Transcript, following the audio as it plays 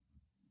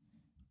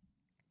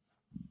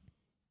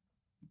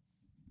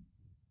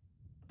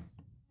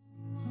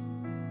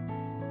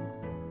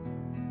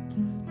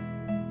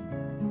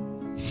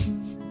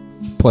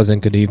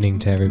pleasant good evening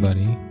to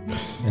everybody,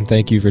 and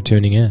thank you for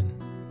tuning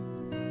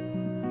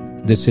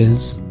in. This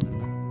is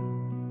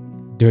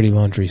Dirty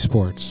Laundry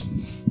Sports,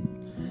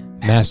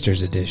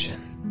 Masters Edition.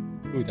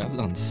 Ooh, that was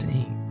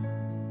insane.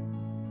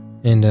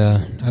 And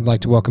I'd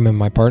like to welcome in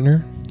my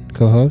partner,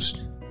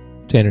 co-host,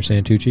 Tanner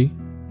Santucci.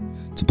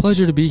 It's a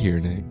pleasure to be here,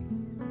 Nick.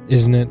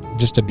 Isn't it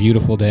just a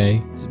beautiful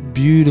day? It's a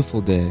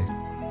beautiful day.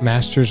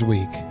 Masters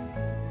Week.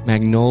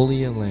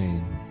 Magnolia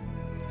Lane.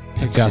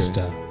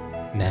 Augusta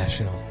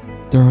National.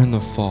 During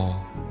the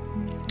fall.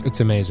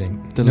 It's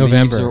amazing. The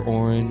November. leaves are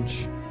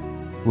orange,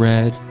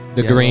 red,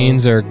 The yellow,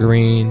 greens are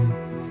green.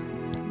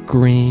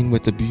 green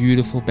with the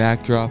beautiful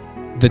backdrop.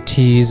 The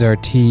teas are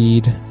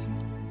teed.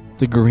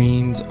 The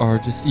greens are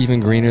just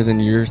even greener than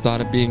yours thought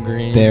of being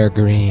green. They're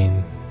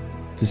green.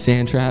 The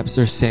sand traps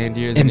are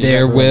sandier than And you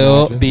there ever will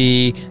imagined.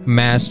 be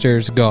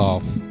Masters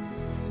Golf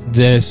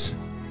this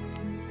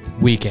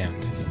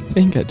weekend. I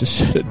think I just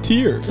shed a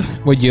tear.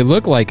 Well, you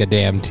look like a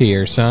damn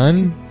tear,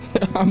 son.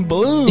 I'm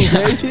blue,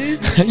 baby.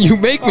 You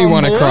make me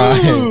want to cry.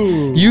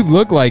 You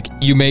look like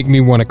you make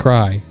me want to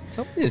cry.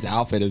 Tell me this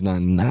outfit is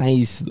not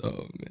nice,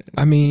 though, man.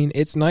 I mean,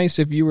 it's nice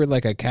if you were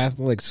like a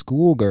Catholic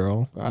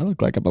schoolgirl. I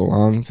look like I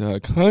belong to a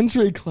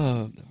country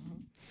club.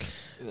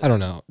 I don't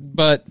know.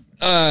 But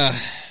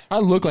I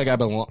look like I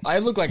belong. I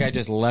look like I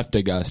just left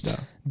Augusta.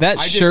 that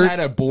I shirt just had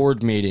a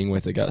board meeting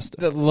with Augusta.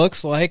 that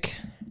looks like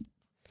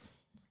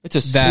It's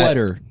a that.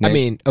 sweater. I Nick.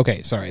 mean,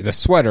 okay, sorry. The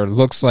sweater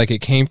looks like it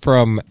came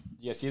from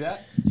you guys see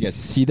that? You guys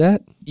see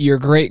that? your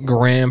great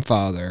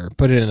grandfather.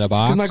 Put it in a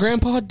box. Because my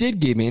grandpa did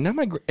give me, not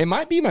my. It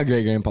might be my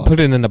great grandpa. Put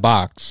it in a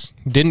box.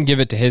 Didn't give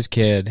it to his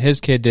kid.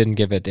 His kid didn't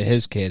give it to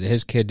his kid.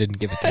 His kid didn't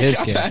give it to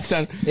his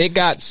kid. It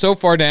got so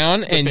far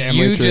down, and family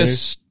you tree.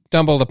 just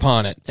stumbled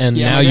upon it. And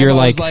Yeah, now my you're grandpa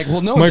like, was like,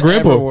 well, no my one's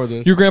grandpa. ever wore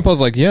this. Your grandpa's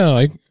like,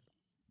 yeah,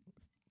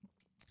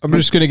 I'm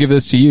just gonna give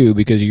this to you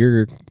because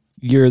you're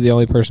the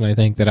only person I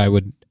think that I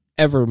would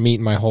ever meet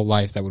in my whole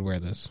life that would wear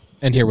this.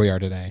 And here we are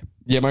today.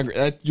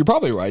 Yeah, you're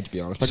probably right, to be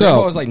honest. My So-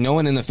 grandpa was like, no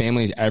one in the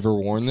family's ever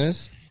worn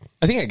this.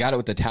 I think I got it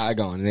with the tag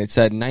on, and it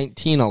said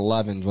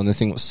 1911 when this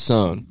thing was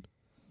sewn.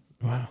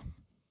 Wow.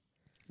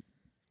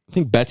 I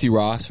think Betsy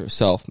Ross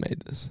herself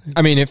made this thing.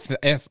 I mean,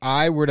 if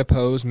I were to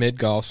pose mid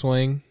golf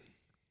swing,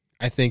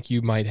 I think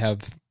you might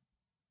have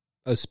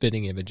a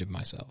spitting image of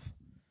myself.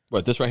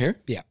 What, this right here?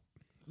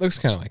 Looks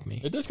kind of like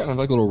me. It does kind of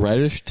like a little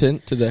reddish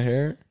tint to the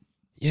hair.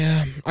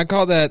 Yeah, I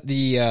call that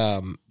the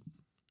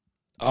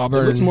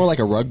Auburn. It looks more like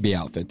a rugby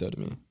outfit, though, to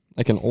me.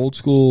 Like an old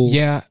school...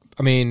 Yeah,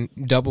 I mean,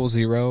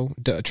 00,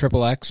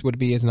 triple X would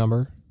be his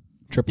number.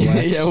 Triple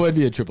X. yeah, it would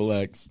be a triple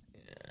X.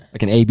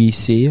 Like an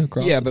ABC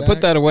across Yeah, the but back.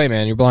 put that away,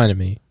 man. You're blinding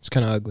me. It's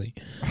kind of ugly.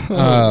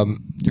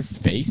 Your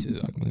face is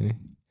ugly.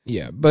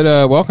 Yeah, but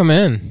welcome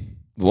in.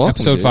 Welcome,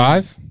 Episode dude.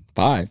 5.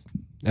 5.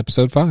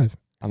 Episode 5.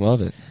 I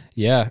love it.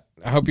 Yeah,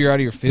 I hope you're out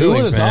of your feelings,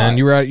 would've man.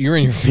 thought? You were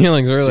in your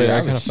feelings earlier. Dude, I I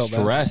kind of was felt bad.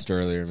 stressed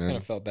earlier, I kind man.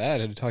 of felt bad.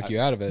 I had to talk you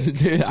out of it.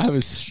 Dude, I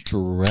was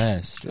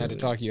stressed. I had to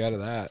talk you out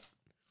of that.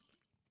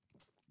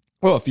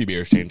 Well, a few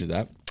beers changes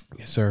that.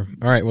 Yes, sir.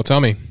 All right, well,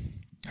 tell me.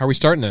 How are we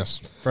starting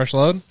this? Fresh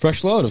load?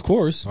 Fresh load, of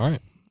course. All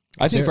right.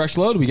 I think hear it. fresh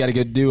load. We got to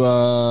go do.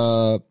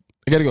 I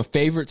got to go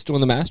favorites to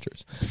win the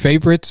Masters.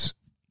 Favorites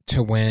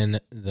to win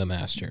the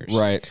Masters.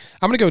 Right.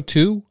 I'm going to go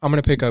 2. I'm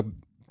going to pick a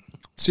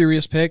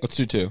serious pick, Let's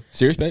do 2.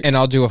 Serious pick. and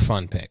I'll do a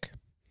fun pick.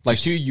 Like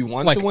 2 you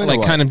want Like, to win.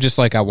 like kind of just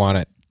like I want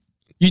it.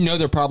 You know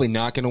they're probably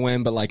not going to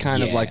win, but like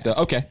kind of Yeah. like the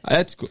okay.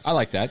 That's cool. I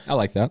like that. I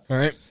like that. All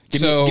right. Give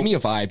so me a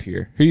vibe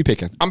here. Who are you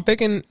picking? I'm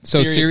picking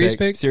serious Serious pick.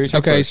 pick. Serious pick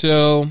Okay, first.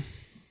 so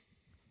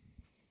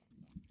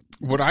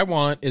what I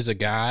want is a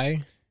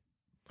guy,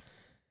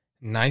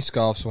 nice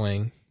golf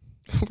swing,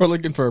 We're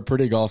looking for a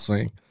pretty golf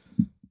swing.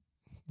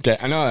 Okay,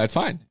 I know that's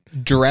fine.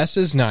 dress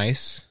is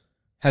nice,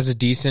 has a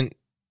decent,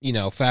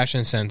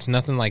 fashion sense,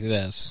 nothing like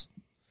this.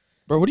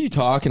 Bro, what are you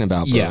talking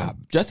about, bro? Yeah.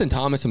 Justin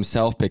Thomas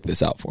himself picked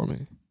this out for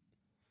me.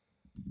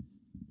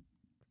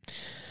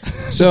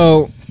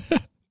 So,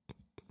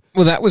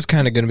 well, that was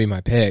kind of going to be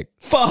my pick.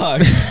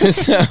 Fuck.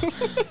 So,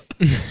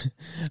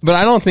 but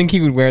I don't think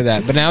he would wear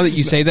that. But now that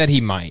you say that,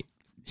 he might.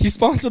 He's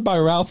sponsored by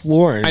Ralph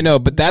Lauren. I know,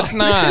 but that's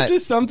not.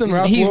 This is something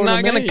Ralph He's Lauren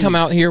not going to made. come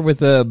out here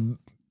with a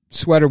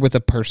sweater with a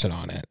person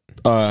on it.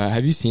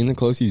 Have you seen the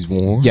clothes he's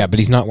worn? Yeah, but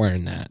he's not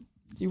wearing that.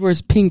 He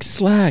wears pink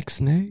slacks,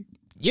 Nate.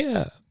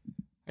 Yeah.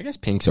 I guess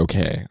pink's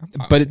okay.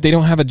 But they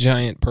don't have a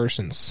giant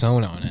person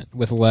sewn on it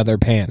with leather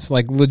pants.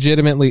 Like,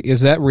 legitimately,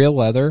 is that real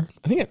leather?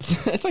 I think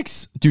it's like,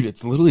 dude,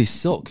 it's literally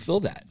silk. Feel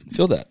that.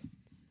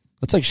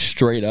 That's like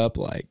straight up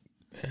like.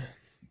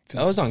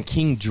 That was on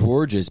King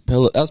George's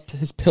pillow. That was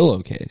his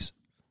pillowcase.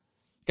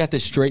 Got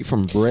this straight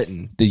from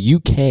Britain, the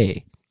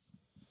UK.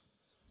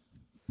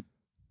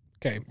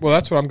 Okay, well,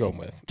 that's what I'm going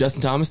with.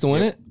 Justin Thomas to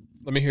win it.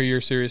 Let me hear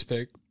your serious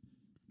pick.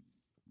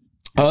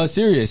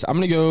 Serious. I'm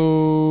gonna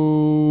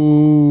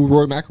go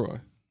Rory McIlroy.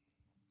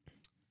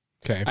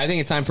 Okay. I think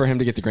it's time for him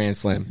to get the Grand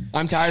Slam.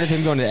 I'm tired of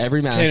him going to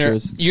every Tanner,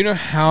 Masters. you know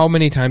how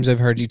many times I've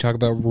heard you talk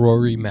about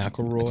Rory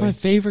McIlroy? That's my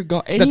favorite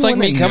golf. That's like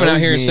me coming out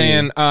here and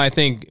saying, I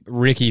think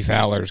Ricky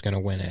Fowler's going to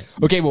win it.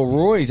 okay, well,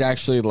 Roy's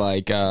actually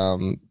like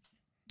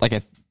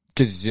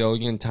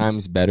gazillion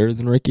times better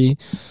than Ricky.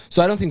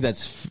 So I don't think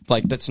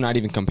that's not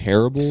even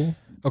comparable.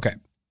 Okay.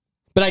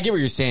 But I get what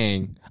you're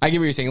saying.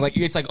 Like,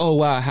 it's like, oh,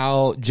 wow,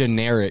 how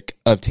generic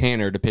of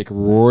Tanner to pick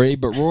Rory.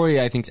 But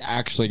Rory, I think, is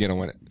actually going to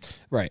win it.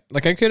 Right.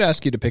 Like, I could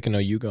ask you to pick an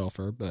OU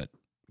golfer, but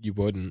you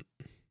wouldn't.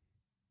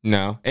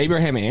 No.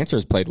 Abraham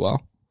Answers played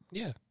well.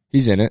 Yeah.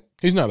 He's in it.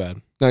 He's not bad.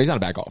 No, he's not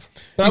a bad golfer.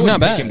 But He's I wouldn't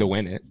not pick bad. him to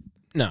win it.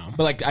 No.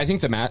 But, like, I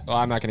think I'm not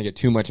going to get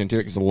too much into it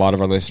because a lot of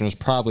our listeners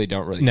probably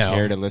don't really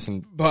care to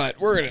listen. But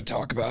we're going to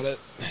talk about it.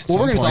 Well,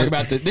 we're going to talk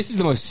about this is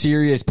the most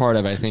serious part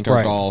of, I think, our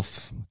Right.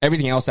 golf.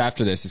 Everything else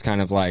after this is kind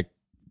of like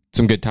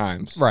some good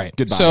times. Right.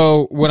 Good vibes.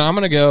 So what I'm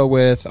going to go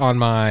with on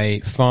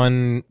my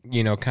fun,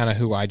 kind of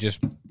who I just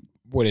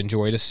would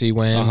enjoy to see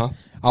win,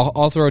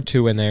 I'll throw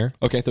 2 in there.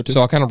 Okay, throw 2.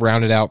 So I'll kind of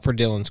round it out for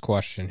Dylan's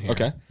question here.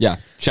 Okay. Yeah.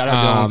 Shout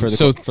out Dylan for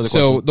the question.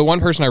 So the one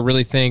person I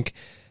really think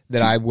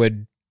that I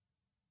would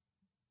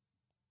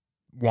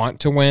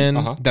want to win,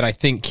 that I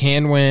think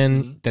can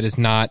win, that is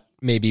not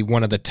maybe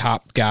one of the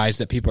top guys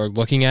that people are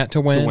looking at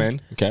to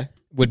win, Okay.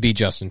 would be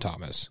Justin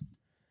Thomas.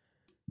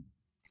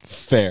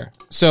 Fair.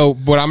 So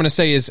what I'm going to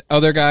say is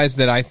other guys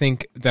that I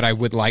think that I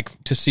would like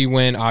to see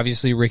win,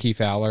 obviously Ricky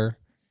Fowler.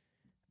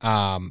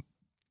 I'm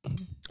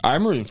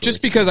rooting for Just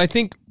Ricky. because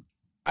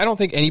I don't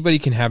think anybody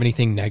can have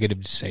anything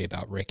negative to say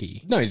about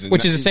Ricky. No,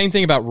 which is the same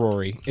thing about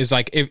Rory. Is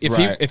like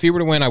if he were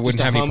to win, I wouldn't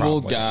just a have any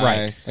humbled problem with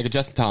guy, it. like a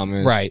Justin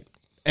Thomas. Right.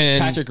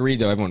 And Patrick Reed,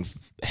 though, everyone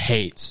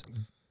hates.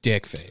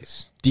 dick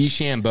face.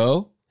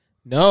 DeChambeau.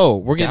 No,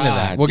 we're getting to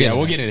that. We'll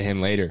get into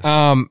him later.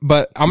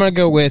 But I'm gonna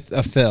go with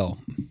a Phil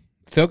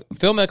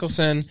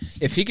Mickelson.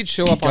 If he could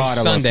show up God, on I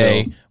love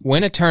Sunday, Phil.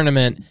 win a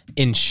tournament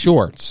in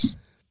shorts.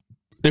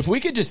 If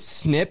we could just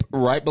snip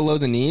right below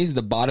the knees,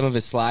 the bottom of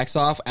his slacks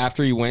off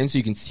after he wins, so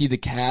you can see the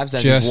calves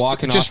as he's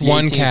walking just off the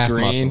one 18th calf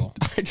green. muscle.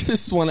 I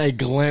just want a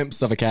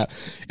glimpse of a calf.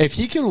 If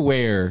he could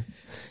wear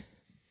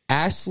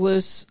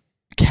assless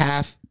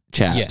calf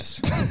chaps.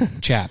 Yes,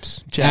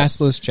 chaps, Chaps.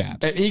 assless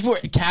chaps, He could wear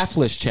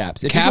calfless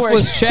chaps. If he could wear-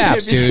 calfless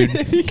chaps, dude,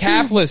 if he-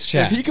 calfless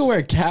chaps. If he could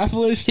wear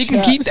calfless He can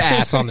chaps- keep the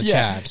ass on the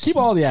Yeah, chaps. Keep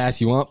all the ass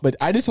you want, but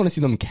I just want to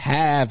see them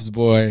calves,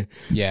 boy.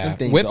 Yeah, Them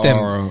things whip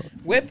are-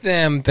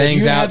 them If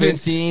things you out. haven't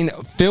seen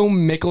Phil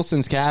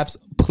Mickelson's calves,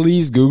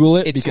 please Google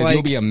it It's because like-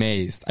 you'll be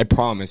amazed. I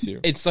promise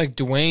you. It's like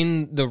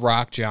Dwayne the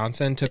Rock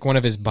Johnson took one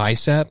of his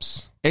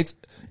biceps. It's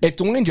if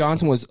Dwayne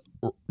Johnson was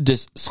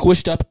just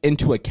squished up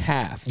into a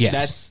calf.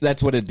 Yes.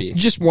 that's what it'd be.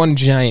 Just one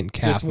giant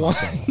calf Just one,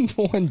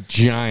 muscle. one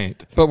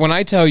giant. But when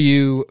I tell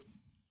you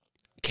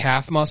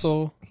calf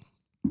muscle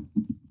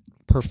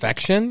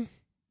perfection,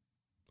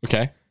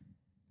 Okay.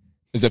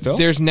 Is it Phil?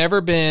 there's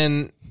never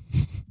been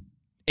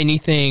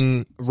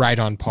anything right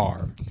on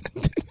par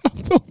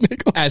Phil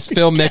Mickelson. as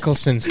Phil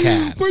Mickelson's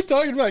calves. We're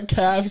talking about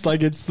calves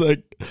like it's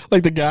like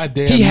the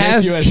goddamn He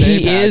Miss USA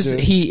pageant.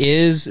 he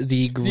is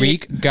the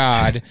Greek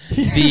god,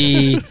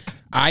 the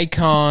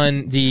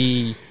icon,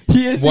 the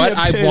He is the what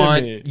I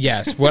want. epitome.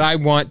 Yes, what I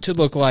want to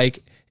look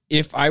like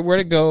if I were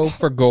to go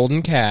for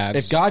golden calves.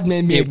 If God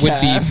made me it a would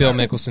calf, be Phil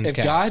Mickelson's if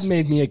calves. God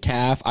made me a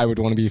calf, I would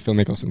want to be Phil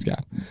Mickelson's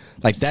calf.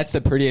 Like that's the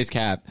prettiest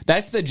calf.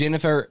 That's the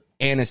Jennifer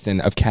Aniston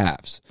of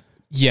calves.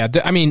 Yeah,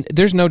 I mean,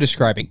 there's no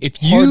describing. If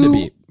Hard to you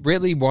beat.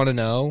 really want to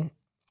know,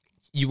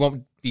 you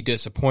won't be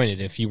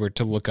disappointed if you were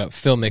to look up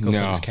Phil Mickelson's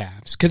No.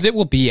 calves because it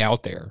will be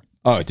out there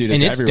Oh, dude,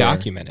 and it's everywhere.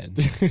 documented.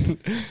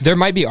 There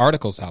might be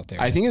articles out there.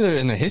 I think they're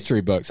in the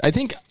history books. I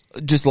think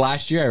just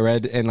last year I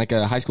read in like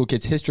a high school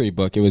kid's history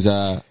book. It was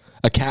a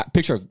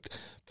picture of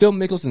Phil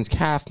Mickelson's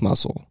calf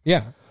muscle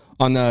yeah.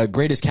 on the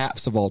greatest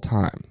calves of all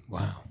time.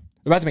 Wow.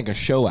 We're about to make a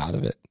show out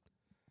of it.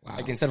 Wow.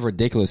 Like instead of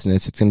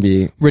ridiculousness, it's going to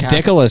be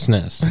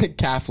Ridiculousness.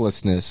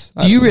 calflessness.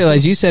 Do you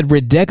realize you said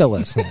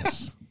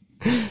ridiculousness?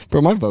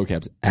 Bro, my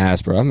vocab's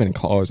ass, bro. I've been in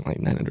college like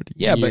 900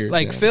 Yeah, years. but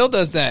like man. Phil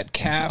does that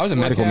calf. I was a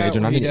medical workout major,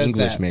 not where an he does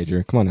English that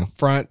major. Come on now.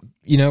 Front,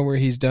 where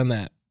he's done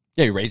that.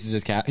 Yeah, he raises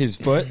his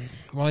foot.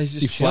 While he's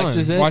just He flexes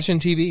chilling, it? watching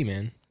TV,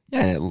 man.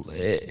 Yeah,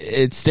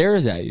 it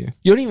stares at you.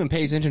 You don't even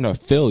pay attention to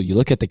Phil. You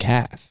look at the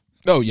calf.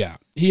 Oh yeah,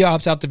 he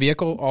hops out the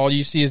vehicle. All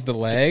you see is the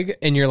leg,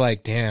 and you're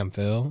like, "Damn,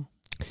 Phil."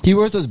 He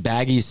wears those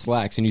baggy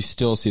slacks, and you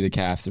still see the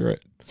calf through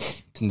it.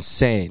 It's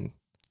insane.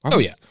 Oh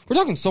yeah, We're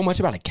talking so much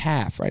about a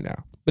calf right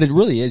now, but it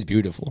really is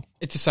beautiful.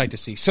 it's a sight to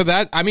see. So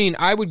that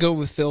I would go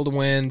with Phil to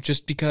win,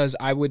 just because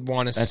I would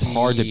want to. That's see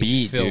hard to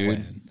beat, Phil dude.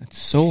 win. That's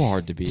so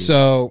hard to beat.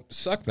 So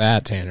suck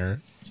that,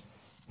 Tanner.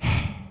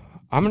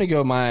 I'm gonna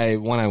go my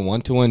one I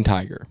want to win,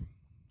 Tiger.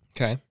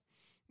 Okay,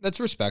 that's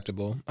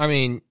respectable. I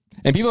mean,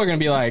 And people are gonna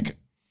be like,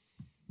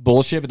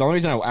 bullshit. But the only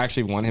reason I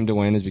actually want him to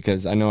win is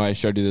because I know I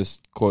showed you this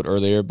quote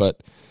earlier,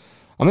 but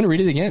I'm gonna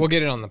read it again. we'll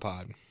get it on the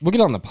pod. We'll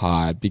get on the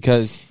pod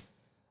because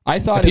I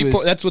thought it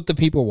was, That's what the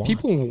people want.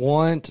 people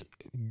want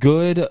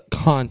good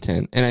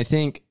content, and I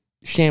think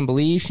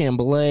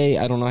Chambly,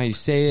 I don't know how you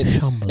say it.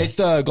 Chambly. It's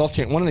the golf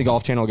channel, one of the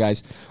golf channel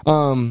guys. This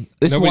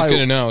Nobody's is why,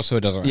 gonna know, so it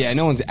doesn't. yeah,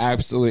 no one's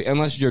absolutely,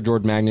 unless you're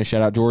Jordan Magnus.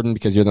 Shout out Jordan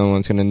because you're the only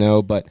one's gonna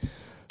know. But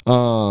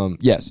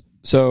yes,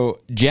 So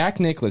Jack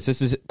Nicklaus,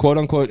 this is quote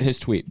unquote his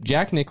tweet.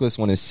 Jack Nicklaus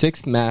won his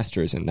 6th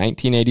Masters in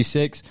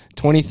 1986,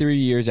 23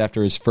 years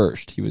after his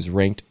first. He was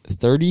ranked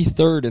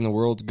 33rd in the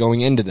world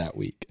going into that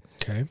week.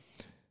 Okay.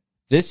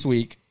 This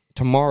week,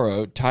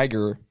 tomorrow,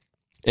 Tiger,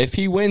 if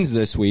he wins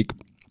this week,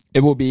 it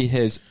will be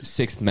his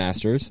 6th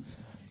Masters,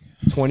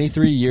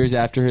 23 years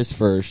after his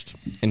first,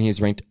 and he is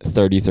ranked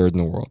 33rd in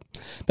the world.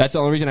 That's the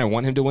only reason I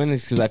want him to win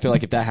is because I feel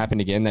like if that happened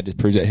again, that just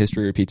proves that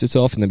history repeats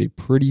itself, and that'd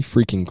be pretty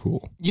freaking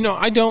cool. You know,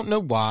 I don't know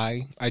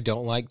why I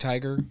don't like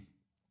Tiger.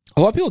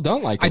 A lot of people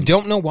don't like him. I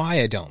don't know why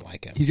I don't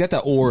like him. He's got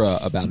that aura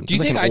about him. Do you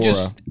There's think like an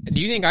aura.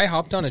 Do you think I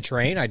hopped on a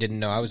train I didn't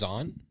know I was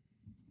on?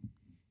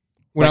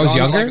 When Like I was on,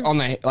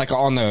 younger?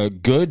 on the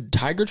good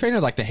Tiger train or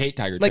like the hate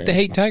Tiger train? Like the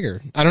hate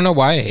Tiger. I don't know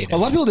why I hate him. A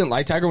lot of people didn't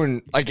like Tiger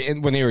when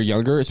they were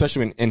younger,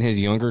 especially in his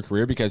younger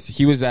career, because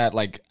he was that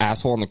like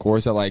asshole on the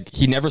course that like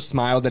he never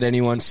smiled at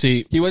anyone.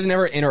 See, he was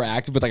never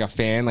interactive with like a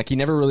fan. Like he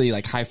never really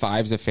like high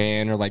fives a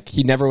fan, or like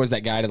he never was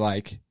that guy to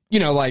like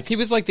like he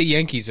was like the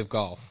Yankees of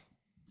golf.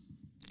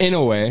 in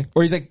a way.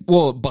 Or he's like,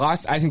 well,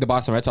 I think the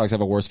Boston Red Sox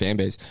have a worse fan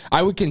base.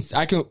 I would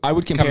compare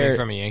Coming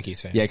from a Yankees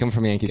fan. Yeah, coming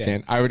from a Yankees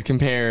fan. I would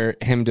compare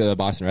him to the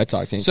Boston Red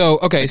Sox team. So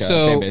okay, like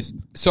fan base.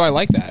 so I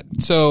like that.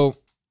 So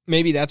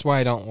maybe that's why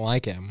I don't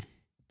like him.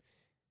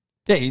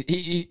 Yeah,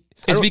 he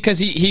It's because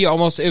he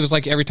almost, it was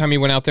like every time he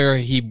went out there,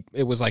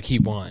 it was like he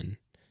won.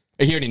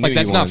 He already knew Like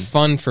that's he not won.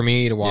 fun for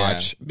me to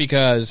watch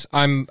because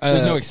I'm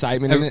There's no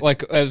excitement in it.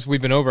 Like as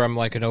we've been over, I'm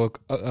an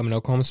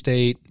Oklahoma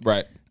State,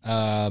 Right.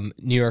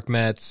 New York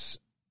Mets,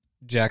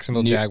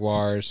 Jacksonville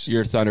Jaguars.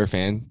 You're a Thunder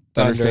fan.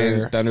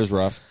 Thunder. Thunder's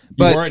rough. You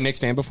But- were a Knicks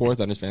fan before,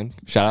 Thunder's fan.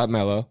 Shout out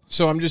Melo.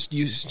 So I'm just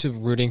used to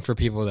rooting for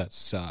people that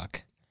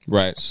suck.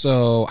 Right.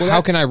 So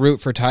how can I root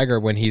for Tiger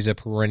when he's a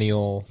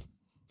perennial?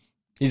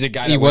 He's a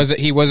guy. He was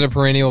a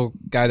perennial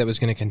guy that was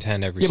going to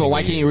contend every. Yeah, but single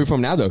why can't you root for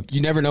him now though?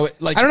 You never know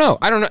it. Like I don't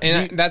know,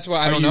 and that's why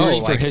I don't Are you know.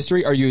 rooting for Like,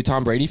 history? Are you a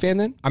Tom Brady fan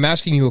then? I'm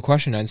asking you a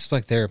question. It's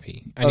like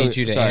therapy. I need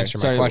you to answer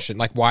my sorry. question.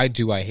 Like, why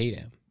do I hate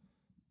him?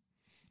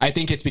 I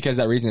think it's because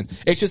of that reason.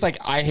 It's just like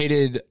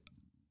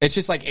it's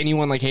just like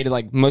anyone like hated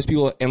like most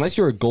people, unless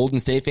you're a Golden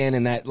State fan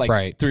in that like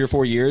Right. 3 or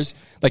 4 years,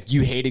 like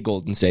you hated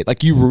Golden State,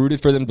 like you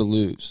rooted for them to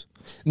lose.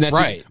 And that's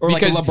Right, or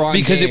because like LeBron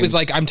because it was James.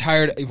 like I'm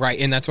tired, right,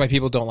 and that's why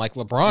people don't like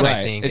LeBron. I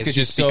Right. think It's 'cause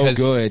just he's so because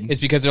good.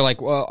 It's because they're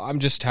like, well, I'm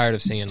just tired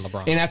of seeing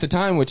LeBron. And at the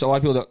time, which a lot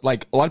of people don't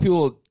like, a lot of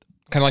people.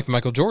 Kind of like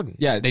Michael Jordan.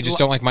 Yeah, they just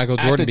don't like Michael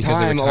At Jordan the because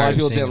time, they a were lot tired of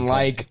people seeing didn't him play.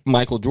 like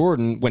Michael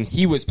Jordan when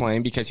he was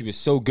playing because he was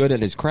so good at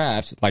his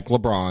craft, like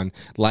LeBron,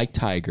 like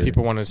Tiger,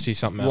 People want to see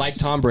something else. like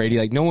Tom Brady.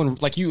 Like no one,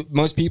 like you,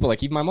 most people,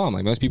 like even my mom,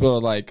 like most people are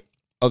like,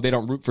 oh, they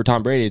don't root for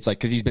Tom Brady. It's like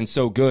because he's been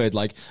so good.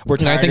 Like we're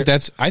And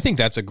tired. I think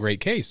that's a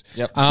great case.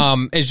 Yep.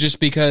 It's just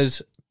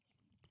because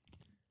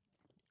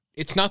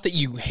it's not that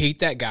you hate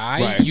that guy.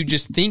 Right. You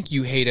just think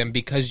you hate him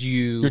because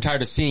you're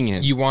tired of seeing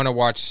him. you want to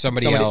watch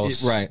somebody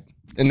else. right?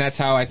 And that's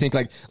how I think.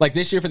 Like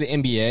this year for the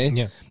NBA,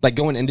 Yeah. like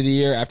going into the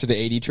year after the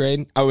AD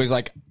trade, I was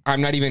like,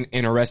 I'm not even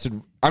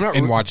interested. I'm not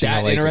In watching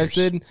that the Lakers.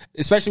 interested,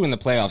 especially when the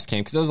playoffs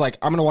came, because I was like,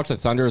 I'm gonna watch the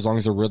Thunder as long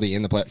as they're really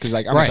in the play. Because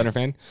like I'm Right. a Thunder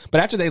fan, but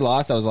after they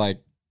lost, I was like,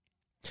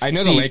 I know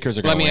See, the Lakers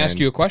are. Gonna Let me win. ask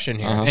you a question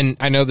here, Uh-huh. and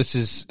I know this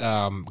is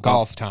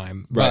golf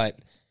time, Right. but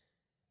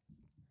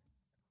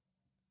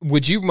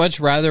would you much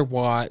rather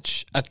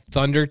watch a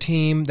Thunder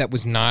team that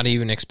was not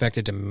even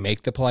expected to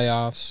make the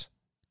playoffs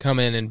come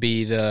in and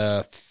be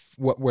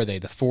what were they,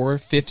 the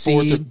 4th, 5th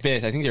fourth or seed?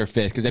 fifth. I think they were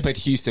fifth because they played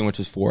Houston, which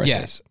was 4. I think.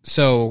 Yes.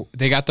 So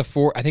they got the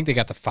 4. I think they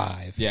got the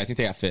 5. Yeah, I think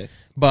they got fifth.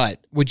 But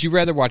would you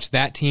rather watch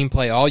that team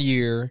play all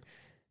year,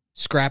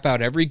 scrap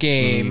out every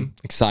game,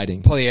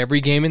 Exciting, play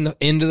every game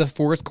into the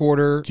fourth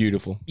quarter,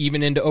 beautiful.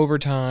 even into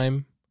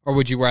overtime, or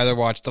would you rather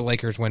watch the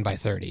Lakers win by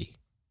 30?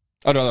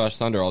 I'd rather watch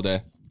Thunder all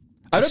day.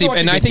 I'd See, rather watch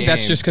and a I good think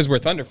that's game. just because we're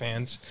Thunder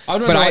fans.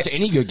 I'd rather watch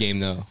any good game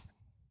though,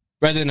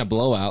 rather than a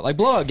blowout. Like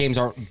blowout games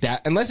aren't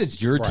that unless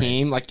it's your Right.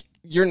 team. Like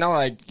you're not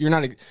like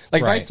if I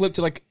Right. flip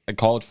to like a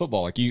college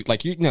football, like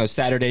you know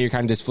Saturday you're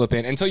kind of just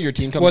flipping until your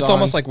team comes. Well, it's on.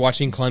 almost like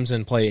watching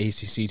Clemson play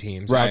ACC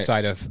teams Right.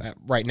 outside of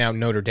right now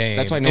Notre Dame.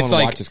 That's why no It's one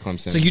like, watches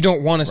Clemson. So you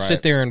don't want to Right.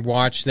 sit there and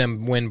watch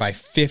them win by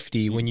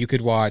 50 when you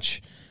could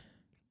watch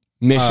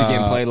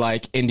Michigan play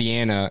like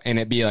Indiana and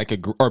it be like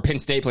or Penn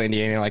State play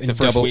Indiana like the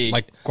first double, week,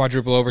 like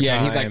quadruple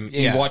overtime.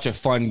 yeah, and watch a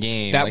fun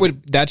game. That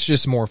Like, that's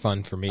just more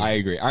fun for me. I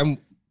agree. I'm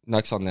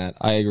nuts on that.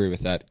 I agree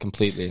with that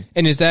completely.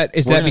 And is that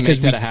We're gonna because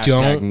make we that a hashtag,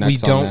 don't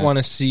nuts on that. want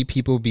to see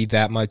people be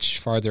that much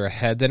farther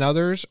ahead than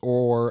others,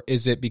 or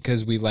is it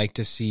because we like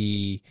to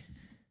see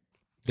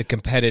the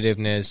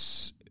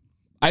competitiveness?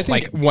 I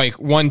think Like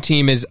one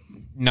team is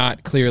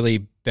not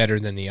clearly better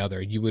than the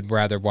other. You would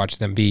rather watch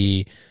them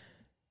be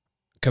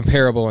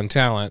comparable in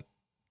talent,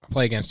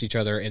 play against each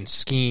other, and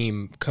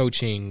scheme,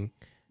 coaching,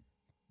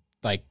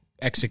 like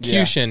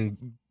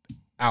execution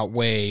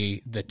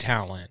outweigh the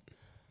talent.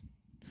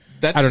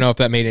 that's, I don't know if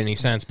that made any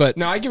sense, but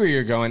No, I get where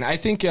you're going. I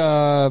think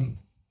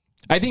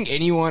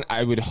anyone,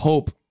 I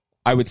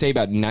would say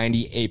about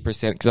 98%,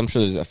 because I'm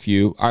sure there's a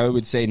few, I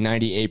would say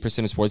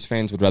 98% of sports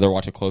fans would rather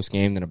watch a close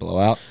game than a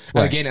blowout.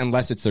 Right. Again,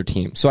 unless it's their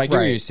team. So I get what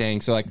Right. you're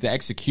saying. So like the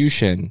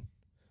execution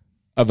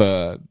of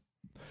a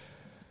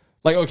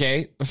like.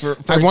 Okay, for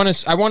I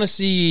want to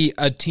see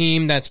a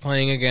team that's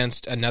playing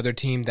against another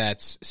team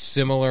that's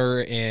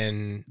similar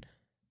in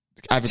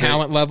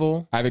talent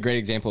level. I have a great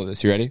example of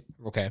this. You ready?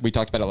 Okay. We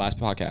talked about it last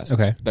podcast.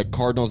 Okay. The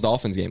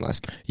Cardinals-Dolphins game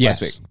last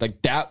week.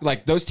 Like that.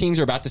 Like those teams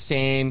are about the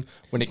same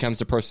when it comes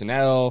to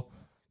personnel,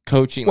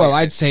 coaching. Well,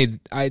 like, I'd say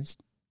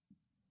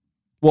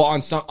Well,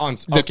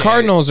 the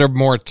Cardinals are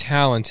more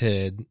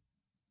talented.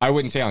 I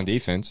wouldn't say on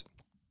defense.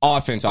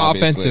 Offense,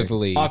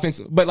 obviously.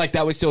 Offensively. But like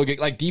that was still a good.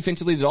 Like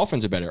defensively, the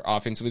Dolphins are better.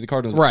 Offensively, the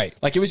Cardinals, right?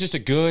 Like it was just a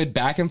good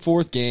back and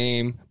forth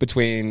game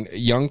between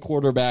young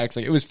quarterbacks.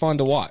 Like it was fun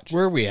to watch.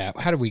 Where are we at?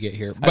 How did we get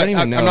here? I don't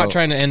even know. I'm not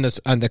trying to end this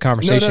the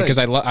conversation because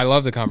I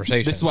love the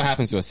conversation. This is what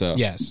happens to us, though.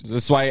 Yes,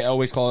 this is why I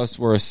always call us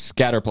we're a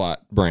scatterplot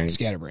brain.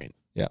 Scatterbrain.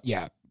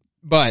 Yeah.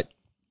 But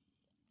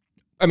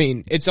I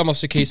mean, it's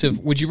almost a case of: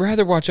 would you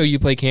rather watch OU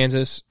play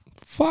Kansas?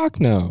 Fuck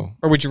no.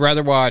 Or would you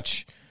rather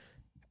watch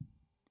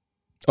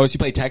OSU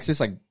play Texas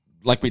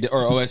like we did,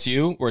 or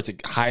OSU, where it's a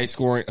high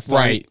scoring,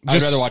 right?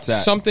 I'd rather watch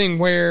that. Something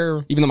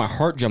where, even though my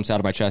heart jumps out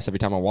of my chest every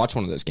time I watch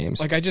one of those games.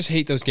 Like I just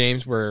hate those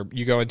games where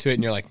you go into it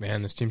and you're like,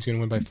 man, this team's going to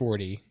win by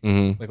 40.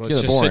 Mm-hmm. Like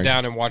let's just sit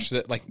down and watch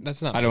that. Like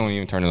that's not. I don't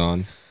even turn it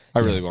on. I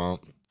really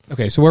won't.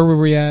 Okay, so where were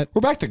we at?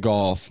 We're back to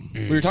golf.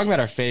 We were talking about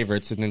our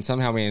favorites, and then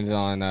somehow we ended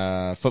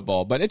on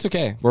football. But it's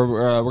okay. We're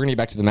gonna get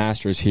back to the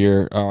Masters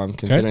here.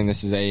 Considering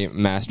this is a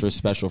Masters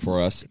special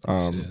for us.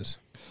 It is.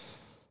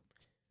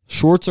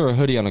 Shorts or a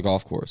hoodie on a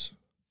golf course?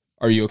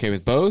 Are you okay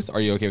with both?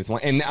 Are you okay with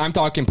one? And I'm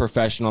talking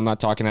professional. I'm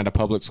not talking at a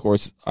public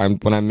course.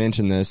 When I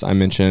mention this, I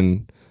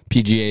mention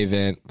PGA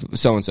event,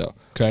 so and so.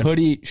 Okay.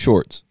 Hoodie,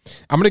 shorts.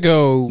 I'm gonna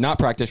go. Not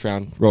practice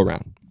round, roll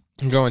round.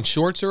 I'm going.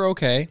 Shorts are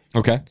okay.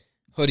 Okay.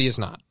 Hoodie is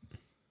not.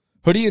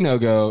 Hoodie a no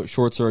go.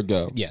 Shorts are a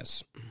go.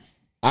 Yes.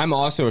 I'm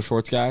also a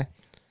shorts guy.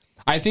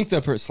 I think the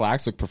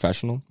slacks look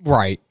professional,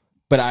 right?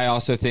 But I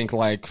also think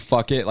like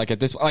fuck it. Like at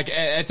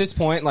this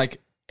point,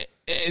 like,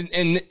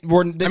 and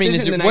we're. This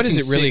what does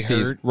it really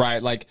hurt?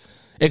 Right? Like,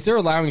 if they're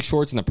allowing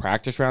shorts in the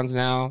practice rounds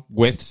now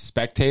with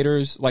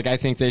spectators, like I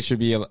think they should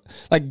be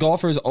like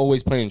golfers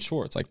always play in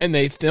shorts. Like, and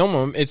they film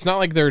them. It's not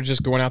like they're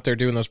just going out there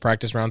doing those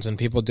practice rounds and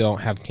people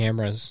don't have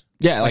cameras.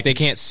 Yeah, like they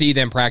can't see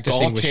them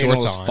practicing Golf with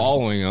Channel shorts is on.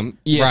 following them.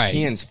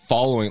 ESPN's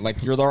following. Like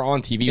they're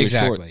on TV with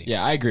shorts.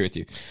 Yeah, I agree with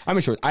you. I'm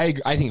a short. I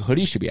think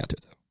hoodies should be out there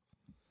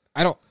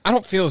though. I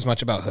don't feel as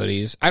much about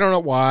hoodies. I don't know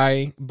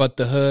why, but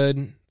the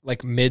hood,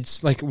 like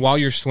while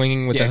you're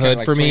swinging with the hood,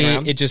 like for me,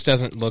 it just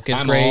doesn't look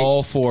as great. I'm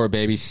all for it,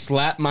 baby.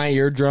 Slap my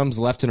eardrums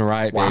left and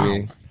right,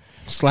 baby.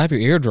 Slap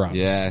your eardrums.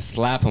 Yeah,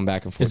 slap them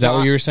back and forth. Is that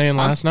what you were saying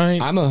last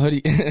night? I'm a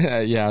hoodie.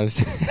 Yeah,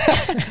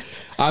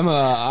 I'm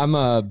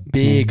a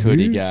big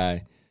hoodie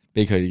guy.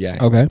 Big hoodie guy.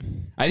 Okay.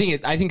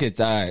 I think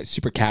it's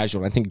super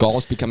casual. I think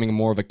golf's becoming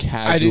more of a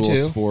casual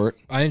sport.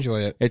 I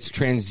enjoy it. It's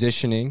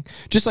transitioning,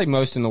 just like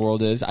most in the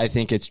world is. I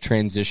think it's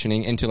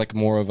transitioning into like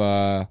more of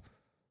a,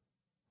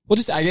 well,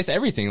 just I guess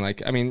everything.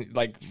 Like I mean,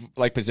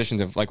 like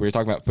positions of, like we were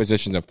talking about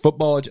positions of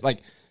football,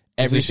 like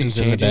everything's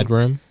in the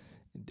bedroom.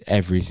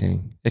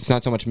 Everything. It's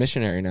not so much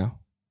missionary now.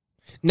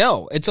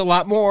 No, it's a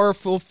lot more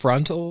full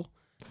frontal.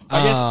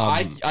 I guess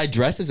I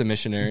dress as a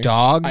missionary.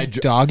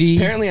 Doggy.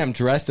 Apparently, I'm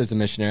dressed as a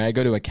missionary. I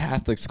go to a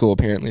Catholic school,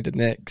 apparently, to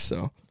Nick.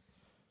 So,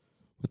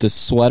 with the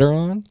sweater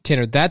on,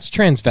 Tanner, that's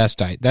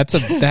transvestite. That's a.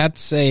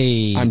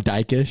 I'm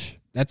dykish.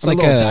 That's I'm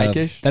like a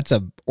dykish. That's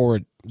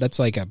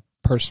like a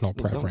personal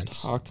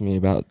preference. Don't talk to me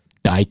about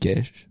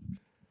dykish.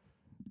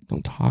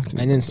 Don't talk to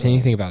me. I didn't say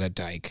anything about a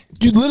dyke.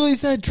 You literally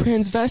said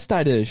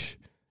transvestite-ish.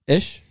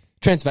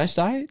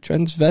 Transvestite?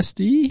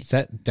 Transvesti? Is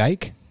that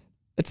dyke?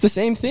 It's the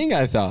same thing,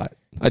 I thought.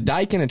 A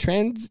dyke and a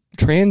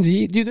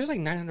transy. Dude, there's like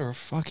 900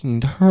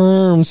 fucking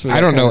terms.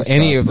 I don't know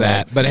any of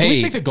that. But hey, can we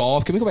stick to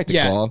golf? Can we go back to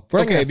golf?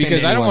 Okay,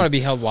 because I don't want to be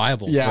held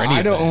liable. Yeah, for any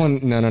I don't of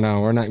that. want.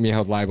 No. We're not gonna be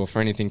held liable for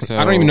anything. So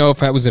I don't even know if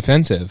that was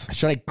offensive.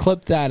 Should I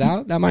clip that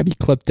out? That might be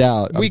clipped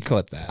out. We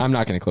clip that. I'm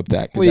not gonna clip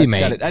that.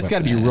 That's got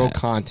to be real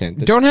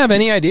content. Don't have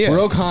any idea.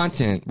 Real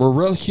content. We're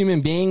real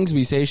human beings.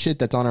 We say shit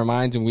that's on our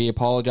minds and we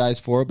apologize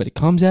for it, but it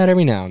comes out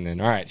every now and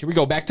then. All right, here we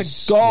go. Back to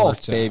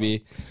golf,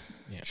 baby.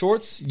 Yeah.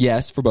 Shorts,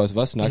 yes, for both of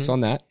us. Nuts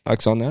on that.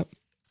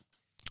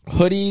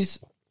 Hoodies,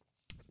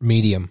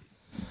 medium.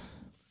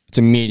 It's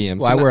a medium.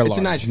 Well, I wear a large. It's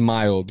a nice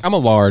mild. I'm a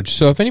large.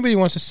 So if anybody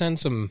wants to send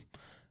some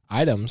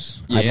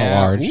items, I'm a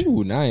large.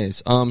 Ooh,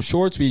 nice.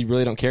 Shorts, we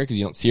really don't care because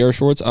you don't see our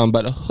shorts.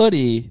 But a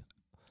hoodie,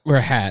 or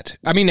a hat.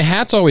 I mean, a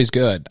hat's always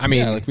good. I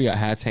mean, like we got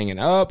hats hanging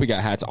up. We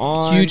got hats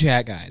on. Huge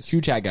hat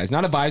guys.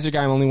 Not a visor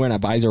guy. I'm only wearing a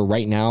visor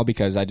right now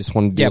because I just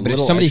want to do but if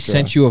somebody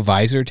sent you a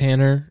visor,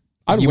 Tanner,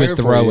 you would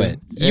throw it.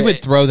 You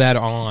would throw that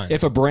on.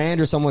 If a brand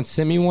or someone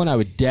sent me one, I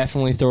would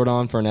definitely throw it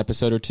on for an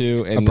episode or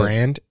two. And a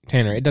brand?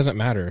 Tanner, it doesn't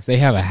matter. If they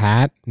have a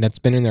hat that's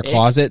been in their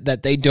closet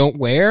that they don't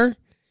wear.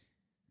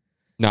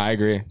 No, I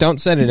agree. Don't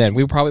send it in.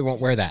 We probably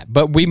won't wear that.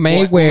 But we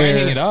may wear. We might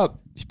hang it up.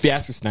 If you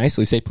ask us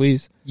nicely, say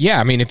please. Yeah,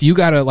 I mean, if you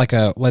got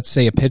let's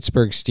say a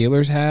Pittsburgh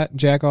Steelers hat,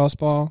 Jack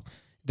Osball,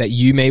 that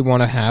you may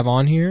want to have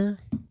on here.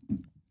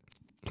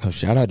 Oh,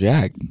 shout out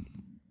Jack.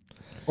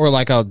 Or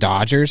like a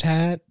Dodgers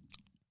hat.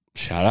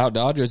 Shout out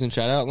Dodgers and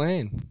shout out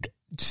Lane.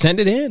 Send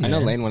it in. I know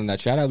man. Lane wanted that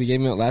shout out. We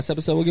gave him it last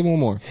episode. We'll give him one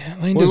more.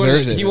 Lane Well,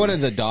 deserves it. He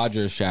wanted the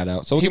Dodgers shout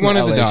out. So we'll He give him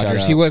an wanted the LA Dodgers.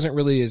 shout He out. wasn't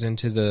really as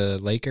into the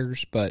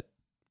Lakers, but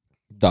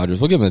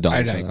Dodgers. We'll give him the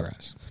I Dodgers. shout out.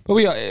 digress. But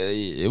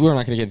we're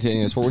not going to get into any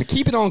of this. We're going to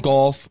keep it on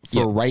golf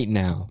for right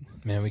now.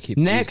 Man, we keep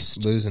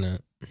Next. losing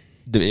it.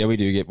 Yeah, we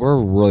do. We're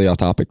really off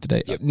topic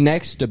today.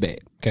 Next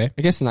debate. Okay.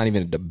 I guess it's not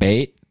even a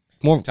debate.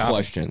 More of a Topic.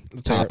 question.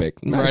 Let's hear it. Topic.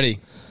 I'm ready.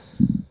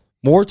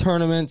 More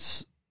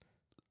tournaments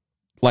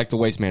like the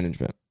Waste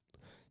Management.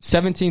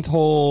 17th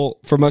hole,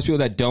 for most people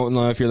that don't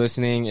know, if you're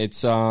listening,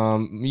 it's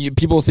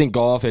people think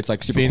golf, it's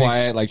like super Phoenix.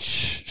 quiet, like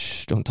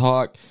shh, don't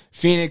talk.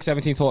 Phoenix,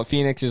 17th hole at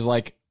Phoenix is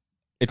like,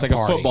 it's like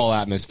party. a football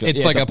atmosphere. It's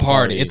Yeah, like a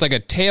party. It's like a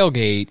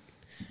tailgate,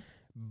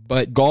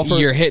 but Golfer-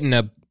 you're hitting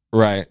a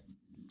right.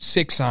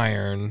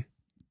 6-iron.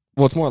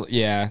 Well, it's more,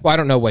 yeah. Well, I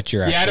don't know what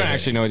you're. Yeah, I don't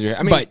actually know what you're,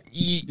 I mean, But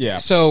yeah.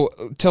 So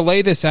to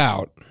lay this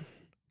out,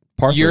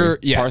 par you're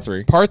three. Par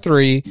three. Par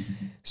three.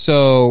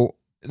 So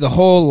the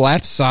whole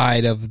left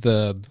side of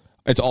the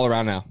It's all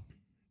around now.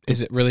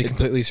 is it really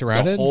completely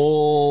surrounded?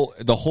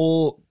 The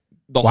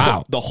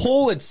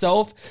hole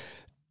itself,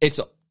 it's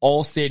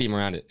all stadium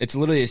around it. It's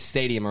literally a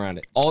stadium around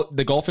it. All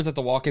the golfers have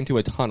to walk into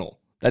a tunnel.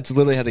 That's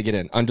literally how they get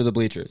in, under the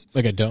bleachers.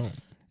 Like a dome.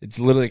 It's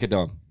literally like a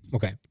dome.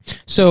 Okay.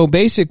 So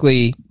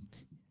basically,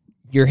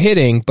 you're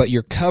hitting, but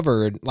you're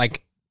covered.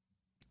 Like,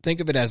 think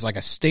of it as like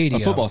a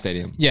stadium. A football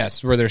stadium.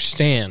 Yes, where there's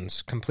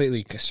stands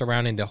completely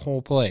surrounding the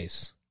whole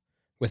place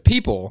with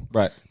people.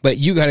 Right. But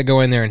you got to go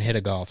in there and hit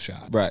a golf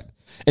shot. Right.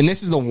 And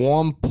this is the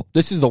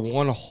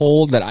one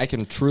hole that I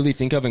can truly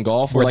think of in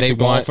golf where Where like they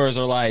the want- golfers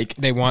are like,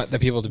 They want the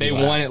people to be they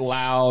loud. want it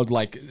loud,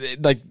 like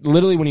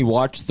literally when you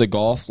watch the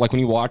golf, like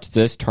when you watch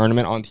this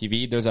tournament on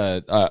TV, there's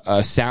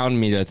a sound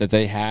meter that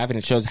they have, and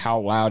it shows how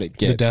loud it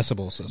the gets.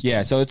 decibel system.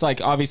 Yeah, so it's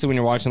like obviously when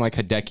you're watching like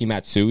Hideki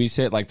Matsui's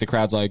hit, like the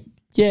crowd's like,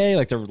 yay,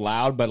 like they're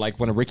loud, but like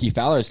when a Ricky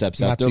Fowler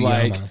steps up, they're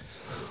like, Matsuyama.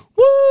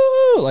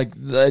 woo, like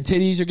the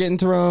titties are getting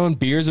thrown,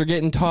 beers are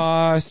getting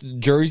tossed,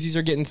 jerseys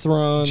are getting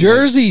thrown,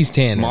 Jerseys,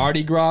 Tanner.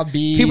 Mardi Gras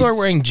beads. People are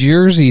wearing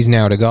jerseys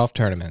now to golf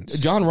tournaments.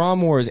 John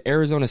Rahm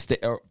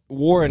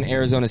wore an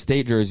Arizona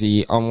State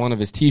jersey on one of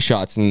his tee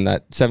shots in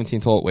that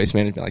 17th hole at Waste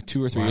Management like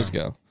 2 or 3 years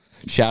ago.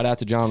 Shout out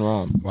to John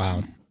Rahm.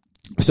 Wow.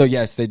 So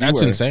yes, they do. That's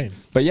wear it. insane.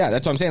 But yeah,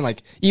 that's what I'm saying.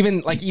 Like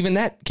even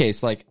that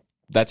case, like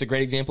that's a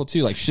great example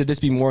too. Like should this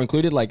be more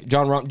included? Like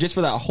John Rahm, just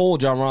for that hole,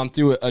 John Rahm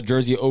threw a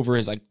jersey over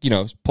his like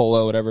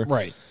polo whatever.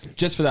 Right.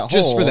 Just for that hole.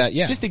 Just for that,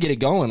 yeah. Just to get it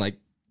going. Like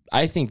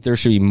I think there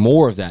should be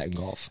more of that in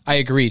golf I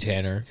agree,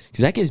 Tanner.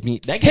 because that gives me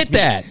Hit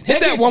that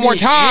gets one more me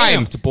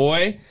time. amped,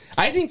 boy.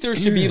 I think there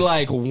should be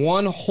like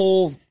one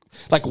whole,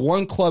 like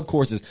one club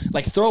courses,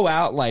 like throw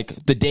out like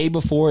the day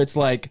before. It's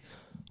like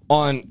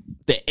on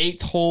the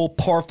 8th hole,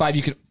 par 5,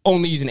 you can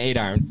only use an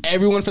 8-iron.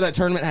 Everyone for that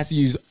tournament has to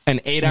use an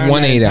 8-iron.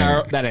 One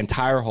 8-iron. That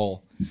entire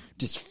hole.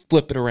 Just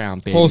flip it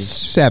around, baby. Hole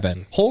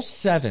 7. Hole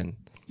 7.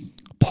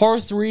 Par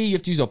 3, you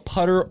have to use a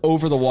putter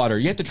over the water.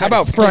 You have to try. How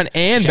about to front skip,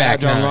 and shout back out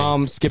John nine?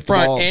 Rahm, skip the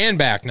Front ball. and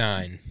back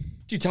 9.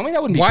 Dude, tell me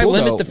that wouldn't be Why cool,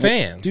 limit though. the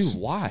fans? Dude,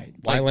 why?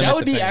 Why Like, limit that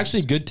would the be fans?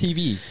 actually good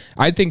TV.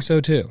 I think so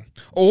too.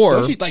 Or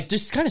Don't you, like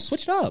just kind of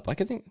switch it up.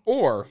 Like I think.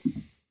 what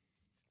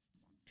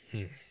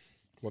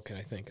can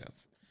I think of?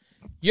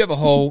 You have a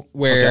hole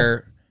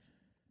where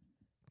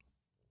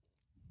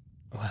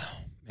wow,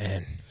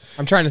 man.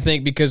 I'm trying to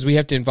think because we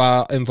have to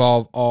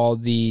involve all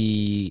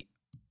the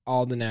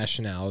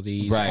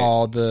nationalities, Right.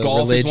 all the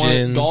Golf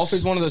religions. golf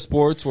is one of those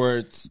sports where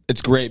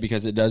it's great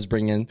because it does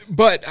bring in.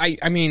 But I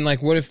mean,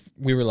 like, what if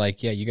we were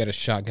like, yeah, you got to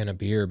shotgun a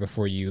beer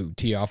before you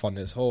tee off on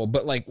this hole?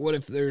 But like, what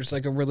if there's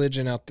like a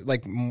religion out there,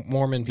 like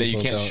Mormon That people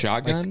you can't don't,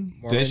 shotgun.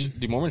 Like, Mormon,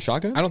 Do Mormons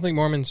shotgun? I don't think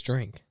Mormons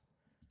drink.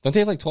 Don't they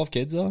have like 12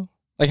 kids though?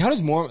 Like how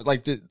does Mormon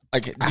do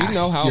you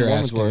know how You're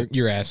Mormons asking, work?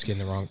 You're asking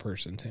the wrong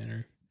person,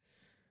 Tanner.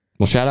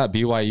 Well, shout out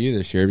BYU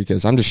this year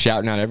because I'm just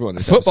shouting out everyone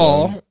this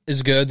Football episode.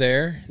 is good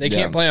there. They Yeah.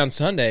 can't play on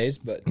Sundays,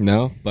 but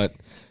No, but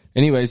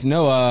anyways,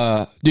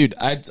 no. Dude,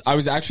 I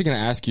was actually gonna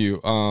ask you.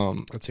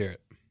 let's hear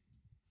it.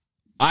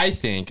 I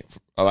think.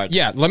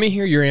 Yeah, let me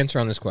hear your answer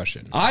on this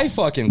question. I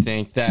fucking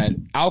think that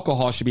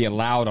alcohol should be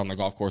allowed on the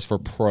golf course for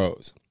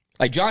pros.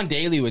 Like John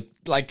Daly with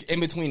like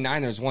in between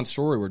 9, there's one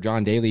story where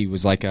John Daly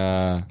was like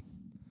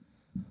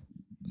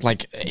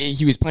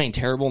he was playing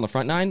terrible in the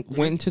front 9,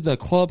 went into the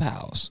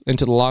clubhouse,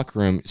 into the locker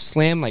room,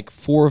 slammed like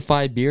 4 or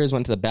 5 beers,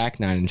 went to the back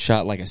 9 and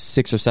shot like a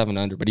 6 or 7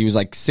 under, but he was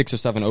like 6 or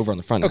 7 over on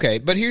the front 9. Okay,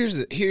 but here's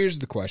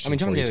the question. I mean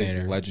John for you, Daly's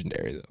Tanner.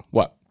 legendary though.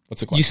 What?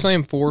 What's the You question?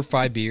 slam 4 or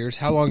 5 beers.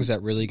 How long is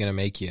that really going to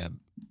make you?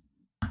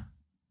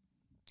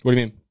 What do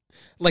you mean?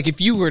 Like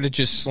if you were to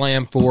just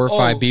slam 4 or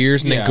 5 Oh,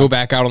 beers and yeah. then go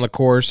back out on the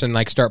course and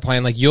like start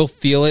playing, like you'll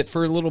feel it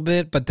for a little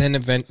bit, but then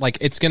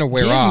it's gonna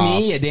wear Give off.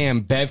 me a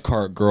damn bev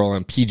cart girl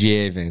in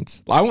PGA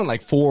events. I want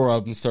like 4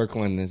 of them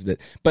circling this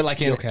bit, but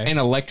like in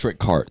electric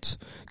carts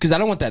because I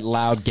don't want that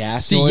loud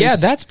gas See, noise. yeah,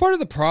 that's part of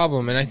the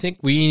problem, and I think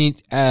we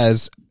need,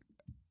 as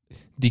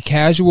the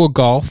casual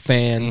golf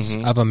fans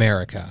of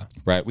America,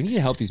 right. We need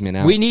to help these men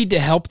out. we need to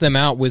help them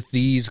out with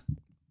these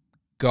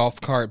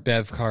golf cart,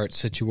 bev cart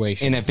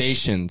situation.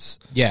 Innovations.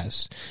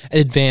 Yes.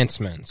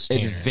 Advancements.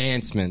 Tanner.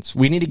 Advancements.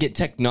 We need to get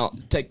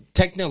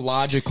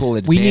technological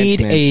advancements. We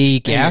need a in the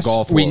gas.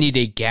 golf We world. need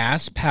a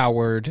gas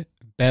powered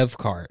bev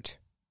cart.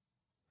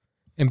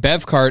 And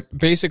bev cart,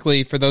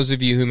 basically, for those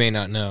of you who may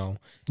not know,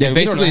 Yeah, is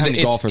we don't know how many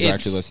it's- golfers are it's-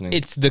 actually listening.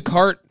 It's the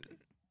cart.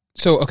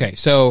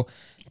 So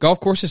golf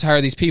courses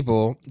hire these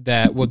people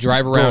that will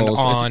drive around Girls.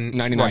 It's on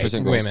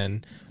 99% girls.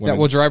 women that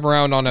will drive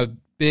around on a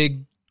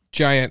big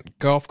giant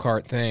golf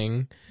cart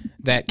thing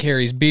that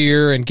carries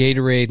beer and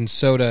Gatorade and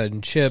soda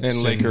and chips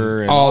and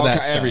liquor and all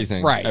that stuff.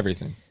 everything. Right.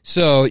 Everything.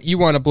 So you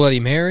want a Bloody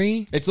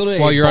Mary It's literally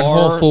while a you're on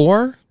bar- hole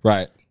 4?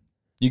 Right.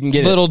 You can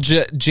get Little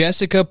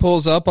Jessica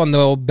pulls up on the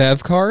old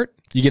bev cart.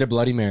 You get a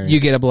Bloody Mary. You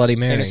get a Bloody and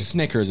Mary. a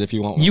Snickers if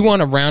you want one. You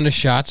want a round of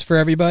shots for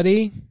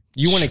everybody?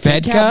 You want a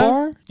Kit Kat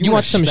bar? You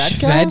want some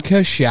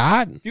Svedka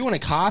shot? If you want a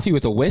coffee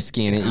with a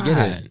whiskey in it, you get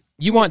it.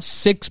 You want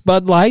 6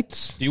 Bud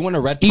Lights, Do you want a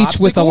red each popsicle?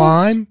 with a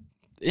lime?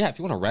 Yeah, if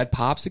you want a red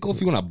popsicle, if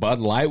you want a Bud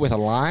Light with a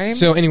lime.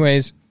 So,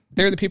 anyways,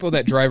 they're the people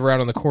that drive around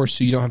on the course,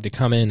 so you don't have to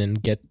come in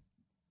and get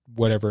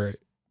whatever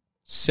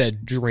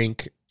said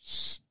drink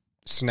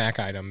snack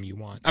item you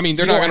want. I mean,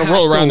 they're You not don't going to have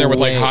roll around to there with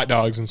like wait. hot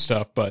dogs and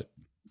stuff, but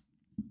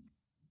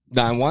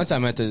Now, once I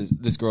met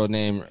this girl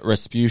named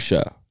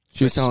Rasputia.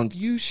 She was selling.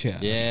 Fuchsia.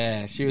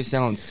 Yeah, she was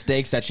selling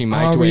steaks that she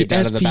microwaved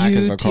out of the back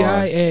of her car.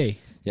 Rasputia.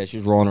 Yeah, she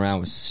was rolling around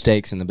with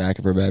steaks in the back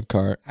of her bev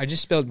cart. I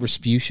just spelled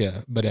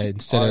Rasputia, but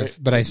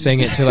I sang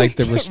it to like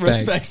the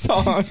respect.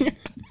 song.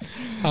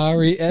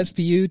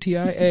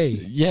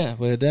 Rasputia. Yeah,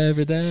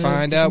 whatever that.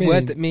 Find out means.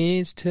 what that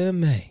means to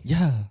me.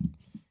 Yeah.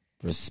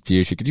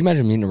 Rasputia. Could you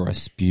imagine meeting a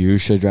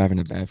Rasputia driving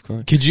a bev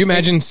cart? Could you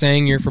imagine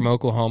saying you're from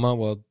Oklahoma?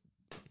 Well,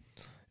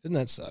 doesn't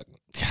that suck?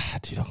 Yeah,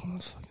 dude.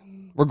 Oklahoma's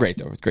fucking... We're great,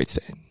 though. It's a great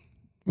state.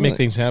 Make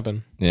things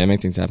happen. Yeah,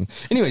 make things happen.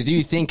 Anyways, do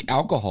you think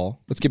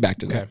alcohol... Let's get back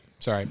to that. Okay,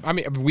 sorry. I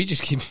mean, we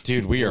just keep...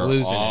 Dude, we are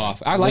Losing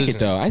off. it. I like Losing it,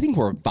 though. I think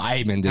we're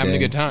vibing today. Having a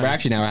good time. We're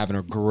actually now having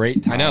a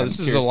great time. I know, this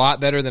is a Cheers. lot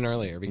better than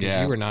earlier because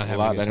Yeah, you were not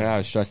having a lot a good better. time. I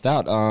was stressed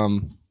out.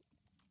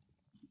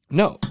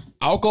 No.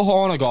 Alcohol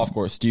on a golf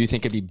course. Do you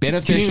think it'd be Did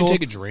beneficial? you even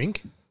take a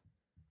drink?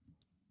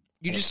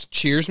 You just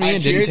cheers me I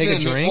and didn't cheered take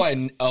a them drink? Well,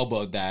 and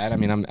elbowed that. I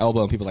mean, I'm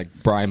elbowing people like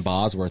Brian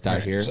Bosworth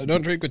out here. So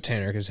don't drink with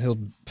Tanner because he'll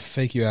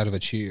fake you out of a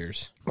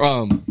cheers.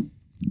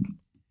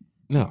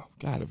 No,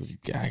 God,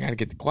 I gotta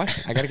get the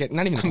question. I gotta get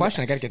not even the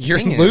question. I gotta get. The You're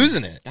thing in.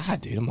 losing it.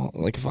 God, dude, I'm all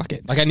like, fuck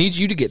it. Like, I need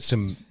you to get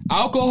some...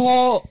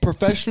 Alcohol,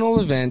 professional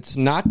events,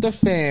 not the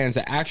fans,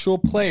 the actual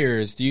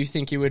players. Do you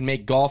think it would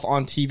make golf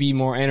on TV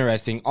more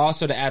interesting?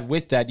 Also, to add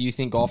with that, do you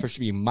think golfers should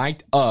be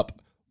mic'd up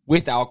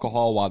with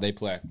alcohol while they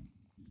play?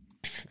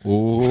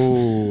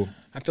 Ooh,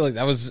 I feel like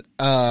that was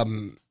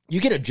you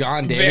get a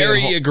John Daly.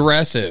 very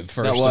aggressive,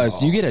 first That of was.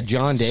 all. You get a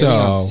John Daly So-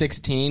 on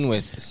 16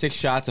 with 6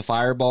 shots of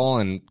Fireball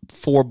and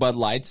 4 Bud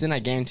Lights in. I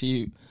guarantee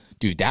you,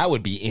 dude, that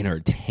would be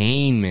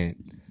entertainment.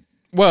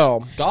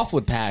 Well, Golf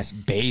would pass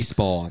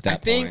baseball at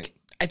that point.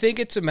 I think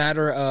it's a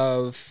matter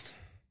of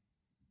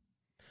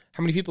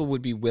how many people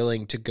would be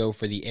willing to go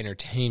for the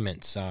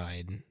entertainment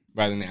side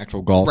Rather than the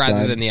actual golf rather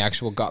side. than the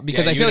actual golf.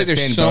 Because Yeah, I you feel like there's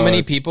defend so many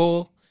both.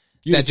 people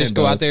You that just defend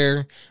go out both.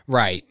 there,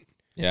 right?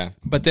 Yeah.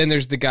 But then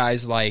there's the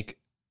guys like,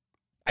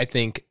 I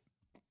think,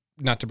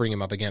 not to bring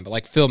him up again, but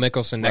like Phil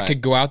Mickelson that Right.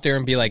 could go out there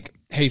and be like,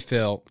 hey,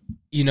 Phil,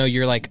 you know,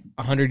 you're like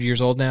 100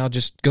 years old now.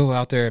 Just go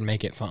out there and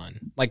make it fun.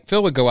 Like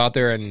Phil would go out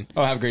there and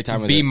Oh, have a great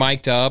time with be it.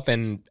 mic'd up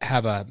and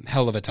have a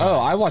hell of a time. Oh,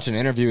 I watched an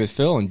interview with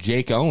Phil and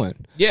Jake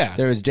Owen. yeah,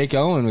 There was Jake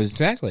Owen was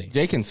exactly.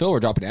 Jake and Phil were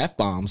dropping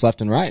F-bombs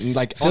left and right. And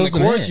like on Phil's the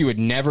the course, man. you would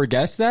never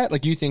guess that.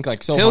 Like you think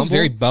like so Phil's humble.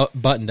 very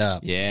buttoned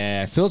up.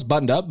 Yeah, Phil's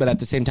buttoned up, but at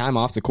the same time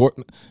off the court,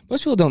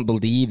 most people don't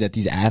believe that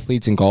these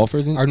athletes and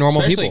golfers Are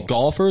normal especially people.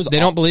 golfers, They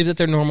don't believe that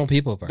they're normal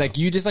people, bro. like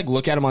you just like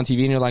look at them on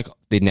TV and you're like,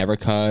 they never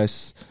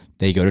cuss.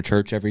 They go to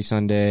church every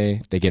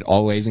Sunday. They get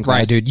all A's in class.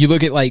 right, dude. You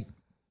look at like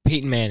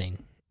Peyton Manning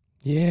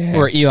Yeah.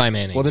 or Eli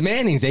Manning. Well, the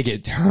Mannings, they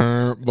get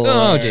turned. Boy.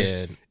 oh,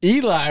 dude.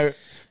 Eli,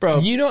 bro.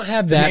 You don't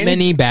have that Mannings-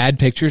 many bad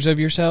pictures of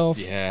yourself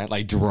Yeah,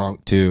 like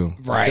drunk too.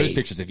 Right. There's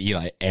pictures of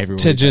Eli everywhere.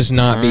 to He's just like,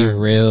 not be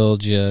turned. real.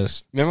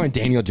 Just Remember when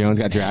Daniel Jones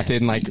got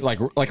drafted, and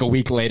like a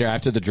week later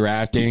after the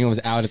draft, Daniel was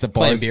out at the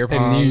Playing bars beer in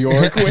pong. New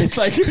York with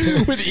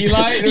with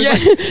Eli. And it was yeah,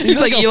 like, he's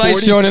like a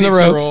Eli's showing in the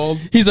 46-year-old.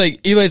 ropes. He's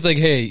like Eli's like,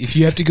 hey, if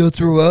you have to go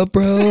throw up,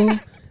 bro,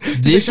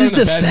 this showing is the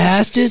the best-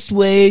 fastest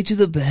way to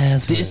the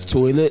bathroom. This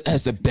toilet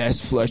has the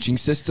best flushing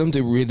system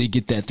to really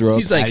get that throw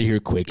He's up like- out of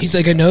here quick. He's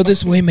like, I know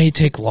this way may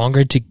take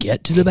longer to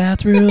get to the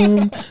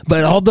bathroom,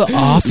 but all the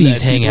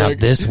offies hang out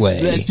this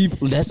way.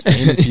 Less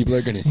famous people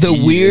are gonna see The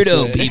you this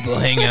weirdo way. people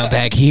hang out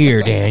back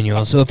here,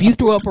 Daniel. So if you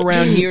throw up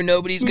around here,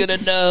 nobody's gonna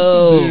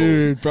know.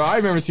 Dude, bro, I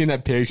remember seeing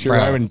that picture. Bro.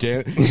 Where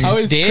I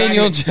was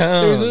Daniel cracking-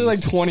 There was Jones. like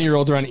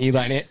 20-year-olds around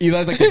Eli. And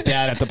Eli's like the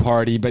dad at the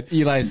party, but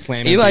Eli's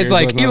slamming. Eli's beers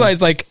like with him.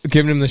 Eli's like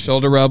giving him the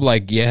shoulder rub,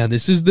 like, yeah,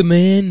 this is the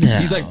man now.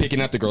 He's like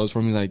picking up the girls for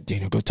him. He's like,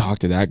 Daniel, go talk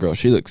to that girl.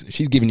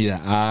 She's giving you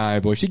that eye,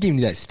 boy. She's giving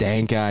you that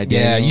stank eye.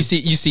 yeah, Daniel. you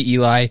see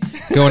Eli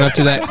going up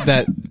to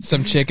that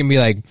some chick and be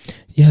like,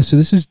 yeah, so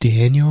this is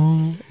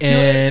Daniel,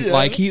 and Yeah.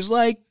 like he's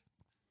like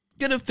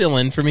gonna fill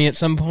in for me at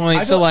some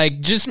point. So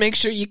like, just make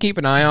sure you keep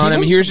an eye on Give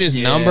him. him Here's some- his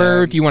yeah.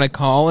 number if you want to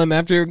call him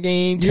after a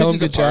game. Tell him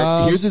good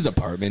job. Here's his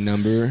apartment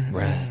number.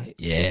 Right.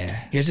 Yeah.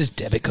 Here's his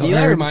debit card. He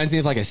like reminds me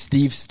of like a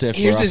Steve Stifler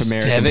Here's off his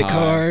American debit Pie.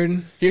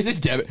 card. Here's his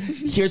debit.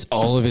 Here's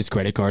all of his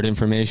credit card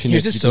information.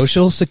 Here's If his you just-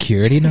 social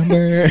security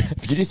number.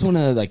 If you just want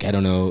to, like, I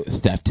don't know,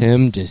 theft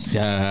him, just,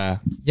 Yeah,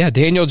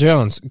 Daniel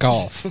Jones,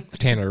 golf.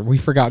 Tanner, we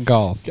forgot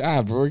golf.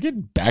 God, bro, we're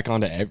getting back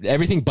onto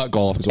everything but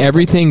golf. Is what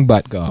Everything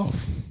but golf.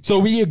 So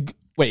we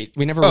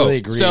never really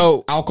agreed.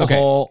 so,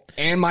 alcohol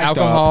and my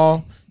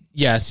Alcohol.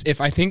 Yes,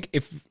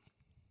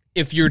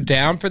 if you're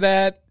down for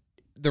that,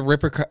 the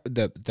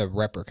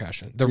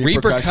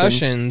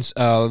repercussions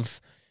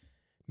of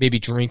maybe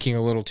drinking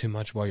a little too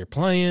much while you're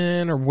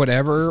playing or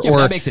whatever, Yeah, or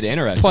that makes it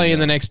interesting. playing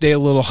the next day a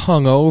little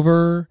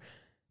hungover.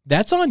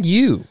 That's on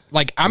you.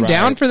 Like I'm Right.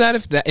 down for that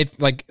if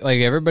like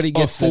everybody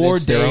gets that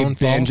it's their 4-day own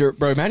fault. binger,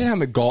 bro. Imagine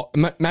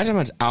how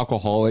much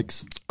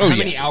alcoholics. Oh, how yeah.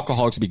 many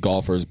alcoholics would be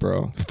golfers,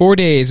 bro? 4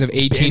 days of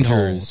 18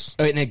 holes.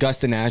 In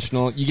Augusta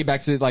National, you get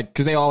back to like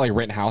because they all like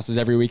rent houses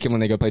every weekend when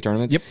they go play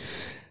tournaments. Yep.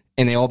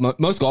 And they all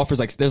most golfers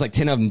like there's like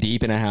 10 of them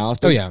deep in a house.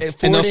 Oh, yeah.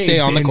 And they'll stay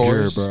on the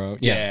course. bro.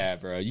 Yeah. Yeah,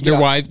 bro. You Their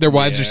get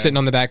wives are yeah. sitting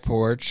on the back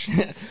porch.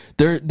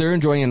 They're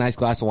enjoying a nice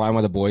glass of wine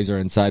while the boys are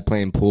inside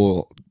playing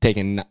pool,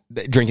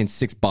 drinking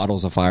 6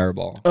 bottles of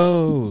Fireball,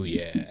 Oh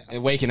yeah.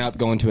 and waking up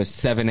going to a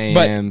 7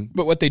 a.m.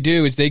 But what they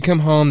do is they come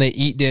home, they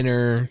eat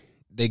dinner,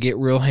 they get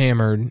real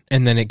hammered,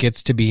 and then it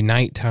gets to be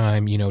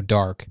nighttime,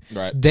 dark.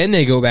 Right. Then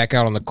they go back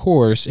out on the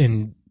course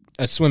in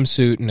a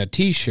swimsuit and a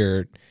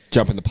t-shirt,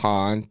 Jump in the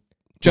pond.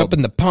 jump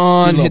in the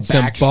pond, do a hit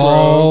little some backstroke.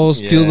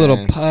 balls, do a little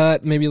Yeah.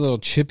 putt, maybe a little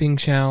chipping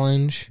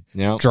challenge,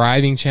 Yep.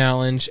 driving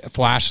challenge,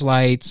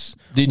 flashlights,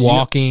 Dude, you know-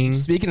 walking,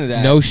 Speaking of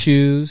that, no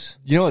shoes.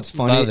 you know what's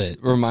funny? Love it.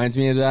 Reminds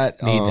me of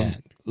that. Need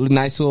that.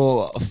 Nice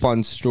little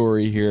fun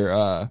story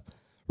here.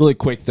 Really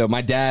quick though,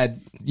 my dad.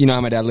 You know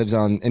how my dad lives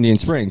on Indian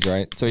Springs,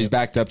 right? So he's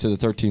backed up to the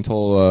 13th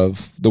hole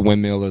of the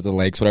windmill or the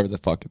lakes, whatever the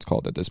fuck it's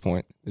called at this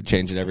point. They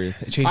change it every.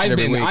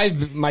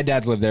 week. My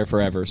dad's lived there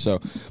forever. So,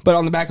 but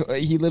on the back,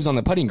 he lives on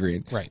the putting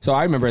green. Right. So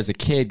I remember as a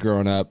kid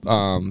growing up.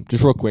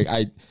 Just real quick,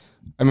 I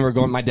remember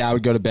going. My dad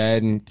would go to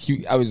bed, and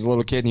I was a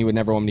little kid, and he would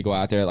never want me to go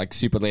out there like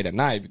super late at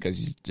night because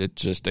he's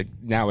just a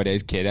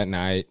nowadays kid at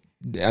night.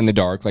 In the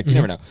dark, like you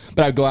never know.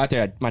 But I'd go out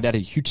there. My dad had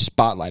a huge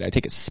spotlight. I'd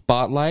take a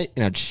spotlight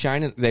and I'd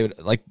shine it. They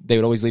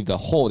would always leave the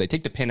hole. They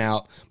take the pin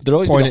out, but there'd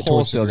always Point be it the hole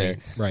towards the still green. there.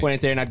 Right. Point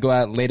it there, and I'd go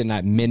out late at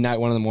night, midnight,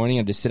 1 a.m.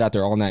 I'd just sit out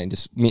there all night and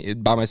just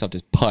by myself,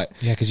 just putt.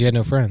 Yeah, because you had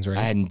no friends, right?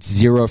 I had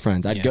 0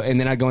 friends. I'd Yeah. go and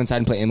then I'd go inside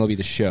and play MLB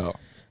The Show.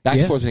 Back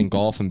Yeah. and forth between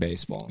golf and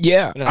baseball.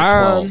 Yeah, When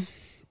I was 12.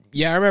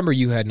 yeah. I remember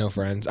you had no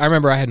friends. I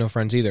remember I had no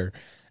friends either.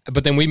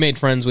 But then we made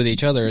friends with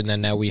each other, and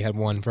then now we had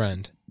one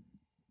friend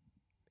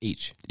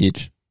each.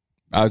 Each.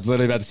 I was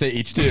literally about to say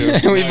each too.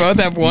 We both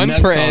have one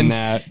Nuts friend on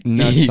that.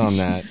 Nuts each. on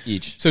that.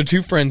 Each. So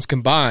 2 friends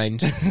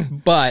combined,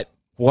 but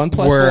 1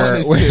 plus We're- 1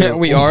 is we're- 2.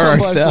 we are 1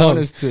 plus 1 ourselves.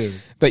 is 2.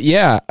 but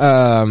yeah.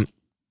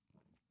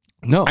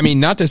 No, I mean,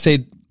 not to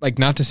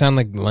sound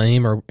like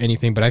lame or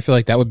anything, but I feel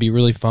like that would be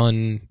really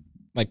fun,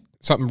 like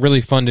something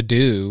really fun to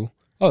do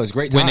oh, it was a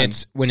great time.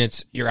 when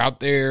it's you're out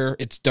there,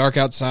 it's dark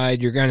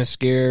outside, you're kind of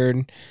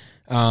scared.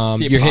 See a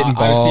You're hitting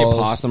I would see a balls.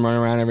 possum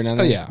running around every now and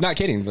then. Oh, yeah. Not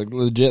kidding. Like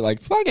legit.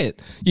 Like fuck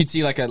it. You'd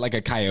see like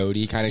a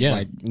coyote kind of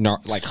Yeah.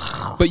 like.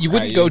 But you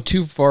wouldn't at go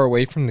too far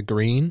away from the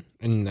green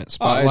in that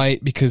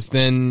spotlight because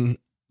then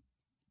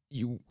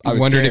you I was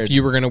wondered scared. if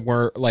you were gonna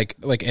work like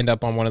end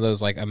up on one of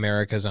those like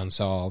America's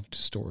Unsolved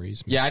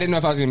stories. Yeah, I didn't know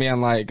if I was gonna be on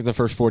like the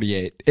first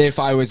 48 if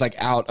I was like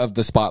out of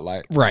the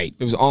spotlight. Right.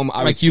 It was I was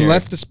Like you scared.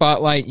 left the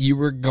spotlight, you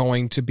were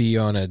going to be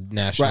on a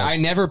national. Right, I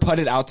never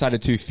putted outside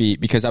of 2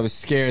 feet because I was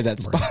scared that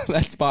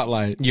that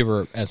spotlight. You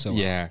were SOL.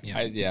 Yeah,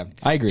 yeah.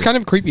 I agree. It's kind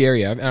of a creepy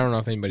area. I don't know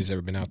if anybody's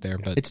ever been out there,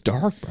 but It's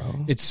dark,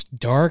 bro. it's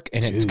dark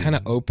and it's kind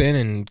of open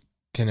and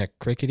kind of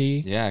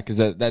crickety. Yeah, because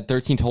that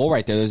 13th hole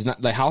right there, there's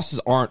not the houses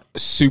aren't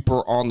super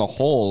on the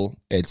hole.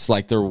 It's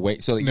like they're way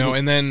so. Like, No,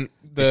 and then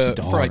It's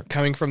for like dark.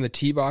 coming from the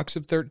tee box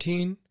of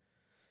 13,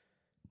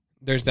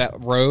 there's that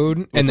road,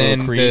 with and the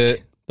then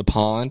creek, the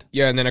pond.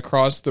 and then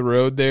across the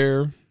road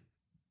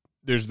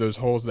there's those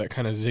holes that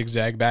kind of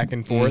zigzag back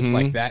and forth. Mhm.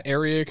 Like that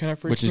area kind of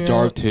freaks Which is me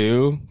dark out.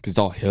 too, because it's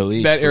all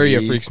hilly. That area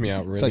trees. freaks me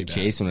out It's really like bad.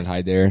 Jason would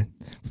hide there.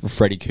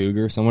 Freddy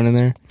Cougar, someone in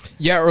there,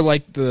 Yeah, or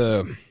like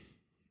the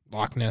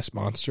Loch Ness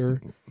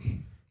monster,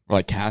 or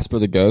like Casper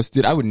the ghost.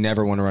 Dude, I would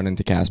never want to run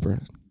into Casper.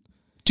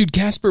 dude,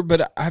 Casper.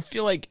 But I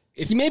feel like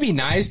if He may be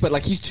nice, but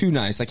like he's too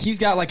nice. Like he's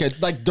got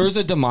there's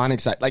a demonic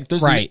side. Like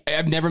there's Right.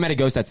 I've never met a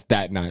ghost that's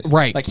that nice.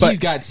 Right, Like but- he's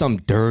got some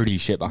dirty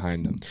shit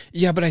behind him.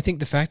 yeah, but I think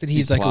the fact that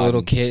he's like plotting. a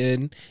little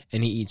kid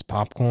and he eats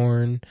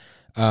popcorn,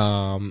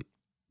 Yeah,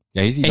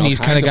 he's and he's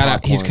kind of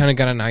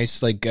got a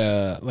nice like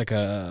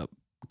a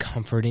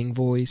comforting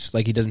voice.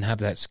 Like he doesn't have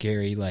that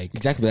scary like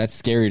exactly. But that's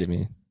scary to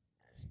me.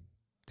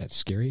 that's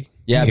scary.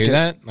 Yeah, you hear because-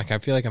 that? Like I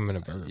feel like I'm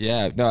gonna burp.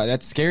 Yeah, no,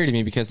 that's scary to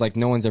me because like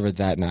no one's ever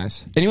that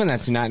nice. Anyone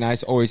that's not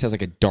nice always has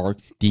like a dark,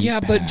 deep. Yeah,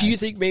 but do you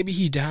past. think maybe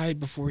he died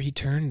before he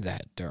turned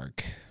that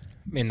dark?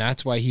 I mean,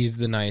 that's why he's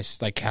the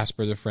nice, like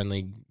Casper the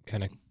friendly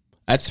kind of.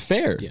 That's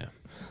fair. Yeah.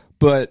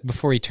 But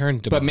Before he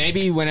turned to but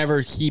maybe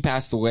whenever he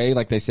passed away,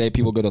 like they say,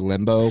 people go to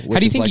limbo. How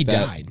do you think like he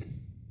that. died?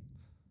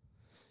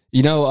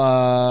 You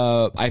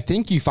know, I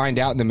think you find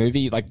out in the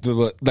movie, like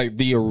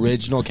the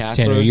original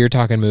Casper. Tanner, you're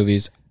talking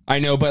movies. I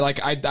know, but like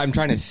I'm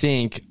trying to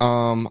think.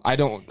 I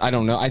don't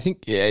know. I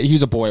think he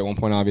was a boy at one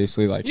point.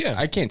 Obviously, like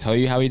I can't tell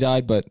you how he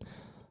died, but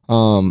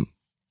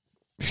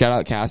shout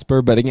out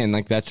Casper. But again,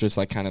 like that's just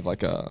like kind of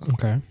like a.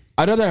 Okay.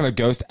 I'd rather have a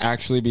ghost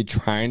actually be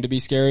trying to be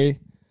scary,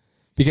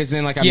 because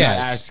then like I'm not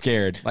as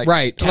scared. Like,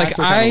 right.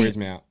 Casper Like kind of weirds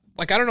me out.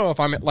 Like I don't know if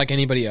I'm like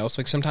anybody else.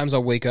 Like sometimes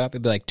I'll wake up,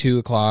 it'd be like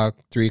 2:00,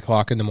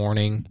 3:00 in the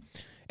morning,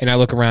 and I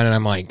look around and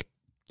I'm like,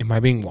 am I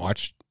being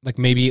watched? Like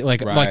maybe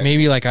like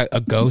maybe like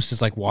a ghost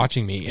is like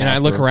watching me, and I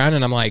look around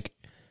and I'm like,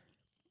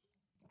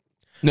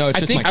 no, it's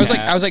just my cat.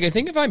 I was like, I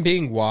think if I'm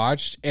being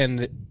watched,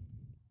 and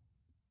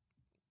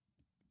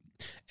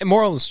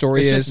moral of the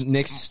story it's is just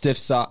Nick's stiff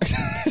socks.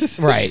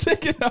 Right.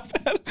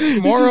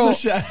 The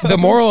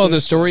moral of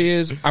the story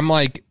is I'm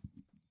like,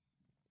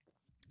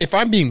 if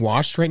I'm being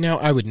watched right now,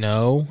 I would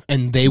know,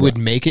 and they would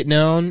make it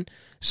known.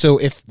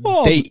 So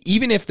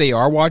even if they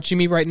are watching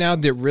me right now,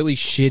 they're really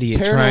shitty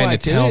at trying to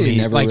tell me.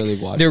 Never like really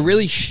watched they're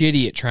really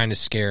shitty at trying to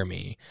scare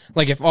me.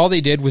 Like if all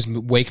they did was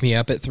wake me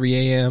up at 3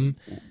 a.m.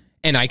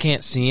 and I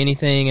can't see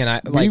anything, and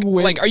I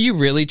like, are you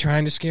really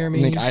trying to scare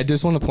me? Nick, I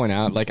just want to point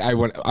out, like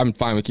I'm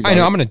fine with you. I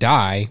know I'm gonna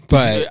die,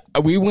 but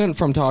we went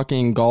from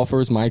talking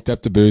golfers mic'd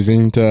up to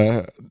boozing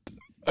to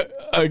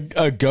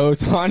a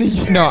ghost haunting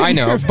you. No, I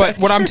know, but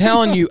what I'm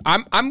telling you,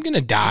 I'm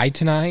gonna die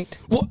tonight.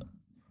 What?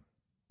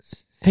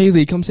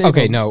 Haley, come save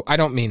Okay, him. no, I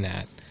don't mean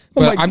that.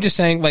 But I'm just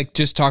saying, like,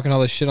 just talking all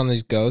this shit on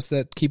these ghosts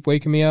that keep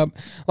waking me up.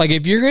 Like,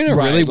 if you're gonna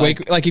really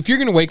if you're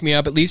gonna wake me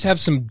up, at least have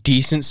some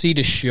decency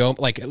to show,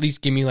 like, at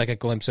least give me like a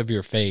glimpse of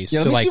your face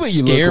to like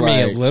scare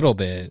me a little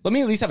bit. Let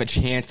me at least have a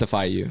chance to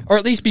fight you, or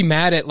at least be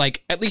mad at,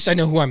 like, at least I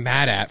know who I'm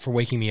mad at for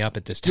waking me up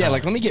at this time. Yeah,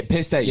 like let me get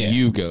pissed at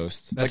you,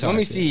 ghost. That's like let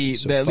me see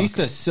at least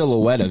a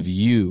silhouette of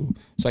you,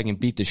 so I can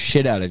beat the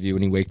shit out of you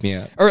when you wake me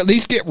up, or at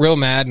least get real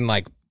mad and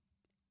like.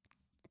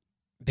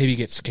 Maybe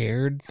get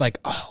scared, like,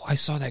 oh, I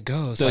saw that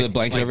ghost. So like, the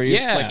blanket like, over you,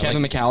 yeah, like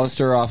Kevin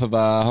McAllister off of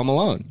Home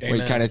Alone, where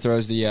he kind of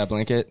throws the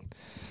blanket.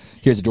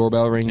 Here's a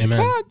doorbell ring.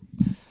 Amen.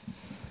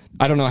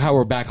 I don't know how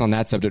we're back on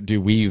that subject,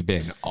 dude. We've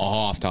been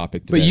off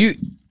topic today. But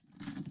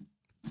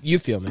you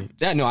feel me?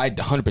 Yeah, no, I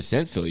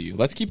 100% feel you.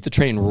 Let's keep the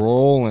train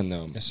rolling,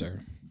 though. Yes, sir.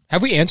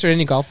 Have we answered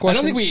any golf questions?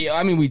 I don't think we.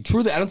 I mean, we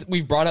truly. I don't think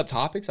we've brought up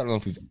topics. I don't know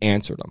if we've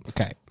answered them.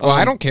 Okay. Well,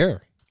 I don't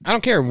care. I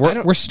don't care.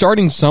 We're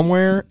starting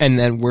somewhere, and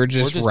then we're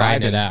just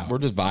riding it out. We're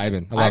just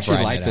vibing. I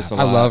actually like this a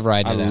lot. I love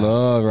riding it out. I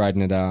love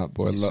riding it out,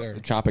 boy. Yes,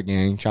 Chop it,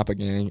 gang. Chop it,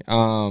 gang.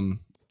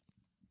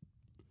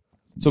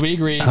 So we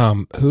agree.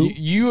 Who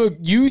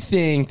you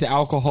think the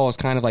alcohol is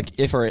kind of like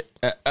if or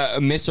a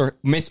miss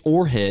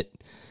or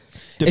hit,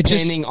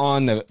 depending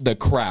on the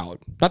crowd,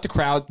 not the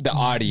crowd, the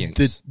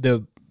audience.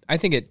 I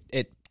think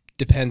it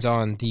depends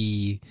on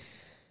the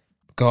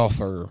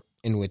golfer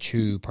in which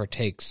who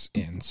partakes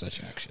in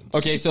such actions.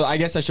 Okay, so I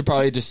guess I should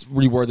probably just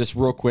reword this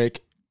real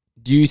quick.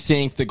 Do you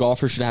think the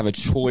golfer should have a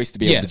choice to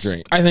be able to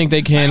drink? I think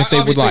they can if they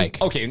would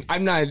like. Okay,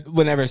 I'm not.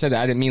 Whenever I said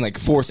that, I didn't mean like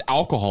force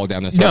alcohol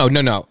down the throat.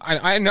 No.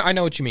 I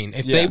know what you mean.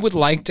 If they would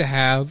like to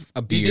have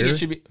a beer, do you think it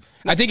should be?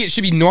 I think it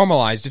should be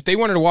normalized. If they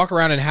wanted to walk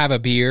around and have a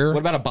beer,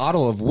 what about a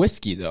bottle of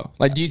whiskey though?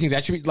 Like, do you think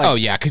that should be? Like, oh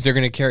yeah, because they're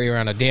going to carry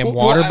around a damn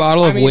water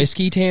bottle of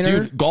whiskey,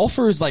 Tanner. Dude,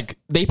 golfers like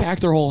they pack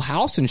their whole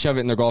house and shove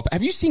it in their golf.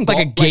 Have you seen like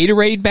a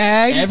Gatorade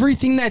bag?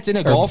 Everything that's in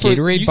a golfer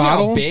Gatorade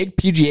bottle. How big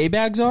PGA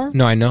bags are?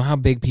 No, I know how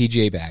big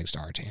PGA bags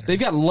are, Tanner. They've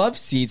got love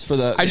seats for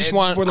the. I just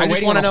want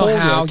to know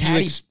how you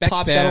expect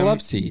pops them out a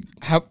love seat.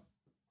 How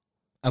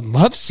a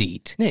love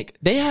seat, Nick?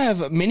 They have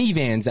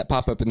minivans that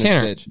pop up in this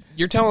Tanner, bitch.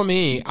 You're telling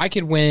me I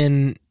could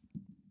win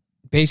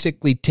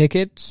basically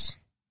tickets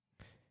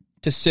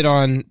to sit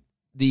on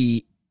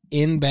the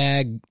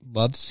in-bag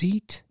love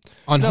seat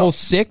on hole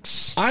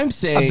 6 I'm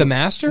saying of the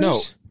Masters?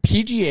 No,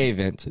 PGA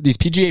event. These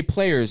PGA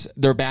players,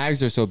 their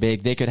bags are so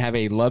big, they could have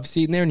a love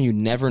seat in there and you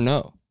never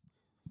know.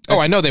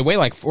 I know. They weigh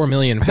like 4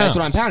 million pounds. That's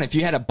what I'm pounding. If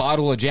you had a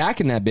bottle of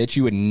Jack in that bitch,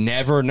 you would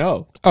never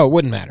know. Oh, it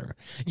wouldn't matter.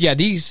 Yeah,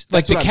 these,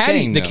 like the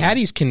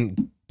caddies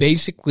can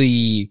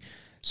basically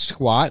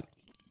squat.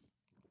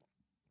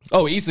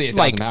 Oh, easily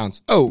 1,000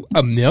 pounds. Oh,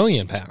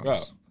 1,000,000 pounds. Bro,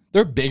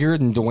 they're bigger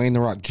than Dwayne The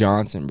Rock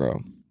Johnson,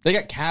 bro. They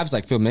got calves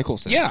like Phil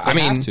Mickelson. Yeah,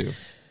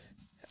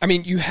 I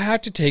mean, you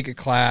have to take a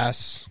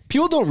class.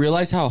 People don't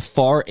realize how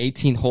far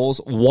 18 holes,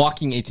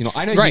 walking 18 holes.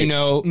 I know you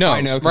know. No,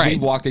 I know because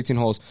we've walked 18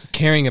 holes.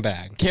 Carrying a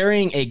bag.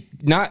 Carrying a,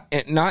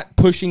 not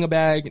pushing a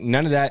bag,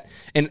 none of that.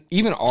 And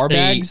even our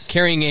bags.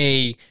 Carrying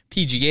a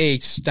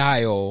PGA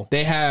style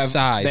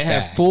size They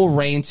have bag. full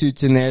rain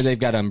suits in there. They've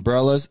got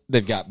umbrellas.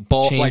 They've got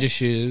change of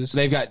shoes.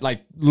 They've got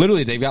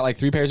literally they've got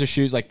 3 pairs of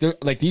shoes.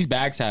 Like these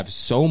bags have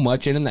so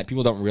much in them that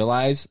people don't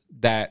realize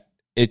that.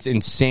 It's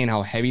insane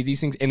how heavy these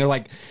things, and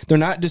they're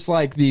not just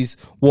like these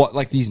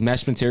these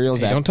mesh materials.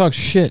 Hey, don't talk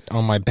shit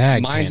on my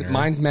bag.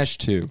 Mine's mesh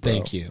too. Bro.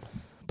 Thank you.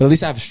 but at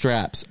least I have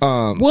straps.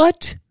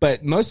 What?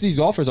 But most of these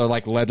golfers are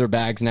like leather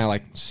bags now,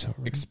 like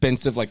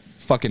expensive, like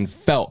fucking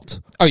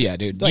felt. Oh yeah,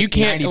 dude. Like You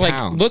can't 90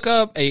 pounds. look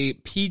up a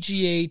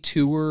PGA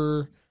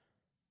Tour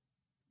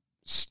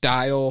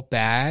style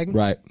bag.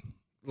 Right.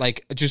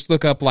 Like just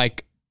look up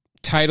like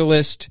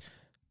Titleist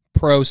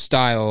Pro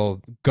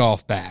style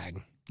golf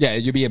bag. Yeah,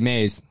 you'll be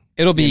amazed.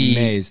 It'll be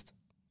amazed.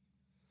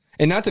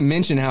 And not to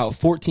mention how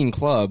 14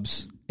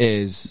 clubs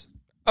is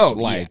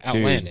like dude.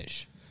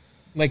 outlandish.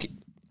 Like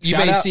you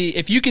Shout may out- see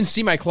if you can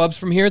see my clubs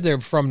from here, they're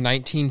from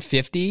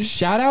 1950.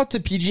 Shout out to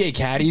PGA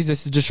Caddies.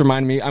 This is just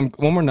reminding me. I'm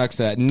one more Nux to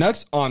that.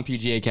 Nux on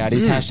PGA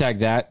Caddies. Hashtag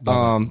that.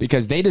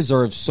 Because they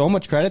deserve so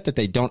much credit that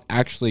they don't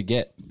actually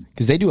get.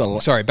 Because they do a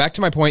lot. Sorry, back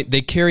to my point.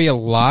 They carry a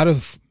lot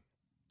of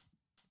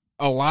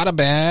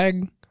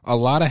bag, a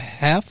lot of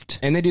heft.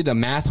 And they do the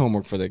math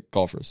homework for the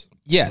golfers.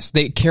 Yes,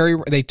 they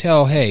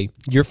tell, hey,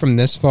 you're from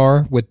this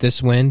far with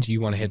this wind,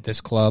 you want to hit this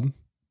club.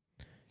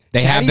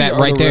 They have Caddies that are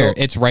right the there. real-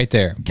 It's right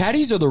there.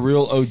 Caddies are the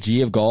real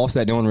OG of golf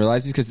that no one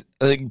realizes because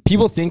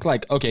people think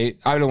like, okay,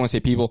 I don't want to say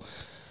people.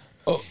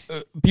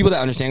 People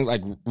that understand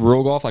like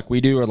real golf like we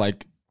do or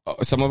like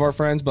some of our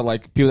friends, but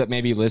like people that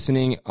may be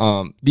listening,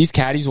 these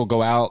caddies will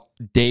go out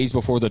days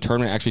before the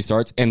tournament actually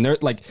starts, and they're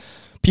like,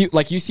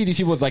 like you see these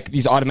people with like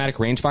these automatic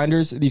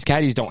rangefinders. These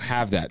caddies don't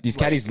have that. These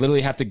caddies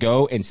literally have to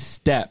go and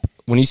step.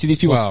 When you see these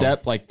people Wow.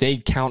 step, like they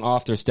count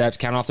off their steps,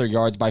 count off their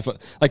yards by foot.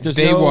 Like there's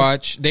They no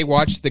watch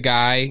the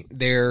guy,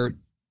 they're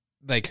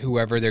like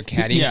whoever they're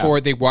caddying Yeah.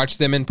 for, they watch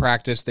them in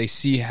practice, they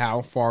see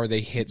how far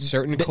they hit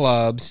certain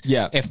clubs.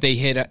 Yeah. If they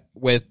hit it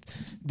with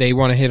they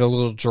want to hit a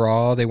little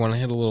draw, they want to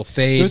hit a little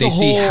fade, There's they a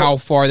see whole- how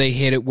far they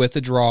hit it with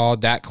the draw,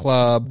 that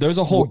club. There's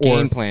a whole or-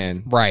 game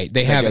plan. Right.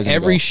 They that have goes into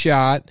every golf.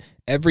 shot,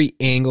 every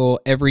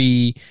angle,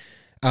 every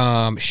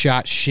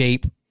shot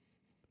shape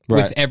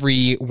with Right.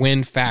 every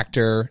wind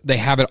factor. They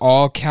have it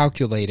all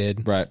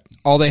calculated. Right.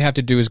 All they have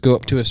to do is go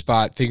up to a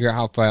spot, figure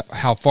out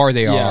how far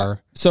they Yeah.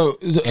 are, So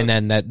and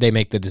then that they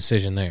make the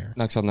decision there.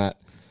 Next on that.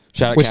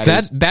 Shout out Which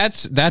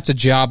caddies. that's a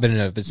job in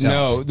and of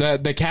itself. No,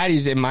 the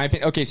caddies, in my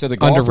opinion. Okay, so the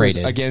golfers,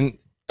 Underrated. again,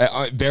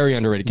 very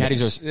underrated.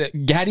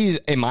 Caddies,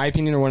 in my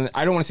opinion, are one.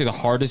 I don't want to say the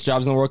hardest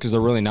jobs in the world because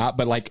they're really not.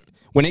 But like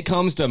when it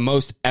comes to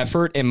most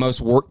effort and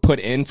most work put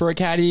in for a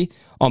caddy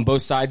on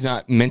both sides,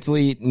 not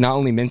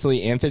only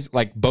mentally and physically,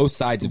 like both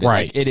sides of it.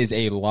 Right. Like, it is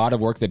a lot of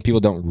work that people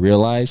don't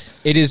realize.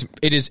 It is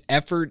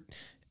effort.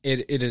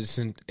 It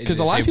isn't Because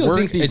a lot of people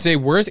think these- it's a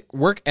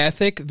work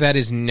ethic that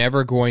is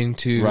never going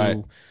to Right.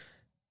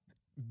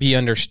 be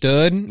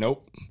understood.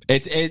 Nope.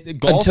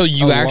 Golf Until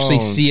you actually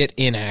alone- see it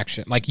in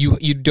action. Like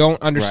you don't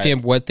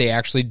understand what they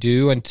actually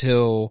do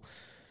until,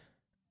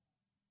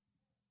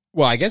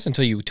 well, I guess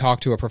until you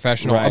talk to a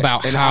professional Right.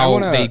 about And I how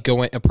wanna- they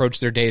approach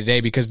their day to day,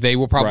 because they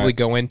will probably Right.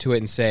 go into it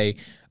and say,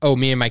 "Oh,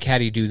 me and my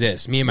caddy do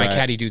this. Me and my Right.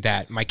 caddy do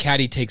that. My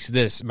caddy takes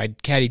this. My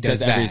caddy does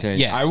that." everything.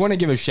 Yes. I want to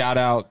give a shout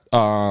out.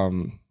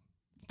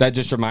 That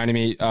just reminded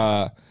me.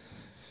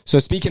 So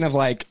speaking of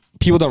like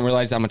people don't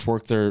realize how much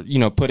work they're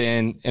put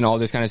in and all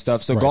this kind of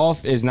stuff. So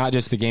golf is not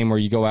just a game where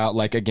you go out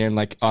like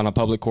on a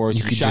public course.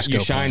 You, could just go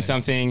shine play.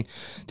 something.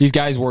 These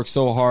guys work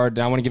so hard.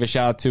 And I want to give a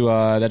shout out to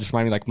that just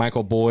reminded me like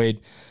Michael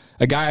Boyd,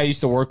 a guy I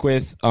used to work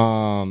with.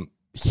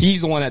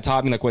 He's the one that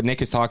taught me like what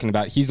Nick is talking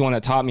about. He's the one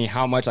that taught me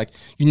how much like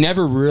you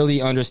never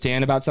really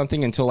understand about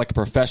something until like a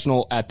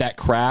professional at that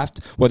craft,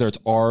 whether it's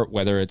art,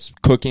 whether it's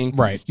cooking.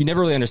 Right. You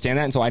never really understand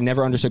that. And so I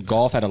never understood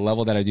golf at a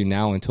level that I do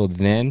now until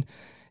then.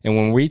 And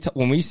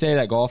when we say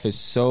that golf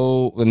is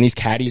when these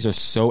caddies are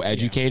so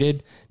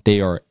educated,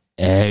 they are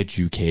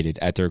educated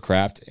at their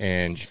craft.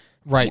 And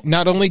Right.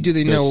 Not only do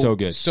they They're know so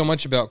good. so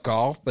much about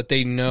golf, but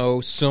they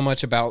know so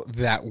much about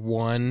that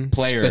one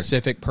Player.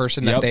 specific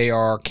person Yep. that they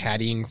are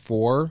caddying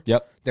for.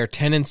 Yep. Their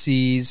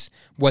tendencies,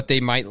 what they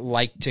might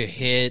like to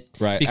hit.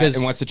 right. Because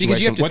in what situation,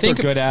 because you have to what think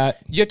they're good at.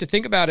 You have to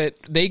think about it.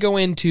 They go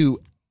into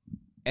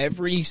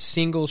every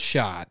single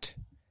shot.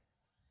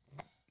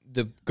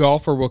 The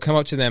golfer will come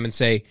up to them and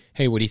say,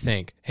 "Hey, what do you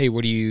think? Hey,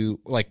 what do you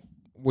like?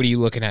 What are you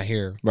looking at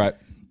here? Right.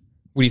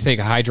 What do you think?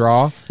 A high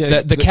draw?"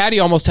 Yeah, the caddy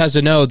almost has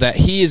to know that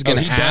he is going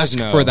to he does ask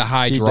know. for the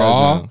high He does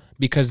draw know.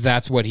 because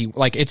that's what he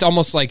like. It's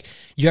almost like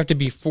you have to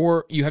be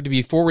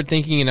forward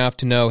thinking enough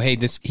to know, hey,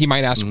 he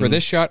might ask Mm-hmm. for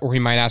this shot or he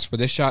might ask for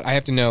this shot. I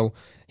have to know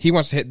he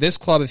wants to hit this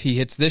club if he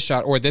hits this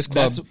shot or this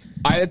club.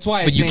 That's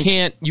why. But you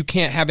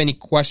can't have any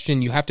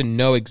question. You have to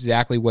know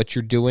exactly what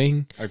you're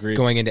doing Agreed.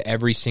 going into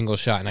every single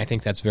shot, and I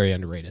think that's very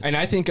underrated. And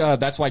I think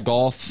that's why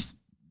golf.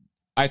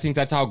 I think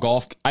that's how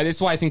golf. That's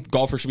why I think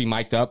golfers should be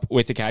mic'd up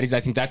with the caddies. I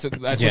think that's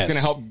what's Yes. going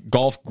to help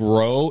golf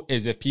grow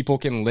is if people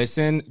can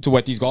listen to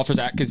what these golfers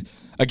at. Because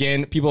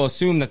again, people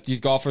assume that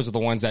these golfers are the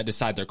ones that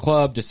decide their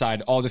club,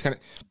 decide all this kind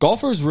of.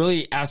 Golfers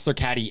really ask their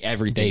caddy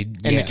everything,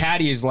 and the yes.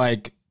 caddy is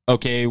like,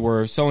 okay,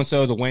 we're so and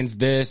so. The wind's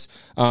this.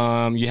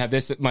 You have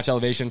this much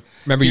elevation.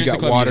 Remember, Here's you the got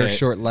club water hit.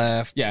 short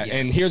left. Yeah,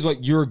 and here's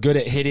what you're good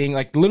at hitting.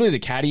 Like literally, the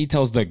caddy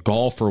tells the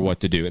golfer what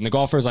to do, and the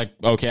golfer is like,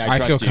 "Okay, I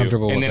trust feel you."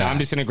 comfortable and with then that. I'm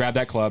just gonna grab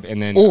that club,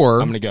 and then Or-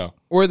 I'm gonna go.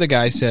 Or the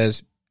guy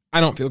says, "I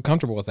don't feel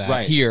comfortable with that."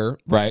 Right. Here,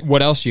 Right.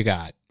 What else you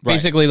got? Right.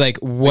 Basically, like,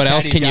 what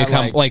else caddy's can you got,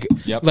 come like?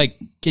 Yep. Like,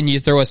 can you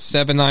throw a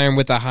 7-iron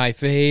with a high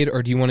fade,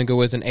 or do you want to go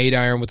with an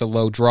 8-iron with a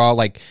low draw?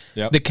 Like,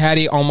 Yep. the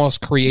caddy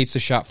almost creates the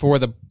shot for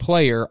the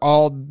player.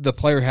 All the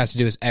player has to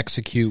do is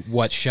execute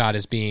what shot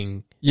is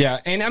being. Yeah,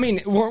 and I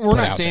mean, we're not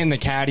out saying the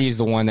caddy is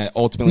the one that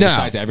ultimately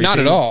decides everything. not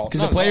at all.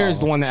 Because the Not at player all. is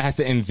the one that has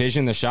to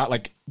envision the shot.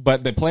 Like,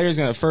 but the player is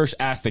going to first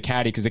ask the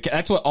caddy because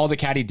that's what all the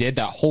caddy did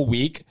that whole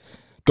week.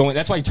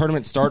 That's why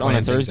tournaments start on a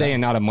Plan things Thursday out.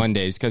 and not on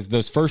Mondays, because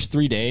those first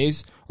 3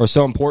 days are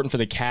so important for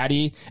the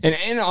caddy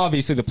and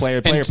obviously the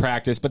player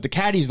practice. But the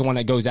caddy is the one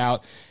that goes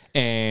out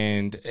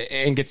and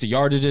gets the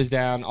yardages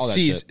down. All that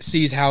shit.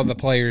 Sees how the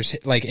players,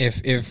 like,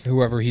 if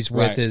whoever he's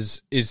with Right.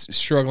 is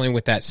struggling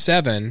with that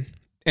 7.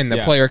 And the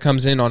Yeah. player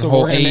comes in on So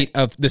hole we're gonna 8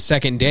 of the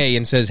second day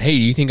and says, "Hey,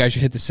 do you think I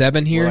should hit the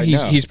 7 here?" Well, I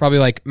know. He's probably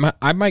like,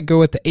 "I might go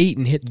with the 8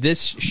 and hit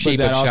this But shape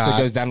that of also shot."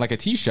 goes down like a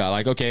tee shot.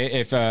 Like, okay,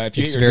 if you It's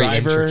hit your very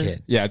driver,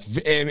 intricate. yeah,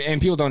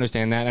 and people don't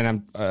understand that,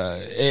 and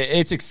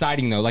it's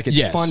exciting though. Like, it's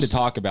Yes. fun to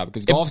talk about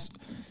because golf's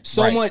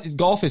so Right. much.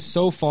 Golf is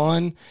so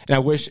fun, and I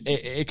wish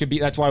it could be.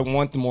 That's why I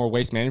want the more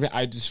waste management.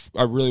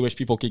 I really wish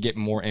people could get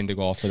more into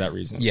golf for that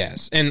reason.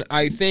 Yes, and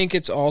I think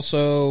it's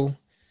also,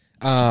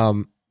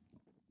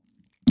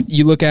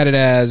 you look at it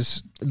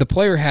as the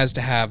player has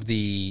to have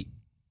the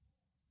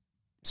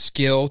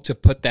skill to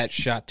put that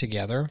shot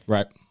together,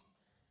 Right.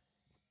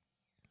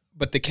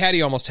 but the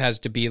caddy almost has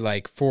to be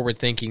like forward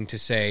thinking to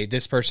say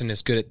this person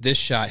is good at this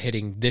shot,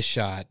 hitting this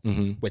shot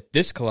with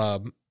this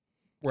club,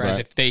 whereas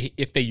Right.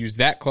 if they use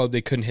that club,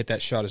 they couldn't hit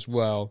that shot as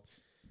well.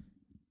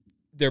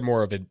 They're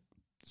more of a.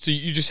 So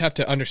you just have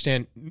to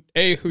understand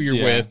A, who you're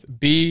Yeah. with,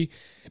 B,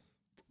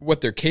 what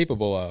they're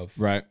capable of,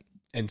 Right.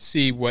 and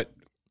C, what.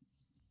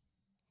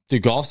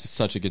 Dude, golf's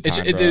such a good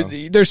time,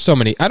 bro. There's so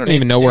many. I don't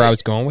even know where I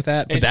was going with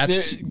that, but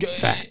that's It's-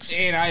 facts.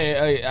 And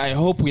I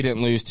hope we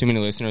didn't lose too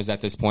many listeners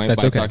at this point. That's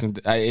by okay. Talking,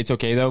 it's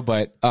okay though,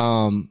 but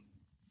no,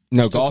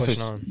 Still golf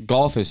pushing is on.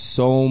 golf is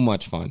so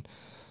much fun.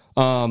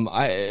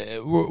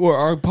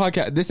 Our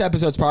podcast. This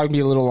episode's probably gonna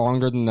be a little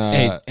longer than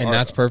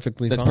That's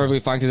perfectly that's fine. perfectly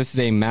fine because this is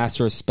a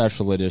Masters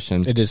special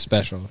edition. It is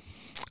special.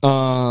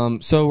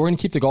 So we're gonna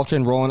keep the golf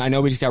train rolling. I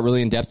know we just got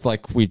really in depth,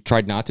 like we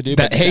tried not to do,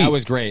 but that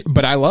was great.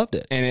 But I loved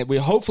it. And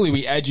hopefully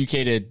we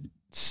educated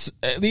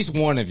at least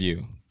one of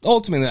you.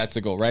 Ultimately, that's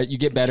the goal, right? You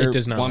get better It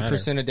does not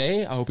 1% a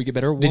day. I hope you get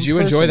better. Did you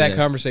 1% enjoy a that day.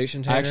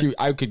 conversation, Tanner?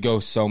 I could go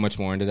so much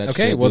more into that.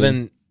 Okay, shit, well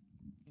dude.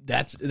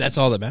 then that's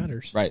all that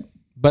matters. Right.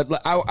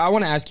 But I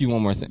want to ask you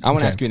one more thing. I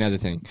want to ask you another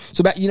thing.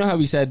 So, you know how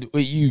we said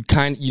you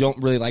don't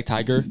really like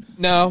Tiger?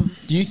 No,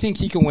 Do you think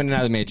he can win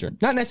another major?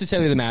 Not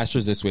necessarily the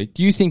Masters this week.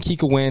 Do you think he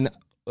could win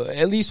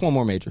at least one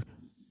more major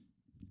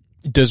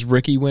does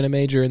Ricky win a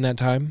major in that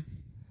time?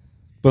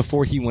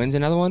 before he wins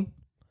another one?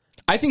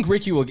 I think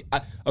Ricky will.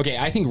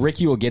 I think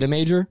Ricky will get a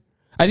major.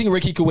 I think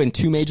Ricky could win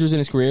 2 majors in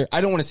his career.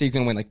 I don't want to say he's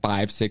going to win like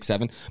 5, 6,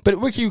 7, but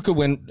Ricky could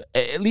win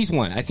at least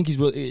one. I think he's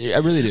really. I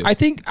really do.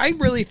 I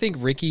really think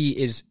Ricky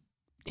is.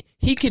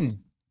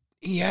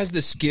 He has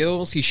the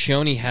skills. He's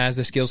shown he has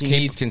the skills. he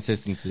needs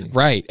consistency.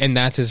 Right, and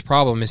that's his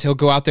problem. Is he'll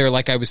go out there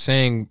like I was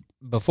saying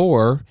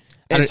before.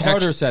 It's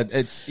harder said.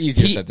 It's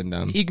easier said than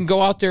done. He can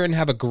go out there and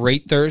have a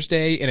great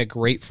Thursday and a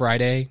great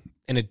Friday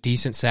and a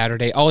decent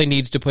Saturday. All he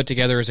needs to put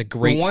together is a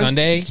great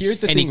Sunday. Here's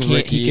the and thing,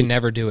 Ricky, he can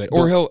never do it.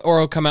 Or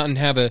he'll come out and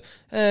have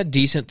a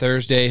decent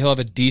Thursday. He'll have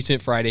a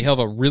decent Friday. He'll have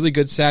a really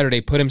good Saturday.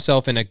 Put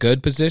himself in a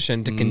good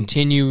position to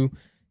continue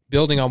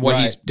building on what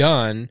he's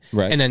done.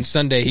 Right. And then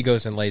Sunday he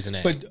goes and lays an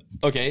egg. But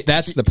okay,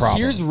 That's the problem.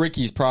 Here's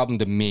Ricky's problem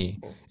to me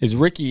is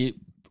Ricky,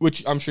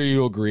 which I'm sure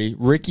you'll agree.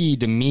 Ricky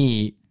to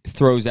me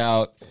throws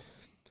out.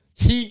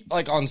 He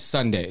like on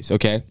Sundays,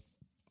 okay,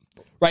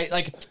 right?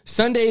 Like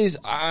Sundays,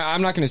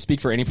 I'm not going to speak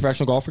for any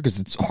professional golfer because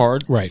it's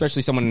hard, Right.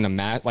 Especially someone in a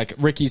mat like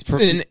Ricky's.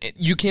 And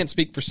you can't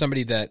speak for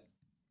somebody that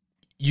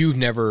you've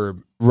never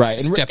Right,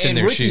 stepped in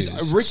their Ricky's,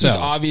 shoes. Ricky's So-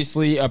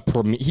 obviously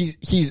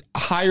he's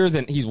higher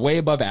than he's way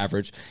above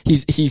average.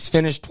 He's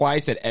finished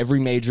twice at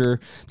every major.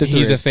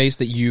 He's a face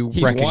that you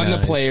He's recognize. won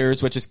the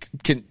Players, which is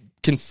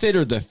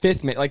considered the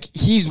 5th. Like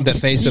he's The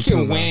face he of can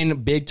Puma.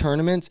 win big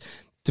tournaments.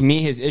 To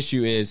me, his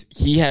issue is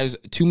he has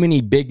too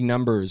many big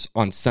numbers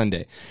on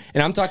Sunday,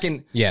 and I'm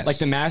talking like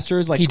the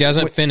Masters. Like He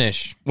doesn't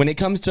finish. when it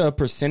comes to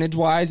percentage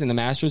wise in the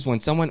Masters. When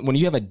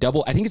you have a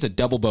double, I think it's a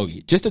double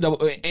bogey, just a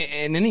double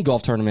in any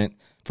golf tournament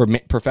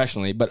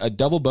professionally, but a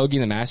double bogey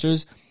in the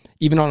Masters,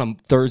 even on a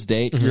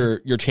Thursday,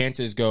 your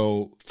chances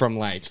go from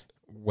like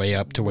Way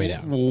up to way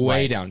down.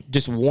 way down.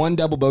 Just one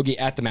double bogey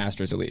at the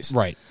Masters at least.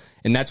 Right.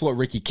 And that's what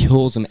Ricky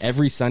kills him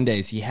every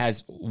Sundays. He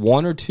has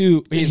one or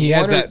two. He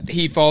has that.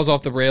 He falls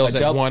off the rails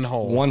at one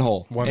hole. One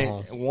hole. One And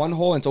hole. One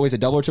hole, and it's always a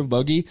double or triple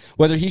bogey.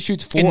 Whether he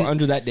shoots 4 And-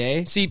 under that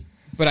day. See,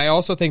 but I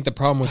also think the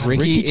problem with God,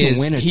 Ricky, Ricky can is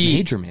win a he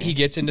major, man. he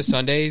gets into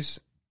Sundays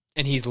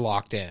and he's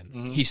locked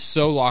in. He's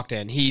so locked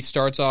in. He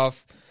starts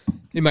off.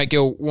 He might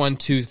go 1,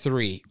 2,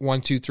 3,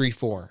 1, 2, 3,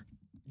 4.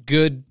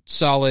 Good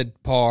solid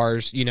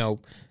pars.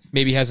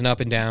 Maybe has an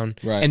up and down,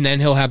 Right. and then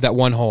he'll have that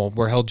one hole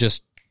where he'll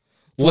just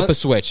flip a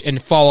switch and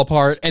fall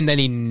apart, and then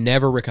he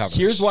never recovers.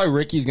 Here's why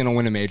Ricky's going to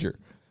win a major.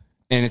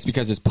 and it's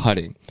because his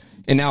putting.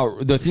 And now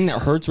the thing that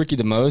hurts Ricky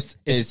the most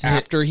is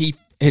after he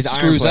his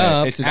screws iron play.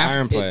 up. It's his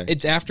iron play.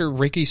 It's after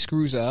Ricky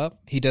screws up,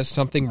 he does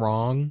something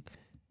wrong,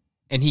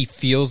 and he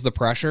feels the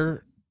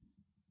pressure.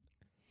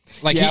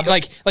 Like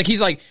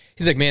he's like,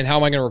 man, how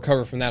am I going to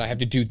recover from that? I have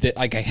to do that.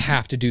 Like I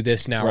have to do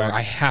this now, Right. or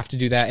I have to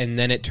do that, and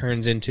then it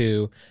turns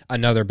into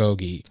another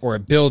bogey, or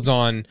it builds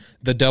on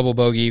the double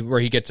bogey where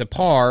he gets a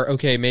par.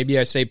 Okay, maybe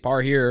I say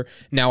par here.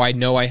 Now I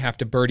know I have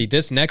to birdie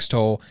this next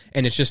hole,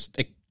 and it's just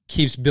it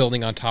keeps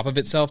building on top of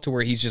itself to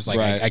where he's just like,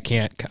 Right. I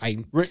can't,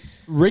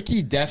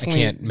 Ricky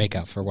definitely can't make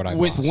up for what I've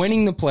with lost.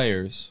 winning the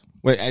Players.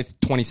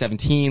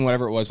 2017,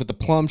 whatever it was, with the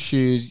plum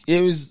shoes,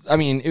 it was. I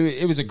mean,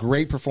 it was a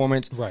great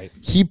performance. Right.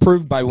 He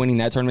proved by winning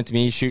that tournament to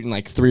me, shooting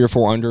like 3 or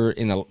 4 under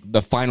in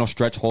the final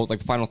stretch holes, like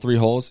the final 3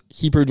 holes.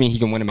 He proved to me he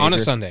can win a major on a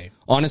Sunday.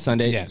 On a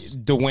Sunday, Yes.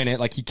 to win it.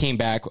 Like he came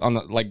back on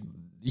the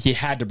he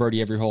had to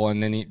birdie every hole,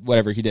 and then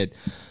whatever he did.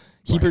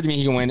 He proved to me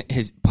he can win.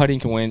 His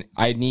putting can win.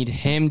 I need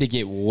him to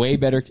get way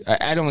better.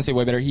 I don't want to say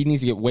way better. He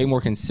needs to get way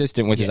more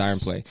consistent with his iron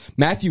play.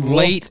 Matthew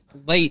Wolff,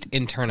 late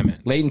in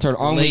tournaments. on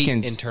late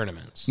weekends. in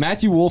tournaments.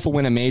 Matthew Wolff will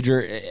win a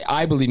major.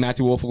 I believe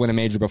Matthew Wolff will win a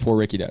major before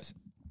Ricky does.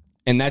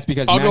 And that's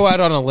because I'll go out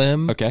on a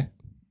limb. Okay.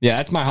 Yeah,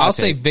 that's my hot I'll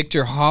say take.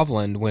 Victor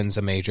Hovland wins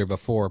a major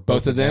before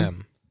both of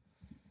them.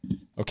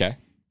 Okay.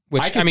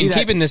 Which, can I mean, see that.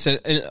 keeping this in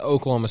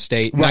Oklahoma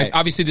State, Right.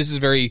 obviously this is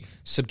very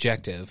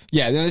subjective.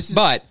 Yeah, no, this is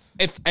But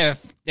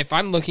if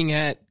I'm looking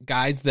at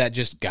guys that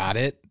just got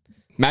it,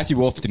 Matthew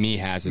Wolff to me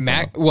has it.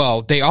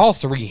 though. they all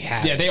three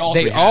have Yeah, it. they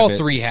all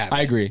three have it.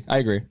 I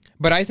agree.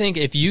 But I think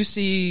if you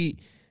see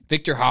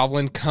Victor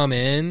Hovland come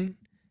in,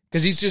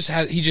 because he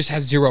just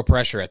has zero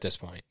pressure at this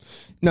point.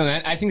 No,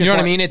 I think You know what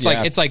I mean? It's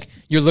like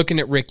you're looking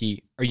at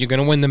Ricky. Are you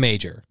going to win the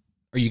major?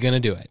 Are you going to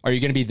do it? Are you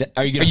going to be?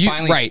 Are you going to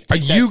finally? Right? Are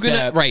you going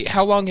to right?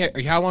 How long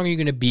are you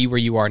going to be where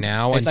you are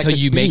now It's until like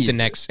the you make Spieth. the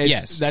next?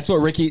 Yes, That's what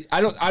Ricky.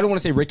 I don't want to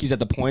say Ricky's at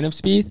the point of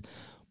Spieth,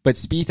 but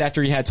Spieth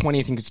after he had 20,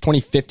 I think it's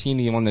 2015.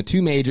 He won the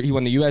 2 major. He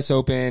won the U.S.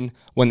 Open,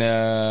 won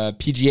the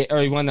PGA,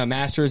 or he won the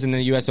Masters and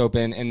the U.S.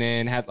 Open, and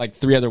then had like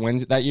 3 other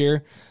wins that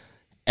year.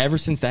 Ever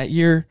since that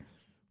year,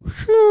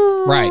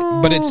 right?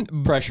 But it's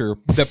pressure.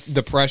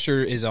 The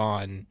pressure is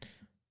on.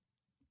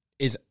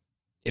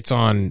 It's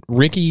on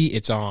Ricky.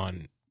 It's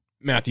on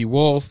Matthew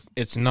Wolff.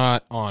 It's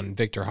not on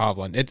Victor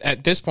Hovland.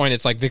 At this point,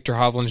 it's like Victor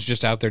Hovland's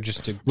just out there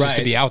just to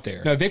be out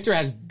there. No, Victor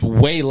has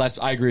way less.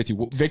 I agree with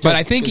you, Victor. But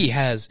I think he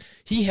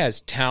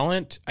has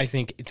talent. I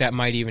think that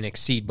might even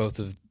exceed both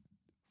of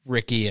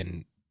Ricky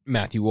and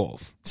Matthew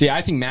Wolff. See,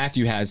 I think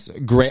Matthew has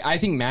great. I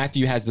think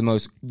Matthew has the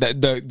most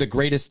the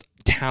greatest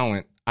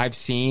talent I've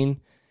seen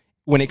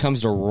when it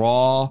comes to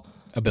raw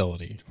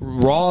Ability.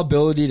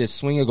 To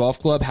swing a golf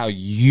club how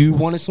you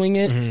want to swing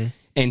it.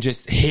 And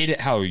just hit it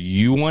how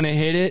you want to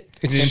hit it.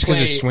 Is it just because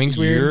his swing's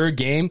weird? Your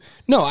game.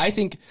 No, I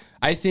think.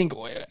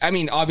 I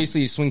mean, obviously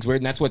his swing's weird,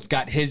 and that's what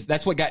got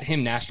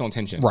him national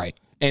attention. Right.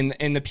 And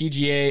the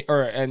PGA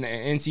or and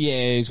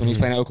NCAAs when he's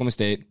playing at Oklahoma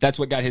State, that's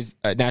what got his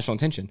national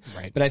attention.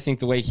 Right. But I think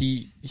the way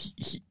he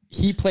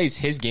plays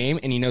his game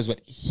and he knows what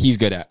he's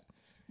good at,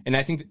 and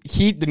I think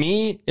to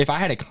me, if I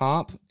had a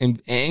comp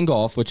in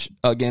golf, which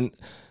again,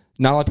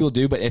 not a lot of people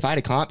do, but if I had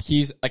a comp,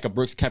 he's like a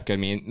Brooks Koepka to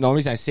me. And the only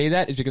reason I say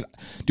that is because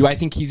do I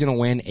think he's going to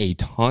win a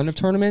ton of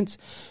tournaments?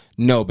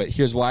 No, but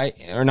here's why,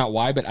 or not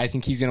why, but I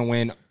think he's going to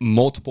win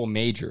multiple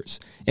majors,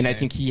 and I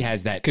think he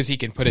has that because he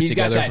can put it he's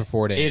got together that for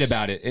 4 days. It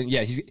about it, and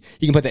yeah, he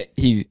can put that.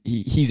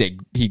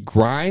 He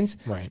grinds.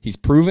 Right. He's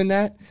proven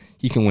that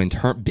he can win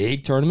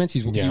big tournaments.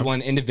 He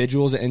won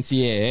individuals at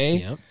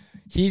NCAA. Yep.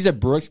 He's a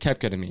Brooks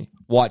Koepka to me.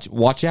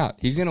 Watch out.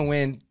 He's going to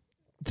win.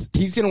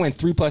 He's going to win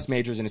 3+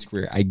 majors in his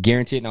career. I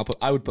guarantee it. And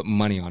I would put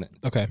money on it.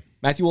 Okay.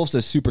 Matthew Wolff's a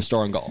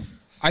superstar in golf.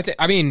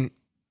 I mean,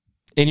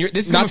 and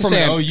this is not to from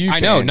say an OU fan. I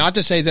know, not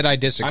to say that I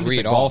disagree I'm just a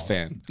at all. golf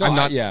fan. No, I'm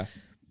not. Yeah.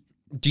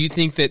 Do you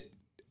think that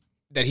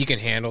he can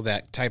handle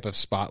that type of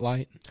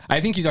spotlight?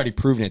 I think he's already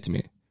proven it to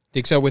me.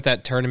 Think so with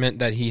that tournament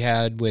that he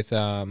had with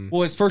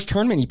Well, his first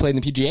tournament he played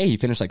in the PGA, he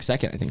finished like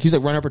second, I think. He was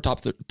like runner up or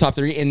top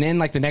 3, and then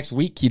like the next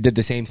week he did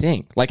the same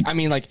thing. Like I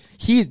mean, like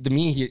and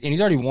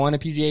he's already won a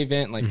PGA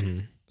event. Like,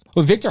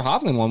 well, Victor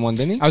Hovland won one,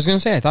 didn't he? I was going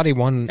to say I thought he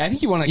won. I think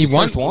he won like his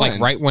first one,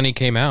 like right when he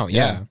came out.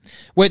 Yeah.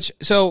 Which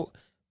so.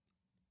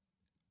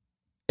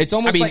 It's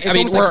almost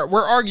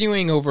we're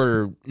arguing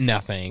over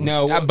nothing.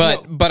 No,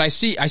 but I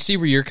see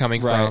where you're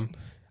coming from.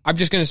 I'm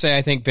just going to say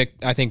I think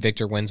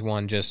Victor wins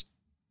one just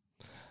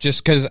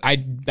because I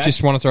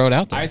just want to throw it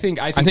out there. I think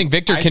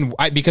Victor can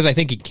because I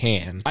think he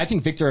can. I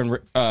think Victor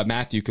and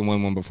Matthew can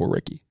win one before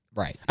Ricky.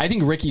 Right. I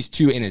think Ricky's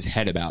too in his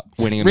head about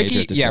winning a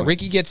major at this point.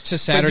 Ricky gets to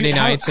Saturday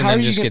nights and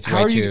then just gets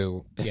way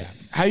too. Yeah.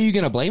 How are you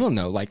going to blame him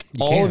though? Like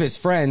all of his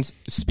friends,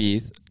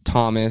 Spieth,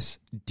 Thomas,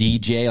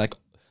 DJ, like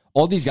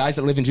all these guys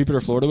that live in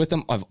Jupiter, Florida with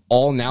him have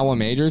all now won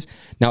majors.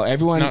 Now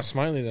everyone... Not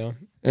Smiley, though.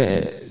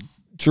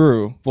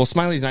 True. Well,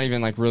 Smiley's not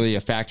even like really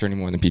a factor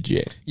anymore in the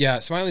PGA. Yeah,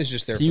 Smiley's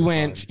just there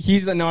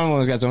He's another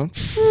one of those guys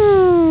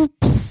going...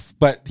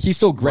 But he's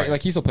still great. Right.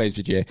 Like, he still plays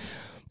PGA.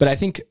 But I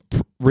think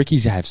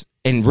Ricky's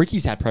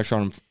had pressure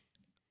on him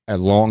a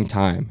long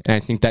time, and I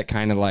think that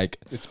kind of like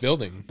It's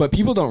building. But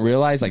people don't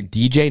realize like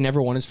DJ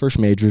never won his first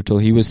major till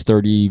he was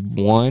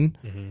 31.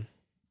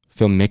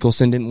 Phil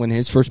Mickelson didn't win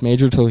his first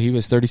major till he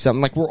was 30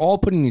 something. Like we're all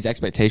putting these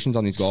expectations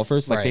on these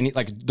golfers. Like they need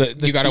like the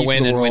you got to Spieths win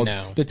of the and world, win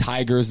now. The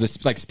Tigers,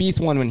 like Spieth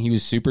won when he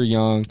was super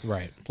young.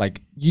 Right.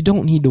 Like you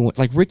don't need to win.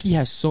 Like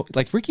Ricky's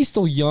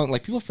still young.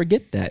 Like people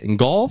forget that in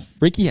golf,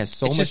 Ricky has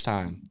so much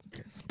time.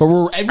 But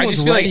I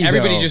just feel like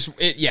everybody it just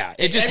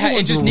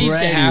needs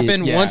to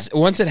happen. Yeah.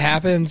 Once it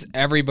happens,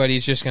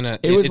 everybody's just gonna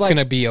it's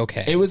gonna be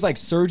okay. It was like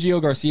Sergio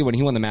Garcia when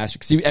he won the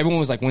Masters. See, everyone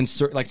was like,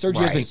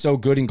 Sergio's been so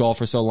good in golf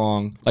for so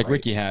long, like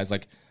Ricky has.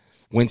 Like,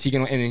 when's he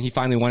gonna? And then he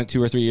finally won it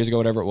 2 or 3 years ago,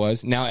 whatever it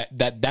was. Now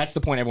that's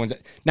the point. Everyone's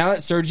now that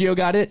Sergio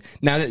got it.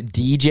 Now that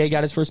DJ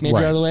got his first major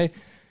out of the way.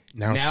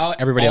 Now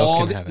everybody else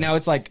can have it. Now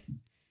it's like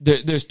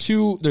there's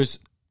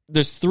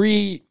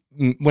three.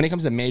 When it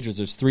comes to majors,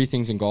 there's 3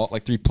 things in golf,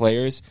 like 3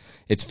 players.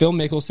 It's Phil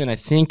Mickelson.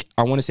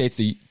 I want to say it's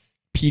the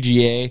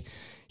PGA.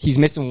 He's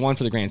missing 1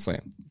 for the Grand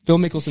Slam. Phil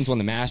Mickelson's won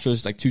the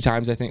Masters like 2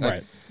 times, I think.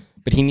 Right.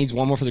 But he needs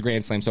 1 more for the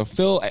Grand Slam. So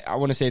Phil, I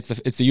want to say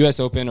it's the U.S.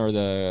 Open or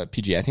the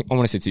PGA. I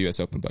want to say it's the U.S.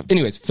 Open. But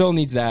anyways, Phil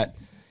needs that.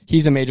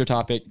 He's a major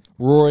topic.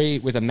 Rory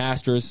with a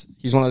Masters.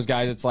 He's one of those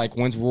guys that's like,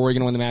 when's Rory going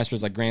to win the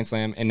Masters? Like Grand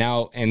Slam. And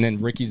then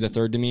Ricky's the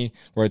third to me,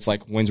 where it's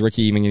like, when's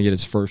Ricky even going to get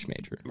his first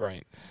major?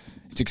 Right.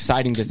 It's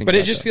exciting to think But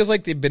about it just that. feels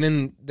like they've been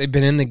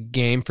in the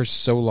game for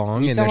so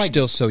long and they're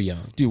still so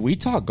young. Dude, we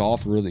talk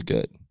golf really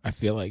good. I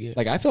feel like it.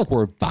 Like, I feel like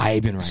we're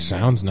vibing right now.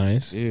 Sounds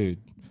nice. Dude.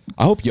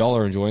 I hope y'all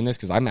are enjoying this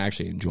because I'm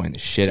actually enjoying the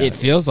shit out of it. It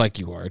feels like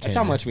you are. That's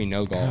how much we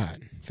know golf.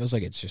 God, feels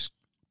like it's just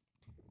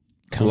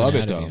I coming love out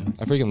it, of though. you.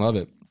 I freaking love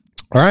it.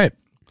 All right.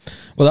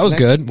 Well, that was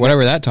Next- good.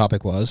 Whatever that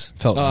topic was.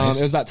 Felt nice.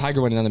 It was about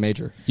Tiger winning another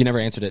major. You never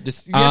answered it.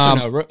 Just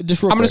yes or no.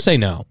 Just real I'm going quick. to say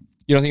no.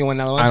 You don't think he'll win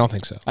another one? I don't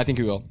think so. I think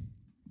he will.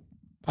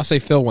 I'll say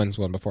Phil wins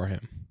one before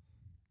him.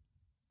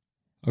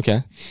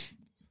 Okay.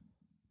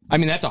 I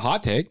mean, that's a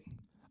hot take.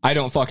 I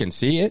don't fucking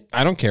see it.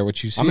 I don't care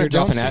what you see. I'm going or to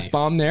drop don't an see.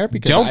 F-bomb there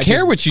because Don't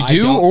care what you I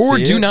do don't or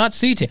see do it. not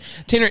see.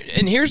 Tanner,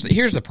 and here's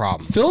the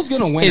problem. Phil's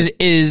going to win.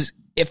 Is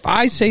if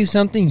I say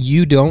something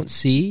you don't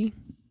see,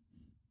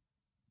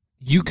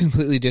 you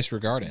completely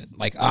disregard it.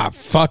 Like,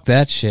 fuck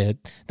that shit.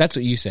 That's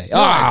what you say.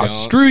 I don't.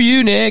 Screw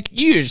you, Nick.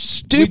 You're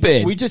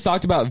stupid. We just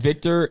talked about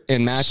Victor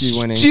and Matthew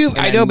winning.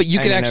 I know, but you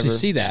and can actually never-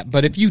 see that.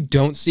 But if you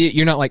don't see it,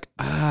 you're not like,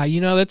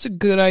 that's a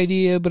good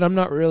idea, but I'm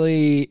not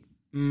really.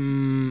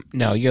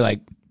 No, you're like,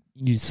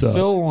 you suck.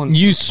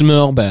 You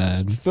smell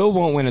bad. Phil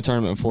won't win a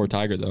tournament before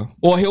Tiger, though.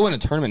 Well, he'll win a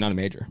tournament, not a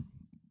major.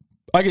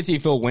 I could see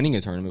Phil winning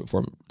a tournament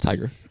before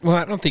Tiger. Well,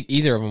 I don't think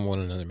either of them won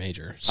another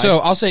major. So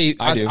I see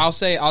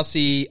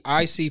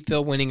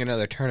Phil winning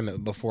another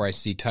tournament before I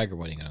see Tiger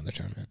winning another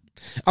tournament.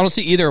 I don't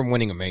see either of them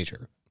winning a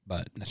major,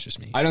 but that's just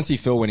me. I don't see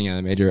Phil winning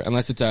another major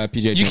unless it's a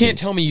PGA. You can't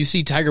tell me you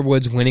see Tiger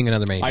Woods winning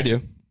another major. I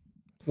do.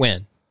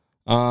 When?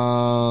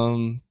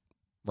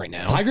 Right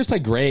now. Tiger's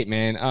played great,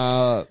 man.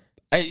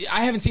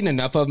 I haven't seen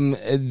enough of him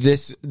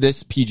this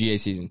PGA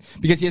season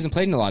because he hasn't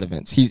played in a lot of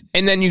events.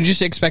 And then you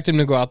just expect him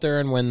to go out there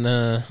and win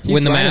the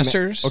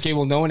Masters. Okay,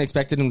 well, no one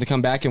expected him to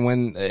come back and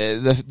win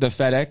the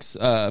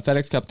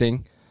FedEx Cup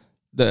thing,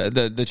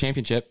 the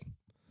championship.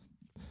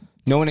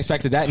 No one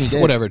expected that, and he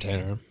did. Whatever,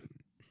 Tanner.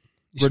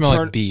 You smell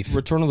like beef.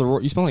 Return of the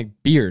Roar. You smell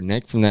like beer,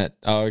 Nick. From that.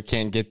 Oh, I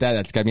can't get that.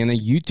 That's got to be on the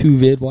YouTube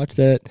vid. Watch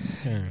that.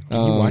 Can you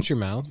watch your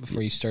mouth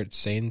before you start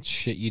saying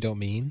shit you don't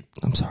mean?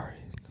 I'm sorry.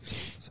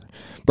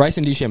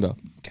 Bryson DeChambeau.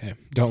 Okay,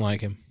 don't like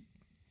him.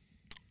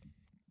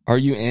 Are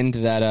you into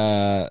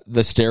that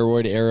the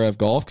steroid era of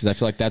golf? Because I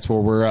feel like that's where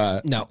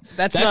we're. No,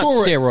 that's not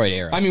steroid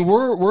era. I mean,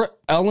 we're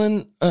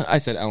Ellen. I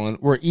said Ellen.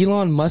 We're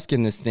Elon Musk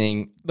in this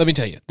thing. Let me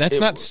tell you, that's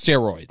not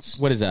steroids.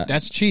 What is that?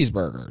 That's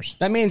cheeseburgers.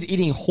 That man's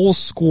eating whole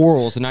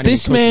squirrels and not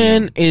this even cooking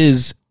man them.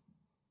 is.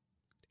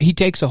 He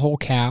takes a whole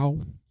cow.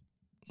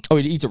 Oh,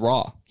 he eats it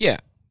raw. Yeah,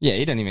 Yeah,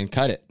 he doesn't even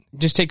cut it.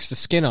 just takes the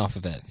skin off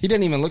of it. He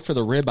doesn't even look for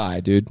the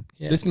ribeye, dude.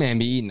 Yeah. This man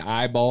be eating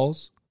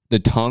eyeballs, the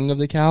tongue of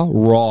the cow,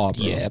 raw,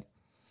 bro. Yep,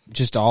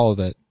 just all of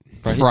it.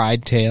 Right.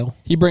 Fried tail.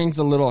 He brings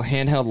a little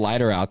handheld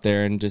lighter out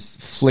there and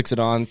just flicks it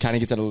on, kind of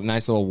gets it a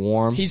nice little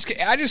warm.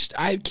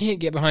 I can't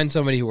get behind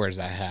somebody who wears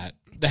that hat.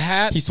 The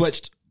hat. He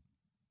switched.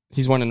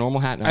 He's wearing a normal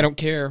hat now. I don't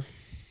care.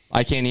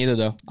 I can't either,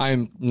 though.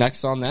 I'm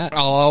next on that.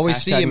 I'll always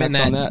see Hashtag him in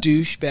next on that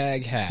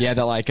douchebag hat. Yeah,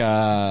 that like,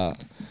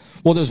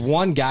 well, there's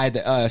one guy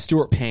that,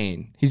 Stuart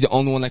Payne. He's the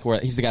only one that wore,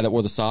 he's the guy that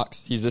wore the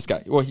socks. He's this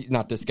guy. Well,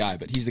 not this guy,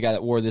 but he's the guy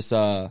that wore this,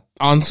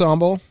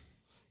 Ensemble.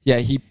 yeah,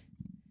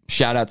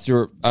 shout out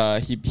Stuart,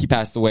 he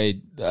passed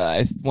away,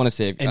 I want to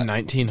say. In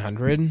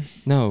 1900?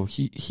 No,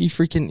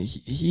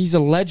 he's a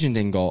legend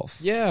in golf.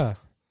 Yeah.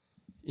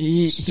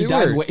 He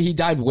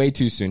died way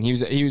too soon. He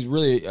was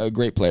really a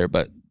great player,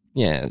 but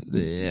yeah.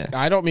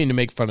 I don't mean to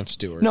make fun of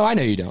Stewart. No, I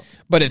know you don't.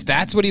 But if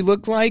that's what he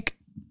looked like,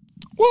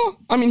 Well,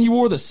 I mean, he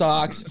wore the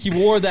socks. He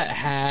wore that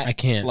hat. I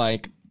can't.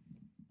 Like,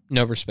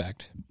 no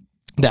respect.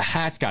 the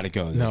hat's got to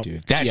go, though, No.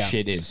 dude. That Yeah.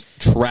 shit is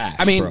trash,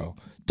 I mean, bro.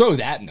 Throw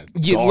that in the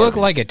You garbage. look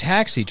like a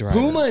taxi driver.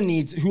 Puma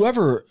needs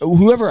whoever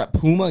at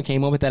Puma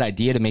came up with that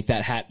idea to make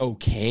that hat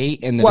okay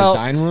in the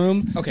design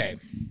room. Okay,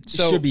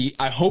 so Should be.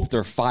 I hope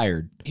they're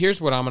fired.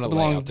 here's what I'm going to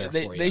lay out there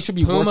They, for you. they should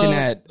be working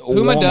at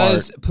Puma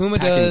Walmart Puma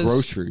packing does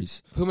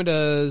groceries. Puma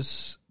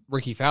does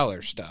Ricky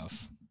Fowler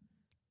stuff.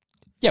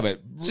 Yeah,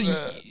 but So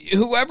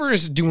whoever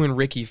is doing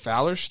Ricky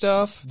Fowler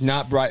stuff,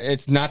 not bright.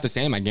 It's not the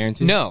same. I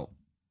guarantee. no.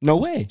 No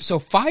way. So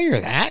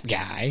fire that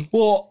guy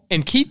Well,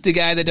 and keep the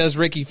guy that does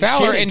Ricky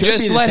Fowler shit, it and could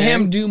just be the let same,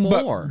 him do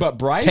more. But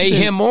Bryson, pay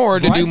him more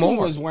to do Bryson more.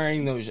 Was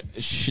wearing those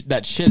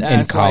that shit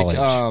ass college.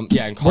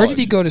 in college. Where did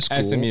he go to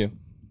school? SMU.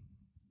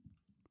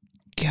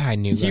 God, I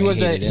knew He was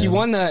he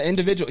won the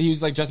individual. He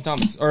was like Justin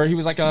Thomas, or he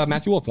was like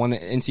Matthew Wolf won the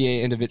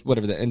NCAA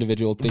whatever the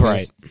individual thing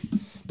Right. is.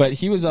 But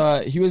he was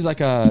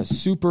like a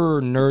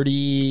super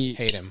nerdy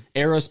Hate him.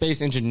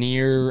 aerospace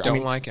engineer.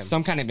 Don't like him.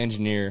 Some kind of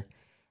engineer.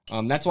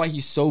 That's why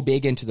he's so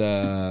big into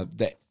the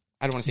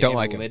I don't want to say Don't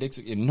like him.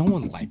 analytics. No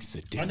one likes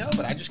the dude. I know,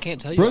 but I just can't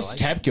tell you. Brooks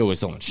Koepka was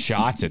throwing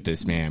shots at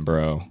this man,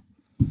 bro.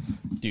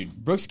 Dude,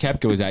 Brooks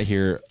Koepka was out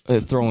here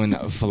throwing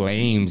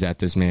flames at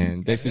this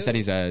man. Basically said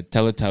he's a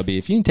Teletubby.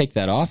 If you can take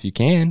that off, you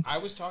can. I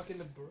was talking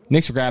to Brooks.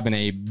 Nick's grabbing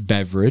a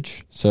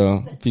beverage,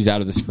 so if he's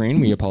out of the screen,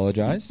 we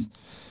apologize.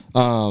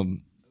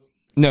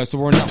 No, so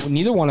we're not.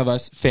 Neither one of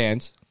us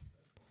fans.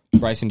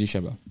 Bryson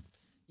DeChambeau.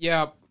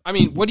 Yeah, I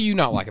mean, what do you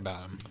not like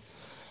about him?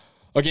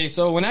 Okay,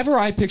 so whenever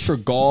I picture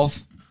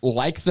golf,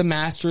 like the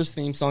Masters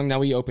theme song that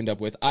we opened up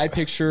with, I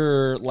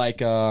picture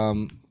like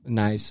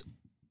nice,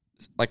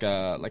 like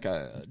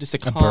a just a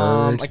calm,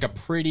 bird. like a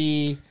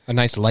pretty A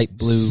nice light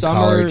blue summer,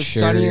 collared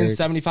shirt, sunny and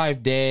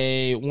 75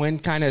 day,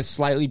 wind kind of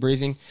slightly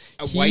breezing.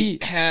 a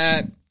white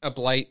hat, a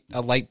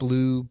light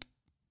blue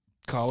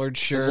collared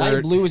shirt,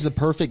 Light blue is the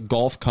perfect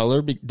golf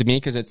color to me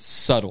because it's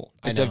subtle.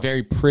 It's a know.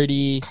 very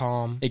pretty,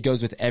 calm, it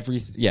goes with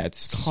everything. Yeah, it's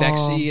sexy.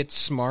 calm, It's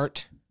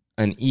smart.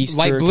 an Easter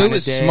Light blue kinda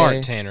is day.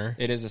 smart, Tanner.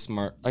 It is a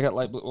smart. I got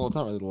light blue. Well, it's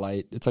not really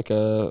light. It's like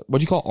a what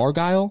do you call it?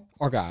 Argyle?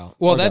 Argyle.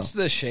 Well, Argyle. that's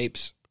the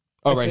shapes.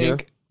 Oh, I right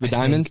think- here. The I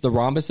diamonds, the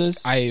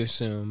rhombuses. I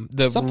assume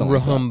the Something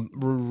like that.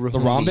 the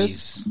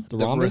rhombus? The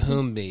rhombuses?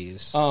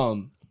 rhombies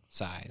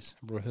size,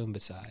 rahumba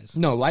size.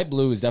 No, light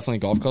blue is definitely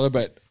golf color,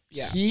 but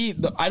Yeah.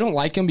 I don't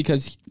like him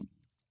because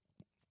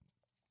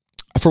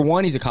for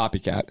one, he's a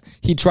copycat.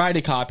 He tried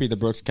to copy the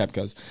Brooks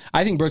Koepkas.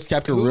 I think Brooks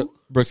Koepka. Who?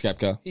 Brooks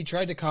Koepka. He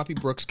tried to copy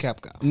Brooks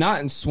Koepka. Not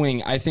in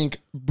swing. I think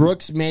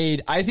Brooks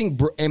made.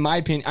 In my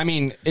opinion, I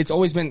mean, it's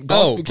always been.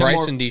 golf's become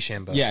Bryson more,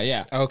 DeChambeau.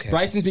 Yeah. Okay.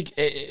 Bryson's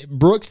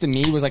Brooks to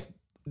me was like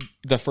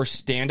the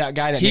first standout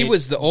guy that He made,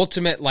 was the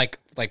ultimate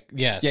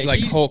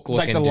he's Hulk looking,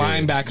 like the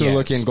linebacker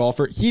looking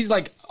golfer. He's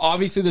like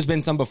obviously there's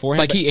been some before him.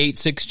 Like but- he ate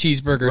 6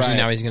 cheeseburgers Right. and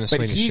now he's going to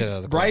But swing the shit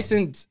out of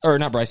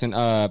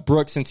the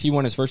Brooks, since he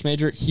won his first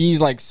major, he's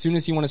like, as soon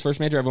as he won his first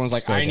major, everyone's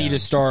like, Slow I need down. to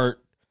start.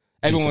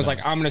 Everyone was like,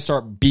 I'm going to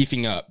start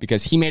beefing up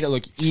because he made it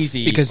look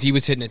easy. because he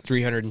was hitting at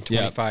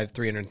 325,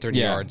 330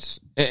 yards.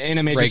 In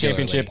a major regularly,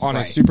 championship on a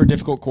right. super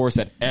difficult course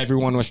that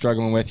everyone was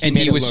struggling with. And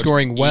made he it was look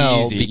scoring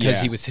well easy. because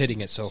Yeah. he was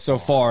hitting it so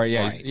far.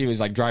 Yeah, Right. he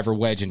was like driver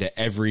wedge into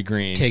every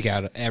green. Take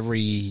out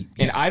every...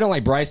 And I don't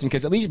like Bryson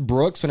because at least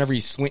Brooks, whenever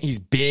he's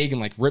big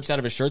and like rips out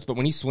of his shirts, but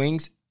when he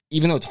swings,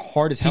 even though it's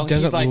hard as hell, He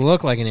doesn't he's like,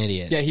 look like an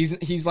idiot. yeah,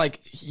 he's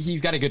like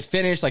he's got a good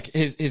finish. Like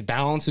his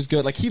balance is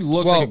good. Like he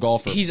looks like a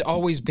golfer. He's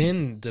always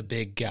been the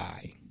big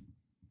guy.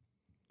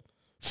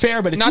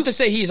 Fair, but if Not to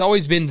say he's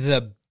always been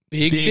the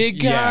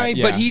big guy,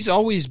 yeah. but he's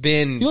always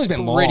been, he's always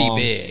been pretty long.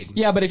 big.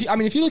 Yeah, but if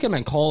you look at him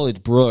in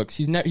college, Brooks,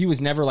 he was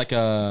never like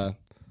a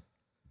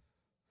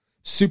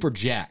super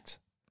jacked.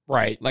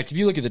 Right. Like if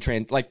you look at the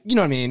trend, like you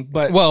know what I mean.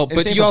 But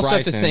But same you for also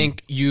have to Bryson.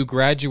 think you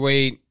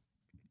graduate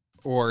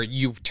or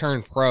you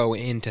turn pro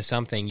into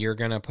something, you're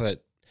going to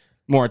put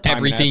more time and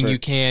everything effort. you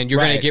can. You're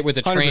going Right. to get with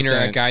a trainer,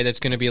 a 100%. guy that's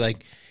going to be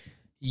like,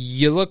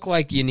 you look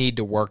like you need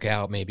to work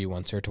out maybe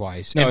once or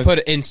twice. No, And put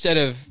instead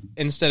of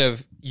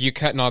you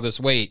cutting all this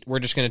weight, we're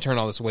just going to turn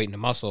all this weight into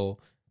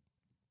muscle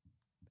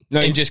No,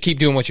 and just keep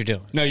doing what you're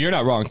doing. no, you're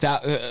not wrong.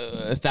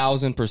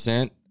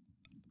 1,000%.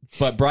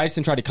 But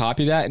Bryson tried to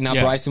copy that, and now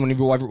Yeah. Bryson, when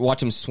you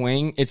watch him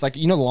swing, it's like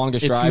the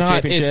longest It's drive not.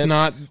 championship. It's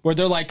not. where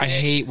they're like I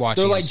hate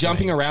watching. they're like him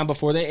jumping swing. around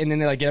before they, and then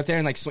they like get up there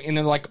and like swing, and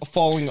they're like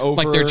falling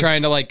over. Like they're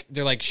trying to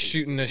they're like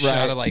shooting a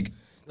shot of like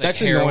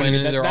That's heroin annoying.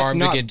 into their That's arm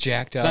not- to get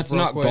jacked up. That's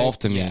real not quick. golf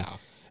to me. Yeah.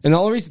 And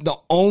the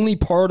only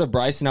part of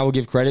Bryson I will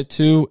give credit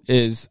to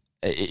is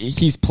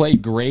he's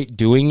played great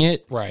doing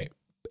it. Right.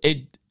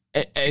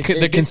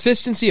 The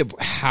Consistency of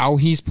how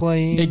he's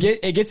playing.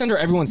 it gets under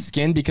everyone's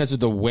skin because of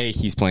the way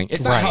he's playing.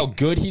 It's not Right. how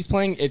good he's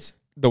playing. It's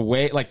the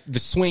way, like the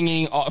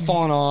swinging,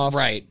 falling off.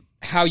 Right.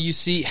 How you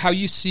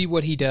see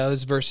what he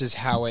does versus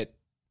how it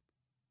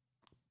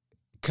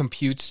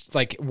computes,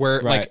 like where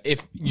Right. like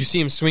if you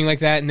see him swing like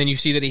that and then you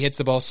see that he hits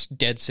the ball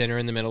dead center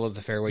in the middle of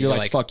the fairway, You're you're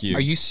like, fuck you.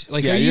 Are you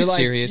like Yeah, are you you're like,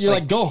 serious? You're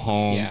like, go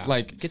home. Yeah.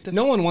 Like Get the-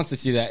 no one wants to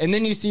see that. And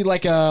then you see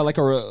like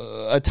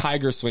a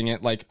tiger swing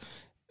it like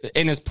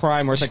in his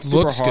prime where it's like Just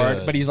super looks hard,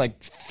 good. but he's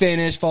like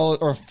finished, follow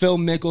or Phil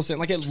Mickelson.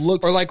 Like it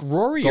looks or like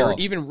Rory or golf.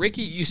 even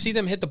Ricky, you see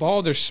them hit the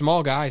ball, they're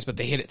small guys, but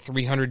they hit it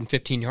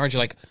 315 yards. You're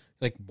like,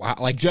 Like wow,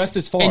 like just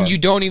as far. and you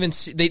don't even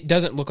see. It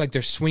doesn't look like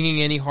they're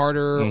swinging any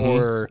harder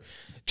or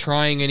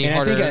trying any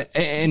harder. I think,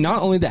 and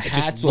not only the it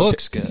hats just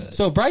looks good.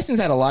 So Bryson's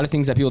had a lot of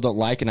things that people don't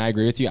like, and I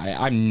agree with you.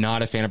 I'm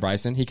not a fan of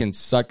Bryson. He can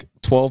suck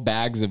 12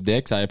 bags of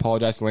dicks. I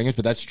apologize for language,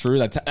 but that's true.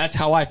 That's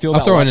how I feel. I'll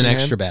about throw in an watching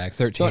extra him. bag,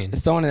 13.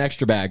 Throw in an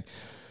extra bag.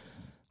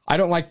 I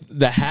don't like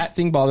the hat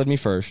thing. Bothered me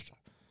first.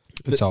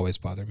 It's always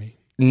bothered me.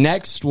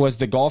 Next was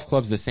the golf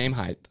clubs the same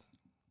height.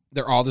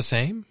 They're all the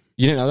same?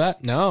 You didn't know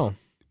that? No.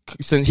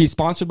 Since he's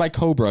sponsored by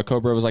Cobra.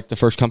 Cobra was like the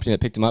first company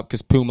that picked him up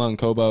because Puma and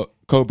Puma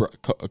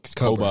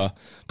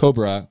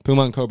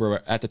and Cobra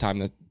were at the time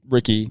that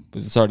Ricky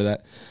was the start of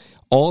that.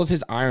 All of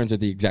his irons are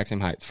the exact same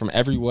height from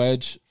every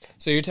wedge.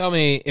 So you're telling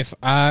me if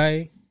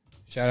I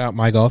shout out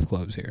my golf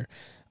clubs here,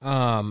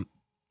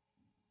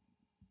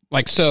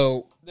 like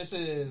so this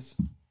is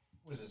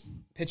what is this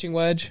pitching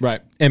wedge,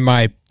 Right. and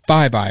my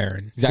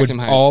 5-iron Exact would same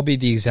height. all be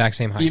the exact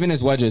same height. Even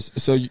his wedges.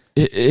 So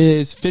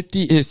his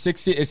 50, his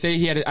 60. Say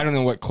he had. I don't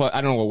know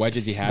what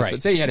wedges he has, Right.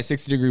 but say he had a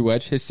 60-degree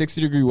wedge. His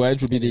 60-degree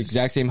wedge would be the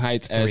exact same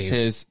height as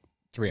his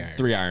 3-iron.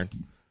 3-iron.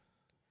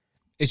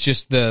 It's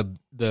just the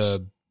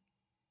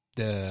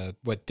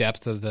what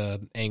depth of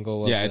the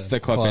angle. Of It's the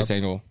club face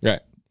angle. Right.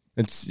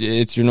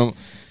 It's your normal.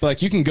 But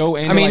like you can go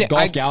into mean, like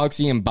Golf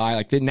Galaxy and buy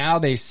like now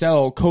they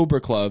sell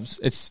Cobra clubs.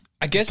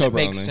 I guess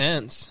Cobra it makes only.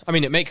 sense. I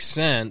mean, it makes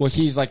sense. Well,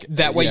 he's like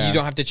that way yeah. you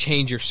don't have to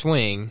change your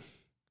swing.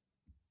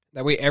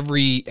 That way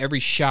every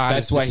shot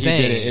That's is why the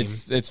same. he did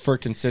it. It's for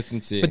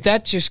consistency. But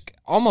that just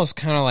almost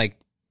kind of like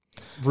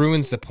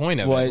ruins the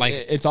point of it. Like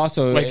it's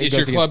also like, it is goes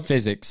your against club-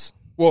 physics.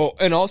 well,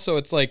 and also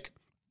it's like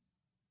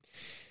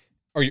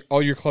are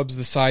all your clubs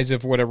the size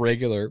of what a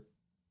regular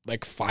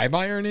like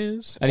 5-iron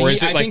is, I think or he-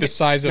 is it I like think the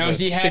size of no, a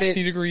he had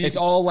 60 it- degree? It's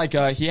all like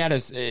he had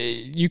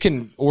you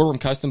can order them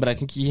custom, but I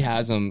think he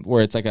has them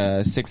where it's like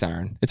a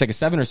 6-iron. It's like a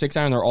 7 or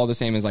 6-iron. They're all the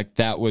same as like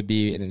that would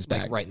be in his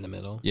bag. like right in the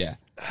middle. Yeah.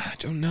 I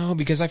don't know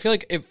because I feel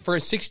like if for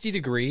a 60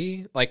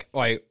 degree like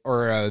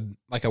or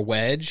a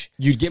wedge,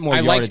 You'd get more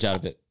I like- yardage out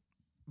of it.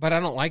 but I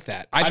don't like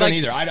that. I don't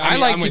either. I mean,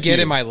 like I'm to with get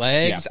you. in my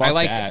legs. Yeah, I fuck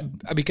like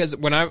that. because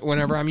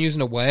whenever I'm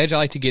using a wedge, I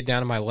like to get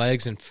down to my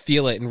legs and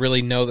feel it and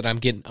really know that I'm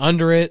getting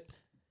under it.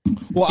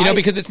 Well,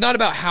 Because it's not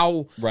about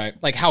how right.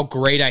 like how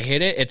great I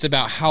hit it. It's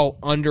about how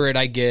under it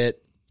I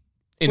get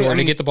in Well, order I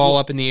mean, to get the ball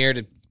up in the air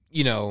to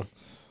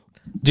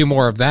do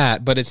more of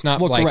that. But it's not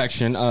Well, like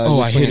correction.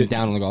 I hit it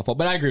down on the golf ball,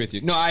 but I agree with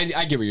you. No, I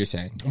get what you're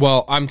saying.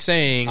 well, I'm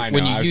saying I know,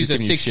 when I you was use a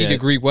just giving you 60 shit.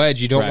 degree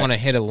wedge, you don't Right. want to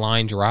hit a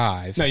line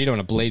drive. No, you don't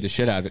want to blade the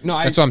shit out of it. No,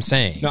 That's what I'm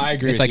saying. No, I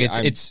agree It's with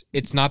like you.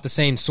 it's not the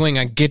same swing.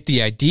 I get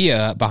the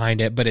idea behind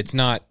it, but it's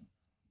not.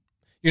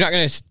 You're not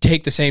going to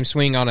take the same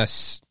swing on a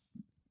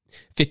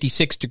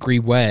 56 degree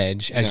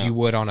wedge as No. you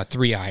would on a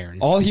 3-iron.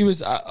 all he was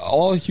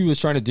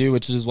trying to do,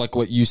 which is like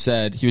what you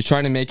said, he was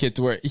trying to make it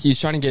to where he's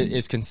trying to get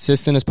as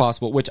consistent as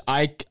possible, which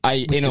I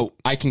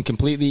can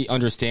completely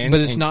understand.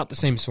 But it's not the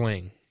same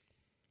swing.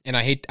 And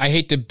I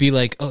hate to be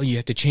like, oh, you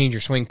have to change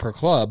your swing per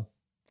club.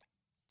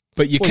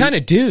 But you kind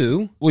of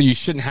do. Well, you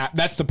shouldn't have.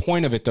 That's the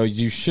point of it, though.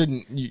 You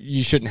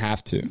shouldn't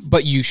have to.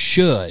 But you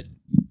should.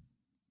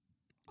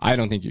 I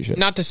don't think you should.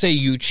 Not to say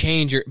you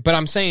change your, but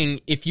I'm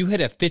saying if you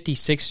hit a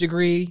 56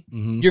 degree,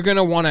 Mm-hmm. you're going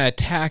to want to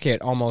attack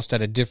it almost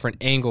at a different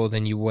angle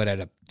than you would at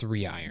a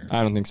 3-iron.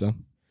 I don't think so.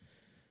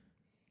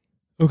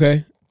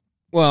 Okay.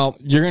 Well,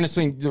 You're gonna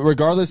swing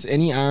regardless.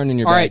 Any iron in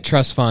your all bag, right,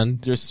 trust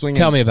fund. you're swinging.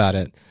 Tell me about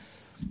it.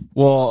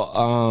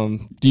 Well,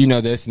 do you know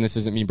this? And this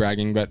isn't me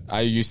bragging, but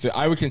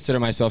I would consider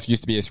myself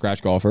used to be a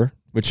scratch golfer.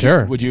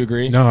 Sure. Would you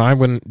agree? No, I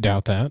wouldn't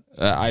doubt that.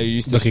 I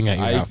used to Looking at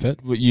your outfit.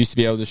 Used to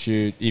be able to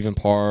shoot even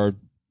par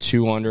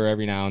 2 under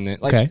every now and then.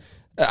 Like, Okay.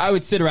 I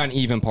would sit around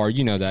even par.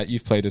 You know that.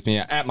 You've played with me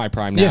at my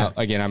prime now. Yeah.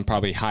 Again, I'm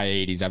probably high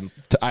 80s.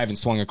 I haven't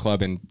swung a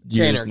club in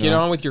years. Tanner, get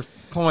on with your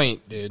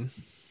point, dude.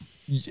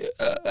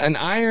 An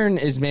iron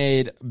is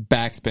made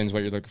backspins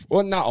what you're looking for.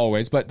 Well, not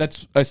always, but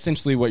that's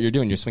essentially what you're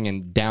doing. You're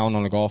swinging down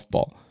on a golf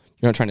ball.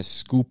 You're not trying to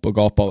scoop a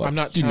golf ball up. I'm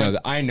not You trying- know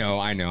that. I know.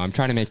 I'm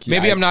trying to make you.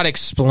 Maybe I'm not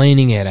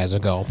explaining it as a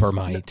golfer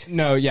might.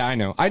 No, yeah, I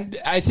know.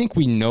 I think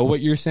we know what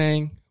you're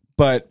saying,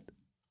 but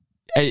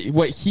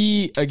what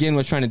he again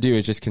was trying to do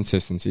is just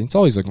consistency. It's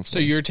all he's looking for. So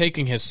you're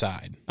taking his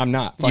side. I'm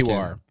not. Fuck You him.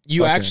 are.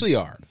 You Fuck him. actually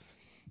are.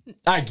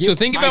 I get, So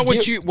think about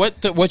what you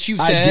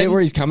I said. get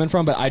where he's coming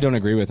from, but I don't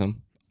agree with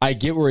him. I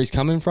get where he's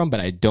coming from, but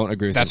I don't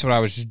agree with That's him. what I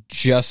was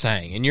just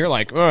saying. And you're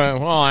like,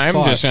 well, I'm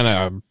Fuck. just going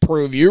to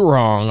prove you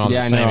wrong on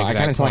Yeah, the I same know. I exact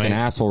kind of sound like an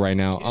point. asshole right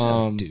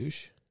now.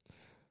 Douche.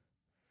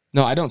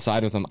 No, I don't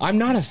side with him. I'm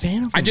not a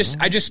fan of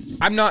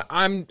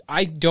him.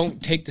 I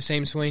don't take the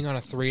same swing on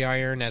a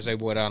 3-iron as I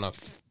would on a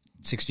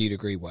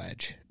 60-degree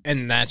wedge.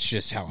 And that's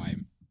just how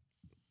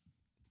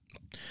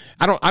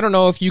I don't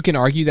know if you can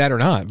argue that or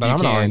not, but You I'm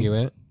going to can. argue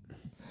it.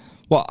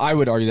 Well, I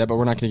would argue that, but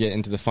we're not going to get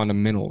into the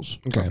fundamentals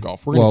of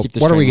golf. We're going Well, to keep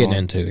this what are we train getting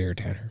rolling. into here,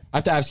 Tanner? I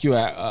have to ask you.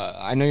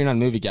 I know you're not a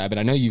movie guy, but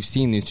I know you've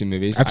seen these two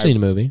movies. I've seen a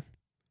movie.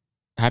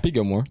 Happy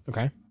Gilmore,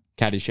 Okay.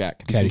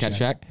 Caddyshack. Have you seen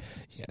Caddyshack. Caddyshack?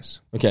 Yes.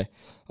 Okay.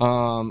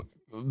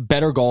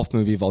 better golf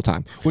movie of all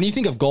time. When you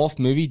think of golf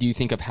movie, do you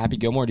think of Happy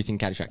Gilmore or do you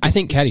think Caddyshack? I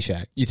think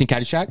Caddyshack. You think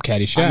Caddyshack?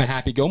 Caddyshack. I'm a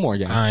Happy Gilmore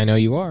guy. I know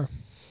you are.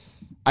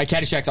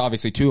 Caddyshack's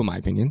obviously 2 in my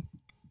opinion.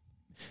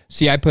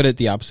 See, I put it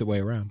the opposite way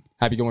around.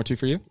 Happy Gilmore 2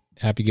 for you?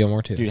 Happy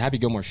Gilmore too. Dude, Happy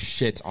Gilmore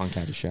shits on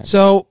Caddyshack.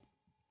 So,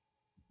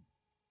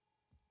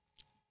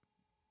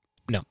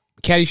 no.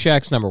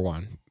 Caddyshack's number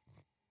 1.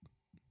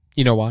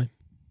 You know why?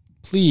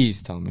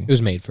 Please tell me. It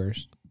was made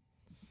first.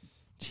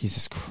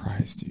 Jesus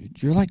Christ,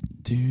 dude. You're like,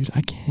 dude,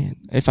 I can't.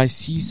 If I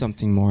see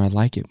something more, I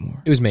like it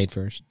more. It was made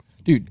first.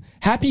 Dude,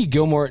 Happy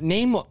Gilmore,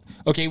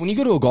 okay, when you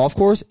go to a golf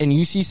course and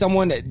you see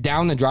someone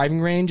down the driving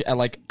range at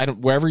like,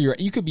 wherever you're at,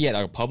 you could be at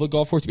a public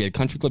golf course, you could be at a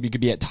country club, you could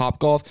be at Top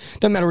Golf,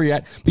 doesn't matter where you're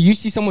at, but you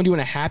see someone doing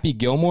a Happy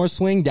Gilmore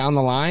swing down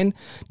the line,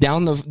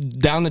 down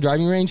the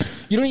driving range,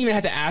 you don't even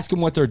have to ask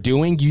them what they're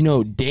doing, you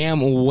know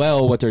damn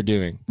well what they're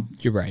doing.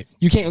 You're right.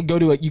 You can't go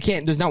to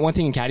there's not one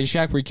thing in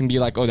Caddyshack where you can be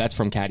like, oh, that's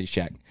from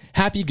Caddyshack.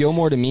 Happy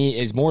Gilmore to me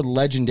is more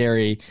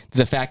legendary to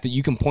the fact that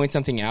you can point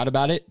something out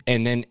about it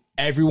and then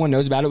everyone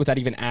knows about it without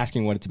even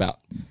asking what it's about.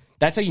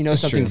 That's how you know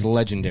something's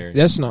legendary.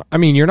 That's not, I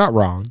mean, you're not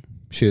wrong,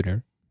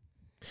 Shooter.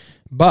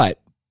 But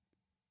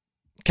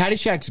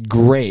Caddyshack's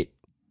great,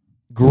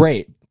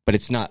 but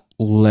it's not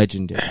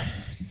legendary.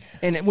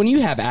 And when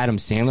you have Adam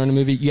Sandler in a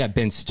movie, you have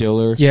Ben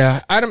Stiller.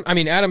 yeah, Adam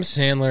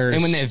Sandler.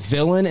 And when the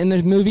villain in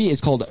the movie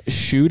is called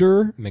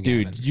Shooter,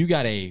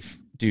 McGavin.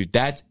 dude,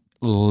 that's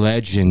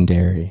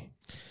legendary.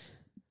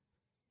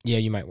 Yeah,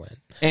 you might win.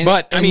 And,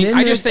 but I mean,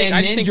 I just think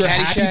your Caddyshack,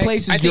 happy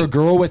place is your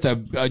girl with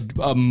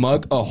a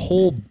mug, a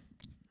whole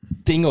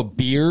thing of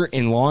beer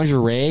and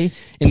lingerie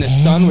in the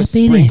sun with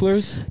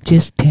sprinklers.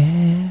 Just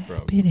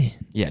tap it in.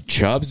 Yeah,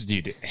 Chubbs,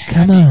 dude.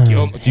 Come on, dude,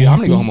 I'm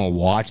gonna go home and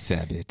watch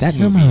that bit. That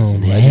Come movie is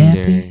on,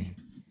 legendary.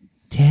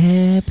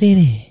 Tap it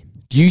in.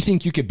 Do you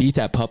think you could beat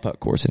that putt-putt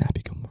course in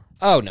Happy Gilmore?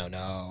 Oh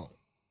no.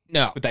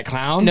 With that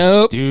clown?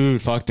 Nope.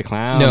 Dude, fuck the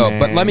clown. No, man.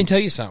 but let me tell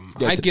you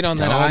something. Yeah, I'd get on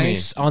that tell me.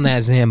 ice, on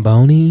that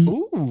Zamboni,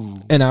 Ooh.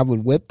 and I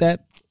would whip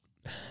that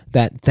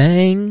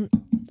thing,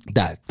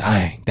 That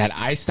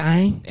ice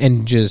thing.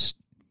 and just,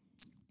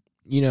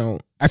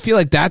 I feel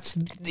like that's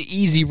the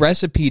easy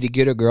recipe to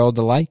get a girl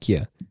to like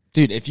you.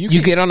 Dude, if you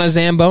You get on a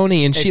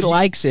Zamboni and she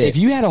likes it. If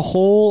you had a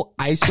whole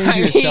ice cream to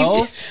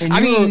yourself,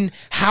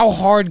 how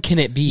hard can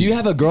it be? you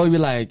have a girl, you're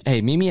like, hey,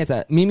 meet me at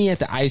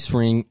the ice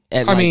ring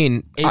at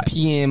 8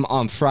 p.m.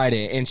 on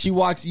Friday, and she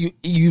walks,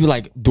 you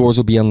like, doors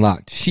will be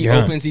unlocked. She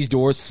opens these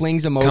doors,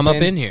 flings them open. Come up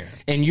in here.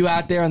 And you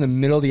out there in the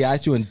middle of the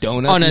ice doing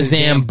donuts on in a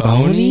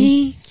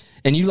Zamboni,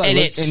 and you like, and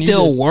it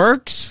still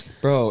works.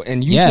 Bro,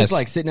 and you just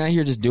like sitting out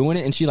here just doing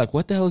it, and she like,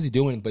 what the hell is he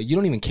doing? But you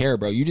don't even care,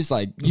 bro. You just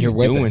like, you're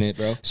doing it,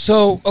 bro.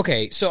 So,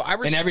 okay, so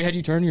and every head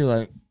you turn, you're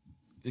like,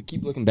 you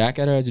keep looking back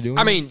at her as you're doing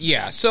it? I mean,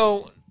 yeah,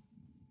 so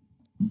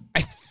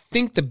I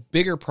think the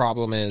bigger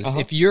problem is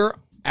if you're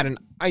at an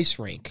ice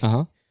rink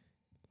and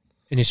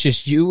it's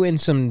just you and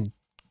some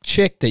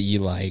chick that you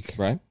like,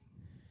 right?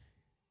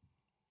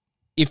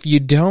 If you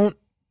don't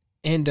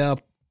end up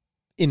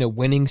in a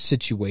winning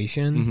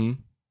situation,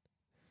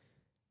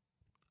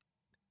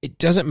 it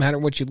doesn't matter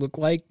what you look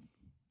like.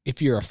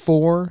 If you're a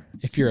 4,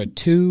 if you're a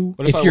 2,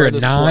 if you're a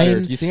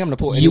 9, do you think I'm gonna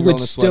pull any you girl would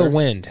in the still sweater?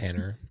 win,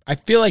 Tanner. I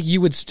feel like you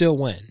would still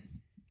win.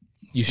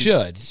 You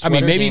should. I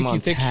mean, maybe if you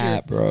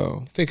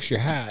fix your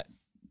hat.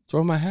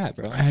 Throw my hat,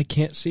 bro. I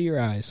can't see your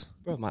eyes.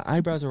 Bro, my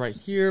eyebrows are right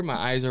here. My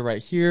eyes are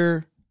right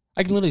here.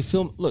 I can literally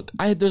film. Look,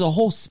 there's a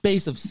whole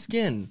space of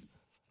skin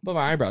above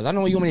my eyebrows. I don't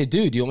know what you want me to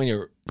do. Do you want me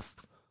to?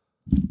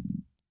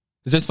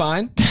 Is this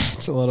fine?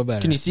 It's a little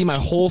better. Can you see my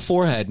whole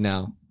forehead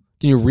now?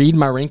 Can you read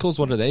my wrinkles?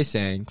 What are they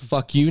saying?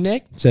 Fuck you,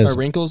 Nick. Says, my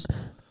wrinkles.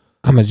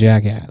 I'm a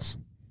jackass.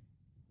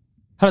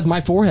 How does my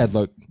forehead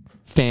look?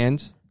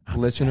 Fans,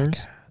 listeners.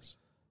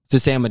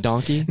 Does it say I'm a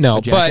donkey? No,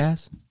 a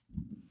jackass?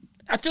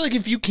 but I feel like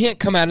if you can't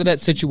come out of that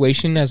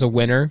situation as a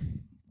winner,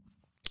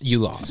 you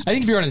lost. I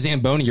think if you're on a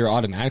Zamboni, you're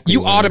automatically.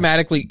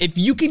 Automatically, if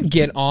you can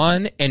get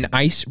on an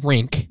ice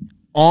rink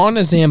on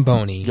a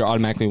Zamboni, you're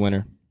automatically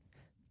winner.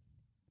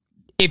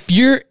 If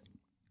you're,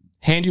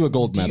 hand you a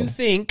gold medal. Do you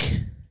think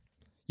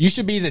you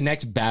should be the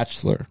next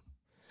Bachelor?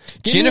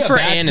 Jennifer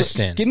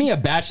Aniston. Give me a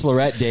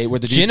Bachelorette date where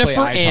the dudes Jennifer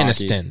play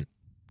ice Aniston hockey.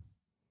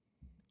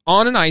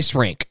 on an ice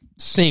rink,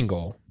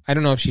 single. I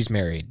don't know if she's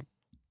married.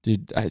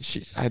 Dude,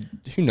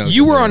 who knows?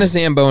 You were on a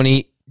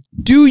Zamboni.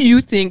 Do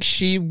you think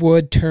she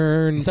would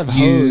turn Instead of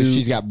you hoes,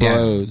 she's got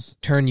bros. down?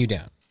 Turn you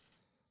down?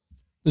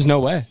 There's no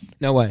way.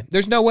 No way.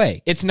 There's no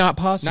way. It's not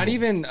possible.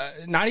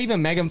 Not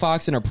even Megan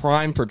Fox in her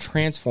prime for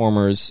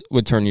Transformers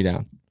would turn you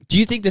down. Do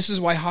you think this is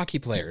why hockey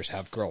players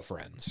have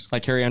girlfriends?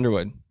 Like Carrie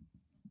Underwood.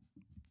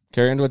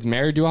 Carrie Underwood's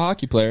married to a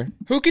hockey player.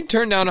 Who can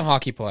turn down a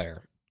hockey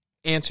player?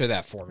 Answer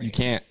that for me. You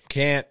can't.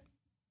 Can't.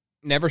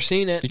 Never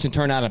seen it. You can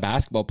turn down a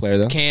basketball player,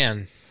 though.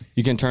 Can.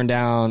 You can turn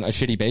down a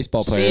shitty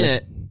baseball player. Seen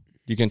it.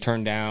 You can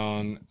turn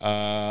down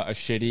a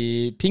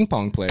shitty ping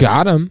pong player.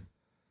 Got him.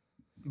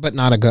 But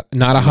not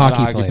a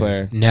hockey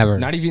player. Never.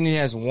 Not even if he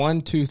has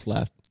one tooth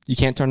left. You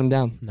can't turn him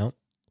down. Nope.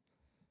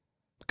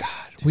 God.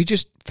 We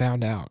just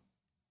found out.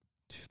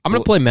 I'm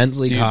going to play men's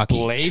league Dude, hockey.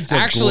 Blades of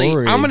Actually,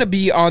 Glory. I'm going to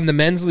be on the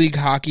men's league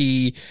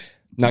hockey,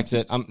 Nuts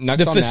it. I'm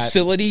nuts the on that.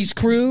 facilities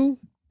crew,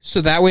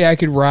 so that way I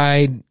could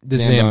ride the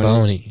Zambonis.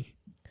 Zamboni.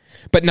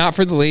 But not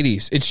for the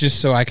ladies. It's just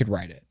so I could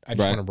ride it. I just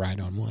Right. want to ride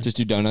on one. Just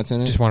do donuts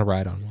in it. Just want to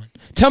ride on one.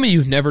 Tell me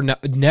you've never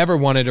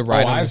wanted to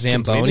ride on a I've completely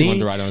Zamboni, wanted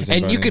to ride on a and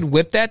Zamboni. you could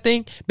whip that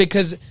thing,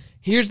 because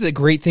here's the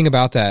great thing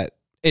about that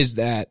is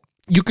that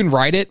you can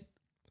ride it. Do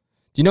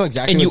you know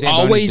exactly And what you Zambonis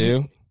always-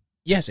 do?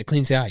 Yes, it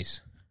cleans the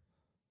ice.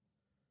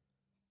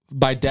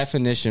 By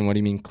definition, what do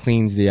you mean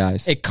cleans the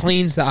ice? It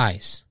cleans the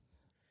ice.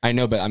 I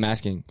know, but I'm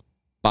asking.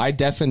 By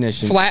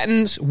definition,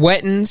 Flattens,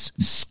 wettens.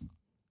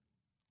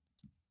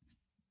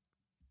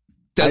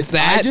 Does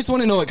I just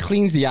want to know what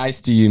cleans the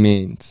ice to you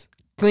means.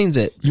 cleans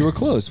it? You were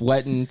close.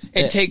 Wettens.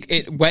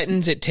 It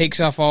wettens. It takes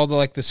off all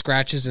the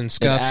scratches and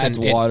scuffs, adds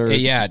and water.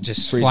 it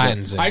just frees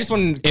flattens it. it. I just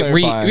wanted to It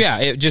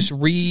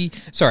clarify.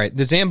 Sorry,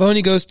 the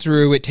Zamboni goes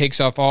through. It takes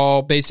off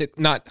all basic.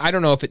 I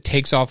don't know if it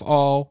takes off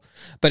all,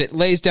 but it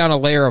lays down a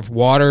layer of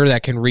water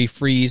that can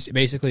refreeze,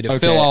 basically to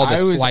fill all the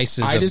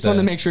slices. I just want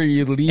to make sure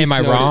you at least. Am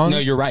I know wrong? No,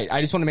 you're right.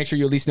 I just want to make sure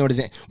you at least know what it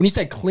is. When you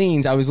said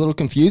cleans, I was a little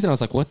confused, and I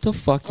was like, "What the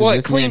fuck?" Does Well, it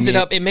this cleans man it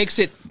mean? up. It makes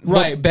it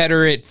Right. look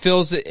better. It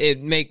fills it.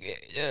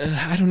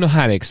 I don't know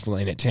how to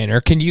explain it, Tanner.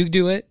 Can you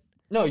do it?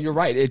 No, you're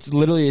right. It's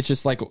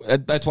just like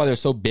that's why they're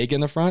so big in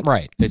the front.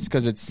 Right. It's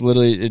because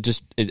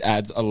it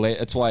adds a layer.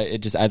 That's why it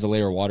just adds a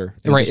layer of water.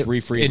 And Right. It just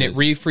refreezes. And it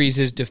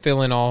refreezes to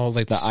fill in all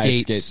the the ice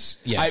skates. skates.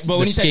 Yes, But the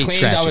when you said skate cleans,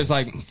 scratches. I was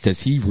like,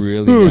 does he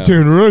really? know?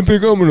 Tanner, I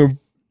think I'm gonna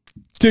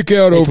stick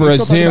out Hey, can we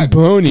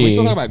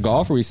still talk about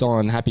golf, or are we still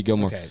on Happy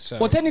Gilmore? Okay, so-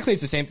 well, technically,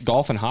 it's the same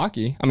golf and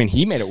hockey. I mean,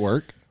 he made it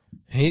work.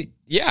 He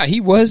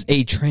was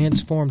a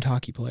transformed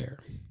hockey player.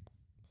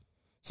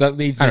 So that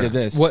leads I me don't to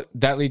know. this.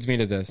 That leads me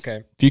to this.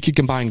 Okay. If you could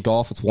combine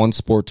golf with one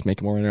sport to make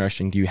it more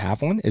interesting, do you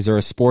have one? Is there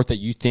a sport that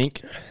you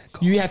think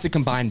you have to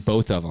combine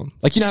both of them?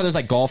 Like, you know how there's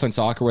like golf and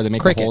soccer where they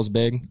make Cricket. the holes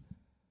big?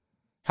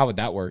 How would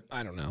that work?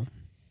 I don't know.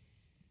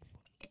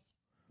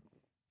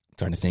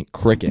 Trying to think.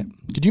 Cricket.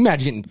 Could you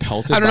imagine getting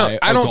pelted I don't by know.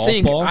 a I don't golf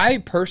think. ball? I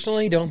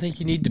personally don't think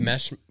you need to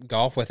mesh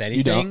golf with anything.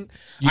 You don't.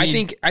 You I need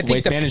think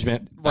waste the,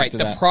 management. Back Right. to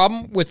The that.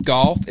 problem with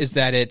golf is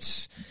that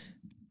it's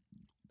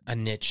a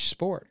niche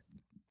sport.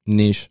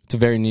 Niche. It's a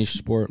very niche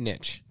sport.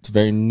 Niche. It's a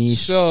very niche.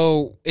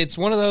 So it's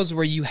one of those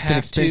where you have an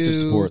expensive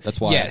to. sport, that's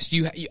why. Yes,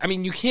 I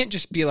mean, you can't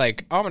just be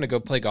like, oh, I'm going to go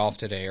play golf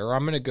today, or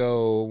I'm going to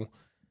go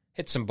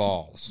hit some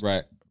balls.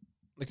 Right.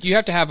 Like, you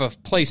have to have a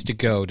place to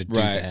go to do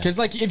Right. that. Because,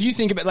 like, if you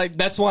think about, like,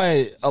 that's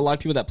why a lot of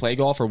people that play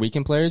golf are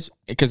weekend players,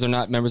 because they're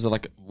not members of,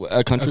 like,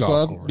 a country golf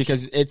club. course.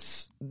 Because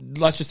it's,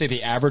 let's just say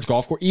the average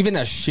golf course, even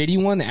a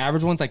shitty one, the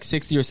average one's like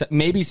 60 or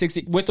maybe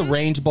 60 with the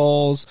range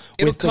balls,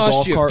 It'll with the cost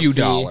golf you a cart few fee.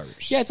 dollars.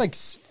 Yeah, it's like,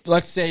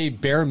 let's say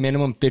bare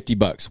minimum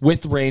 $50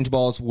 with range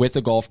balls, with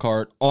a golf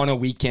cart on a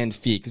weekend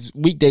fee. Because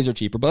weekdays are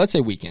cheaper, but let's say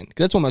weekend,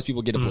 because that's what most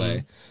people get to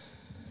play.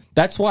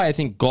 That's why I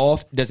think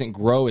golf doesn't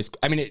grow as.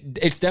 I mean,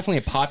 it's definitely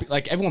a popular.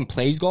 Like, everyone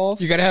plays golf,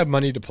 you got to have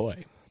money to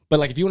play. but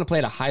like if you want to play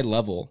at a high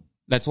level,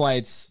 that's why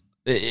it's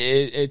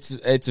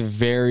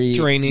very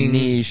Draining.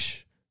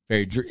 niche,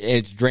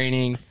 it's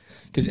draining.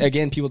 Because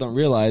again, people don't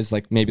realize,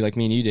 like maybe like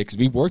me and you did, because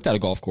we worked at a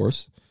golf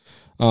course.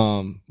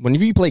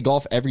 Whenever you play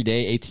golf every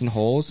day, 18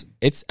 holes,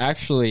 it's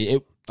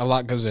actually A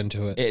lot goes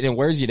into it. it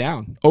wears you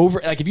down. Over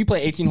like if you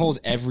play 18 holes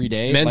every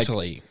day,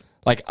 Mentally.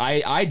 Like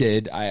I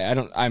did.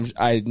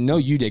 I know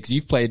you did, because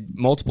you've played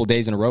multiple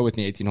days in a row with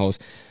me, 18 holes.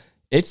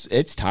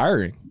 It's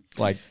tiring.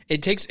 Like,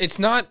 It's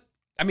not,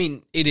 I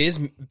mean, it is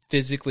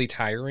physically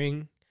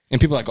tiring.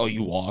 and people are like, oh,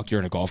 you walk, you're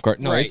in a golf cart.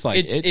 No, Right. it's like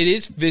it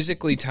is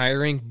physically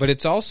tiring, but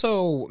it's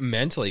also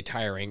mentally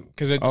tiring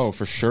because it's oh,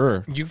 for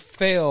sure. you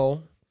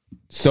fail.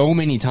 So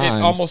many times.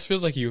 It almost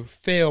feels like you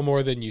fail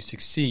more than you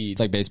succeed. It's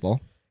like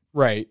baseball.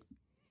 Right.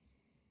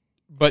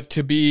 But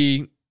to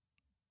be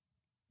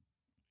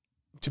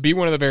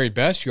one of the very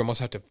best, you almost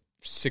have to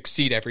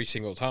succeed every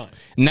single time.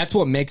 And that's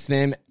what makes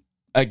them,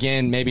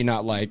 again, maybe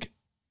not like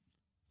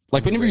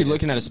whenever you're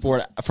looking at a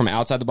sport from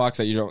outside the box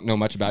that you don't know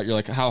much about, you're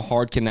like, how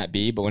hard can that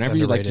be? But whenever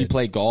you underrated.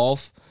 play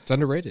golf It's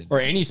underrated. or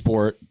any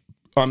sport,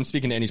 I'm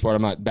speaking to any sport,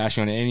 I'm not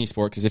bashing on any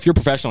sport, because if you're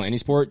professional in any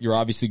sport, you're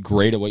obviously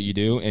great at what you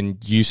do, and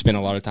you spend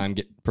a lot of time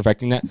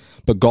perfecting that.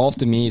 But golf,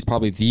 to me, is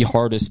probably the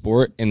hardest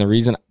sport, and the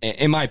reason,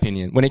 in my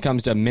opinion, when it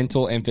comes to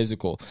mental and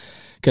physical.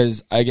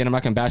 Because, again, I'm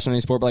not going to bash on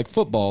any sport, but like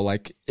football,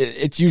 like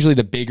it's usually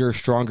the bigger,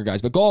 stronger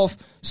guys. But golf,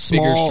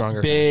 small,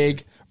 stronger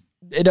big,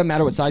 it doesn't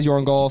matter what size you are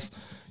in golf,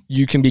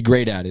 you can be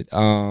great at it.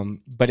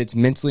 But it's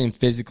mentally and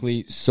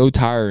physically so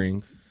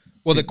tiring.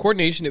 Well, the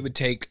coordination it would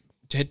take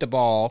to hit the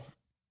ball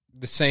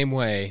the same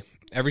way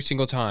every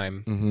single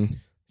time Mm-hmm.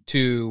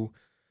 to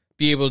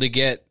be able to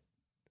get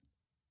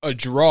a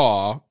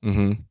draw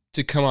Mm-hmm.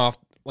 to come off,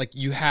 like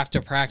you have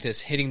to practice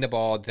hitting the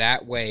ball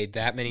that way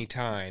that many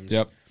times.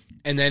 Yep.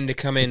 And then to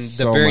come in It's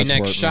the so very much next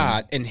work, man.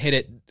 shot and hit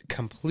it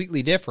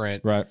completely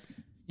different, Right.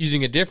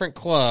 using a different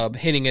club,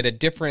 hitting it a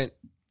different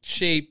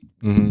shape.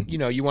 Mm-hmm. You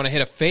know, you want to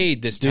hit a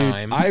fade this Dude,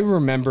 time. I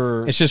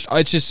remember. It's just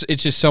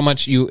so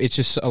much. It's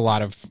just a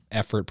lot of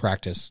effort,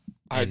 practice,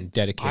 and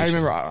dedication. I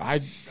remember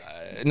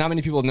not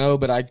many people know,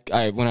 but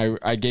when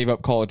I gave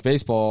up college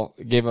baseball,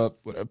 gave up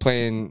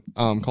playing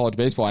college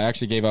baseball, I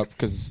actually gave up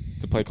because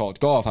to play college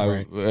golf.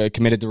 I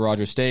committed to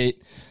Rogers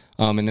State,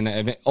 and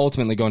then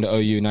ultimately going to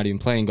OU, not even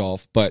playing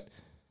golf. But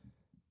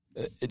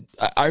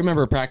I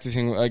remember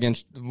practicing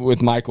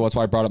with Michael. That's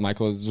why I brought up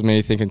Michael. It was made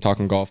me thinking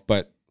talking golf,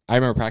 but I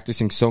remember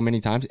practicing so many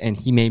times, and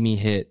he made me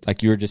hit,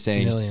 like you were just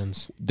saying,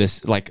 millions.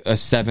 This like a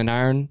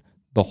 7-iron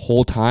the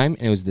whole time,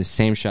 and it was the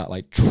same shot.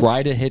 Like,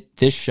 try to hit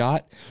this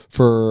shot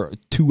for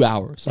 2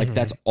 hours. Like,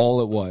 that's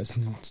all it was.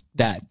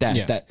 That,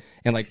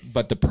 and like,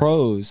 but the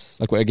pros,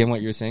 like again,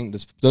 what you're saying,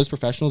 those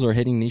professionals are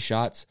hitting these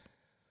shots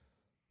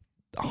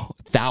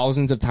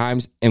thousands of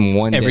times in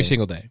one Every day.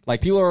 single day. Like,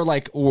 people are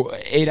like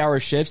 8-hour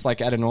shifts, like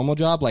at a normal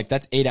job. Like,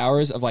 that's 8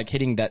 hours of like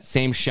hitting that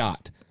same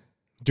shot.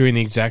 Doing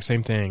the exact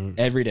same thing.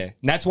 Every day.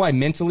 And that's why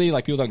mentally,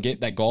 like, people don't get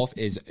that golf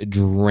is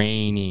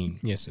draining.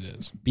 Yes, it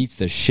is. Beats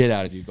the shit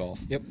out of you, golf.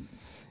 Yep.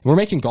 We're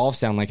making golf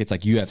sound like it's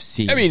like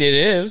UFC. I mean, it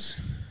is.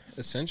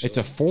 Essentially. It's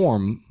a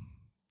form.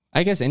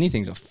 I guess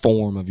anything's a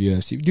form of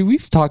UFC. Dude,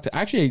 we've talked.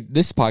 Actually,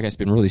 this podcast has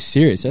been really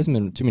serious. There hasn't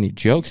been too many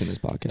jokes in this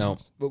podcast. No,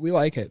 but we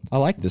like it. I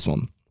like this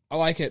one. I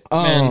like it.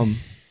 Man.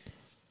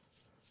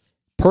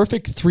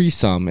 Perfect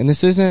threesome. And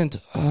this isn't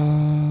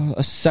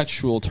a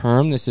sexual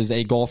term. This is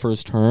a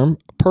golfer's term.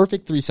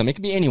 Perfect threesome. It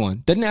could be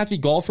anyone. Doesn't have to be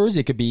golfers.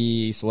 It could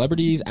be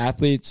celebrities,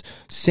 athletes,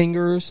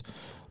 singers,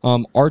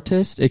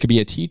 artists. It could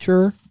be a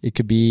teacher. It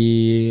could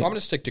be... I'm going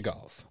to stick to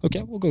golf.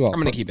 Okay, we'll go golf. I'm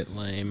going to keep it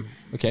lame.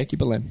 Okay,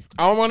 keep it lame.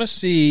 I want to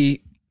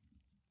see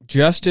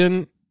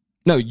Justin.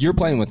 No, you're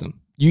playing with them.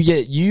 You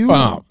get you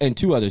Oh. and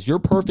 2 others. Your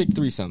perfect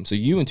threesome. So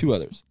you and 2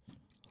 others.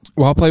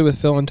 Well, I'll play with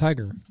Phil and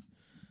Tiger.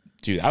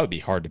 Dude, that would be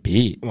hard to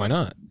beat. Why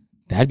not?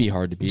 That'd be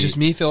hard to beat. Just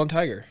me, Phil, and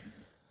Tiger.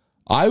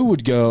 I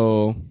would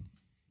go...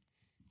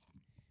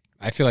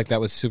 I feel like that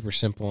was super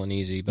simple and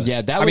easy. But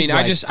Yeah, that I was mean,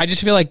 like- I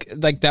just feel like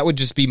that would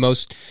just be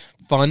most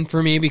fun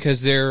for me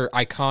because they're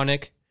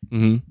iconic.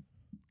 Mm-hmm.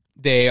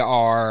 They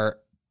are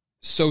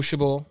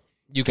sociable.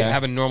 You can Okay.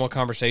 have a normal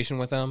conversation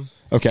with them.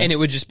 Okay. And it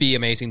would just be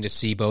amazing to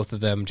see both of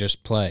them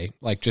just play.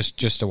 Like, just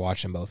to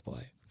watch them both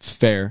play.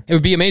 Fair. It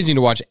would be amazing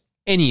to watch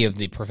any of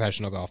the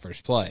professional golfers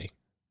play.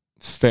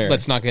 Fair.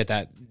 Let's not get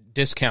that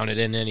discounted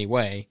in any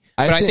way.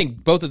 I But I think-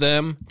 think both of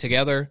them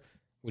together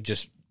would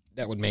just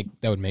that would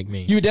make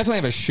me. You would definitely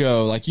have a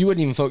show. Like, you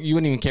wouldn't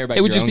even care about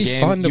It would your just own be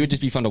game. fun to- You would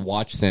just be fun to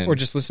watch them. Or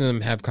just listen to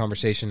them have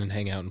conversation and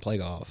hang out and play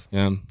golf.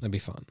 Yeah. That'd be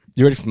fun.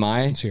 You ready for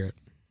mine? Let's hear it.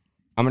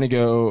 I'm going to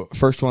go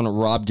first one,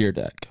 Rob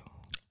Deerdeck.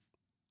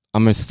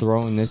 I'm going to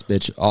throw in this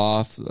bitch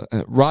off.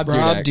 Rob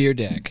Deerdeck.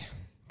 Deerdeck.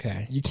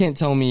 Okay. You can't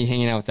tell me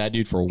hanging out with that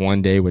dude for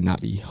one day would not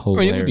be I hilarious.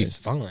 mean, it would be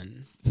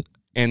fun.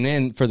 And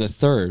then for the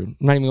third, I'm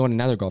not even going to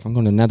another golf. I'm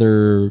going to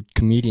another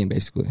comedian,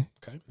 basically.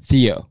 Okay.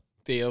 Theo.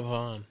 Theo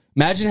Vaughn.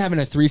 Imagine having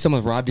a threesome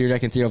with Rob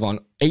Deerdeck and Theo Vaughn.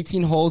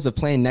 18 holes of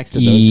playing next to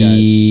those guys.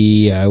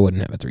 Yeah, I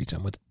wouldn't have a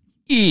threesome with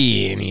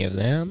any of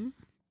them.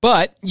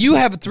 But you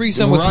have a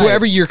threesome with Right.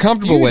 whoever you're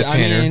comfortable Dude, with, I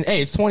Tanner. mean,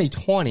 hey, it's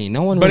 2020.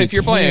 No one but really if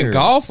you're playing cares.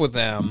 golf with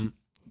them,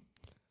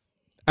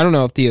 I don't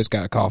know if Theo's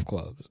got golf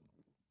clubs.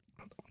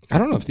 I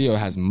don't know if Theo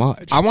has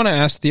much. I want to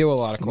ask Theo a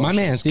lot of My questions.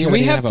 man Theo Can we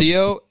didn't have have a-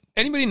 Theo?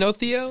 Anybody know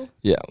Theo?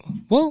 Yeah.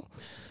 Well,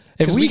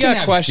 if 'Cause we we can got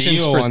have questions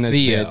Theo for on this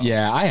Theo. bit,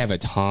 yeah, I have a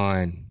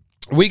ton.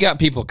 We got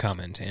people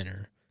coming,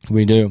 Tanner.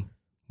 We do.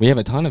 We have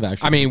a ton of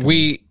actual. I mean,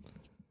 people.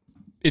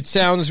 it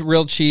sounds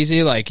real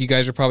cheesy. Like, you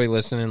guys are probably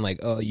listening like,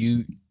 oh,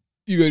 you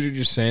guys are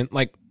just saying.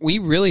 Like, we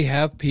really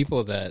have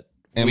people that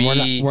and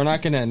we're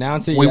not going to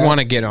announce it. we yet. want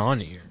to get on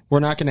here. We're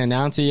not going to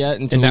announce it yet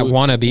until And that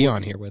want to be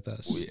on here with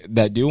us.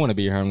 that do want to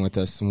be here with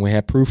us, and we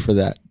have proof for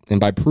that. And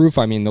by proof,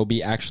 I mean they'll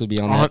be actually be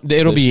on that.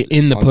 It'll be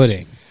in the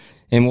pudding.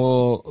 And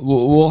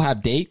we'll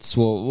have dates.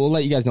 We'll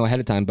let you guys know ahead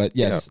of time. But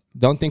yes,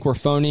 don't think we're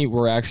phony.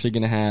 We're actually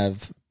going to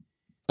have.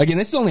 Again,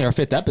 this is only our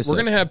 5th episode. We're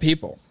going to have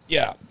people.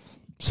 Yeah.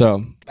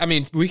 So I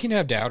mean, we can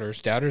have doubters.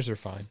 Doubters are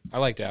fine. I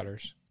like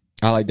doubters.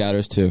 I like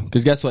doubters too,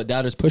 because guess what?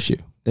 Doubters push you.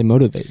 They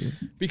motivate you.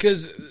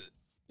 Because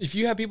if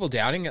you have people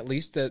doubting, at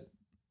least that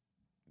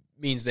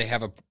means they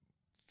have a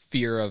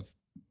fear of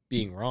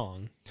being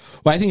wrong.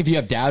 Well, I think if you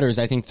have doubters,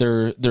 I think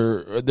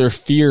their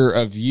fear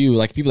of you,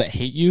 like people that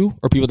hate you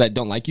or people that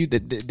don't like you,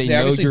 that they know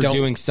obviously you're don't-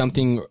 doing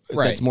something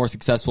Right. that's more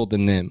successful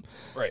than them.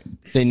 Right.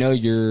 They know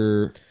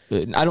you're. I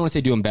don't want to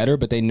say doing better,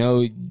 but they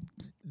know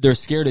they're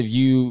scared of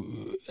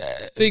you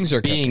Things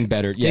are being cooking.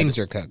 better. Yeah, Things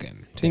are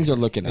cooking. things are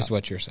looking Is up.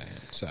 what you're saying.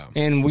 So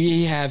And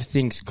we have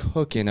things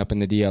cooking up in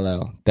the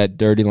DLL, that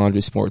Dirty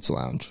Laundry Sports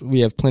Lounge.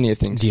 We have plenty of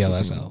things.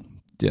 DLSL.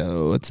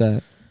 Yo, what's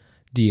that?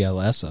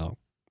 DLSL.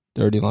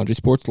 Dirty Laundry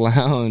Sports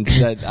Lounge.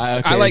 That,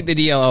 I like the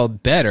DLL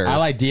better. I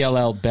like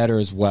DLL better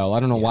as well. I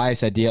don't know why I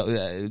said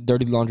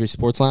Dirty Laundry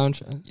Sports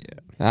Lounge. Yeah.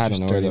 I Just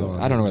don't know. Dirty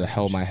I don't know where the Laundry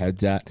hell my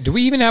head's at. Do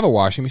we even have a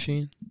washing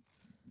machine?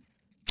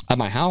 At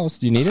my house,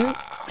 do you need it?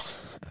 I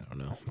don't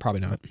know.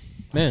 Probably not.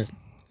 Man.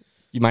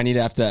 You might need it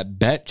after that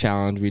bet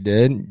challenge we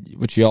did,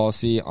 which you all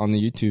see on the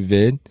YouTube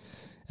vid.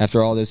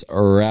 After all this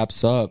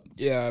wraps up,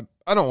 Yeah,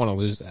 I don't want to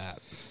lose that.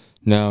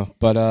 no.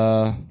 But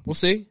We'll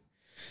see.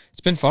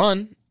 It's been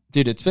fun.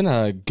 dude, it's been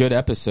a good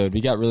episode.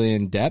 We got really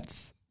in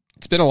depth.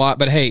 It's been a lot,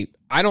 but hey,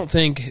 I don't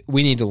think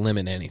we need to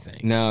limit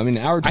anything. No, I mean,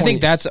 hour 20. I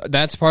think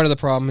that's part of the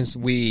problem is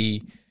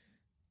we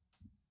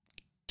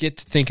get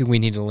to thinking we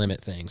need to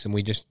limit things, and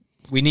we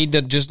need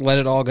to just let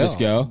it all go.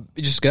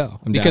 Just go.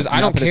 Because I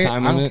don't care. I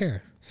don't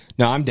care.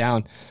 No, I'm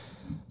down.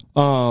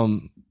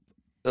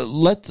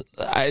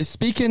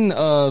 Speaking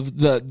of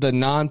the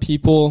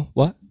non-people,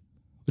 what?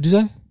 What'd you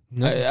say?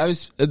 No. I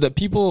was the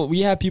people.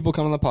 We have people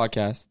come on the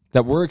podcast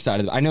that we're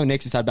excited about. I know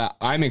Nick's excited about.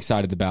 I'm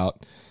excited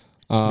about.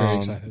 Very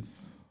excited.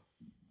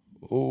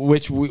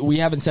 Which we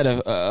haven't set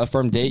a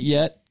firm date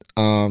yet.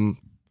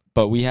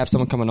 But we have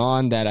someone coming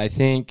on that I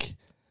think.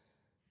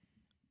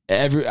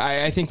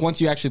 I think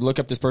once you actually look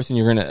up this person,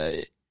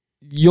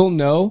 you'll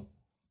know.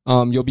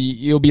 You'll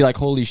be like,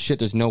 holy shit!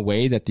 There's no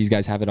way that these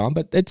guys have it on,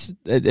 but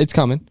it's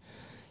coming,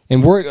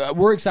 and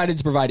we're excited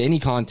to provide any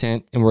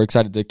content, and we're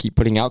excited to keep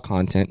putting out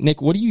content.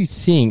 Nick, what do you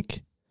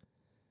think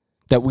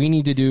that we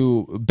need to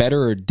do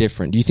better or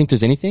different? Do you think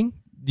there's anything?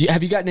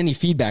 Have you gotten any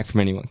feedback from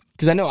anyone?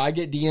 Because I know I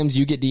get DMs,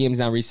 you get DMs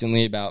now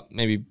recently about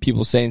maybe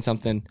people saying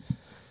something.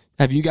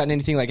 Have you gotten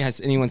anything? Like, has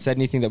anyone said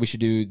anything that we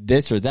should do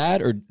this or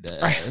that? Or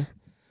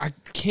I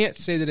can't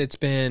say that it's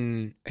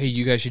been, hey,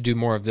 you guys should do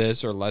more of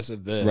this or less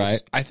of this.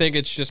 Right. I think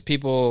it's just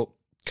people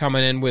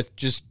coming in with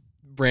just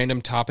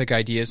random topic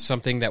ideas,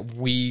 something that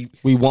we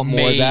want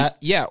more of that.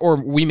 Yeah, or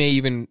we may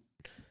even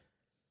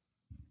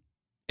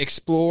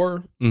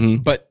explore,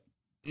 but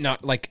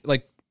not like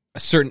a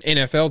certain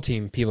NFL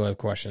team people have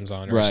questions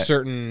on, or a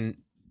certain,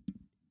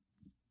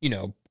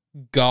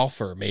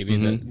 golfer maybe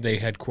that they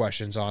had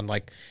questions on.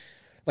 Like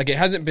it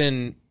hasn't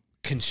been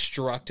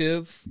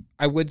constructive,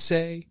 I would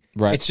say.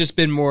 Right. It's just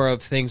been more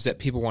of things that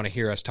people want to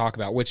hear us talk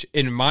about, which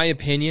in my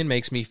opinion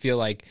makes me feel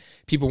like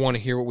people want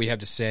to hear what we have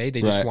to say.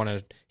 They just want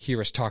to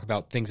hear us talk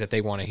about things that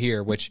they want to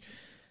hear, which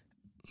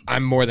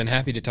I'm more than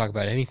happy to talk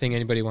about anything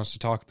anybody wants to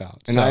talk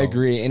about. And I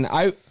agree. And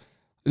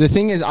the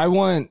thing is, I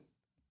want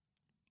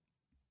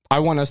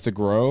us to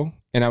grow,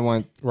 and I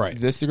want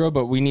this to grow,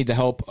 but we need the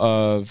help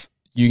of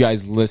you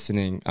guys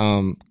listening.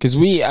 Because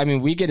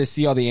we get to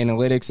see all the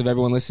analytics of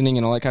everyone listening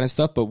and all that kind of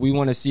stuff, but we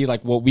want to see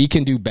like what we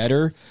can do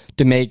better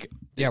to make.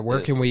 Yeah,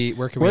 where can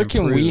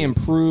we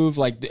improve?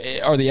 Like,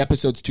 are the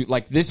episodes too?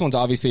 Like, this one's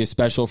obviously a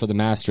special for the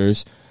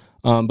Masters,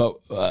 but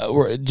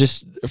we're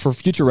just for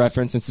future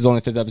reference. Since it's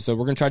only the 5th episode,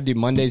 we're gonna try to do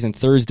Mondays and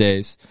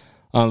Thursdays.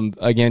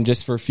 Again,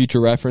 just for future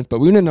reference, but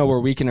we want to know where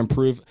we can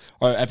improve.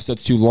 Are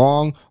episodes too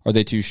long? Are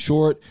they too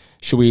short?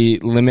 Should we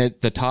limit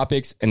the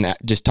topics and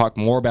just talk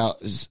more about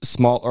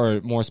small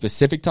or more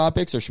specific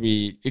topics, or should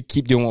we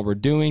keep doing what we're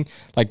doing?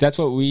 Like, that's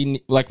what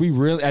we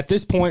really, at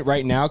this point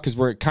right now, because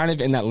we're kind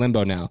of in that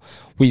limbo now.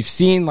 We've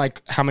seen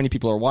like how many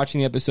people are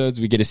watching the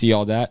episodes. We get to see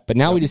all that, but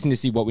now we just need to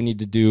see what we need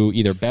to do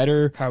either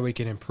better, how we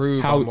can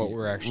improve on what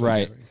we're actually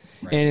doing. Right.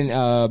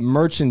 And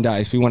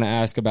merchandise, we want to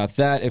ask about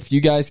that. If you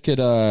guys could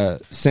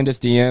send us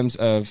DMs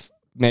of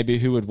maybe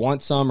who would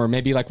want some, or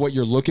maybe like what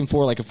you're looking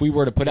for. Like, if we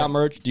were to put out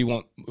merch, would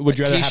you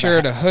rather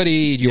T-shirt, have a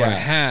hoodie? Do you want a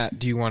hat?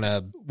 Do you want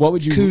a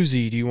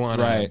koozie? Do you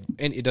want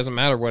and it doesn't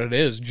matter what it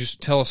is.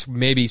 Just tell us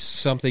maybe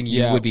something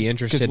you would be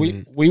interested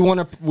in. We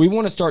want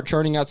to start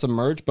churning out some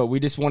merch, but we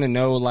just want to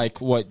know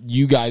like what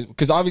you guys,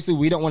 because obviously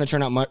we don't want to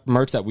churn out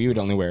merch that we would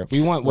only wear.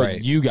 We want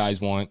what you guys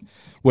want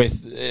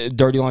with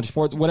Dirty Laundry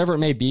Sports, whatever it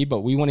may be,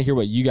 but we want to hear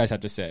what you guys have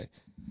to say.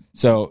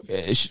 So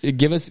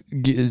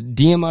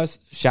DM us,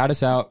 shout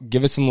us out,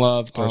 give us some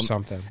love or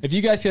something. If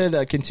you guys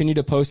could continue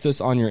to post us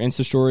on your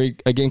Insta story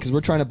again, because we're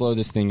trying to blow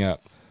this thing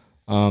up.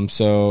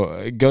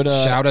 So go to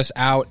shout us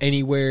out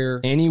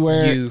anywhere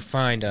you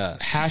find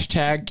us.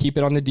 Hashtag keep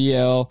it on the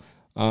DL.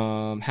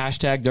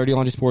 Hashtag Dirty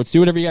Laundry Sports. Do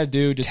whatever you got to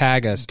do. Just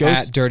tag us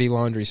at Dirty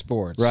Laundry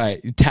Sports.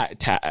 Right.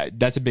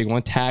 That's a big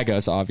one. Tag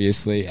us,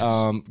 obviously.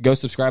 Yes. Go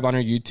subscribe on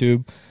our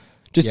YouTube.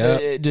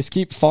 Just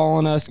keep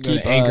following us.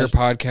 Keep Anchor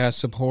podcast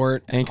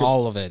support.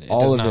 All of it. It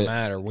does not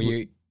matter.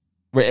 We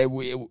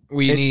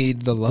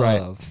need the love.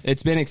 Right.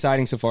 It's been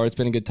exciting so far. It's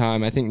been a good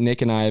time. I think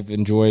Nick and I have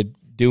enjoyed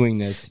doing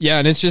this. Yeah,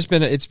 and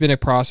it's been a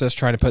process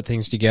trying to put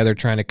things together,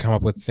 trying to come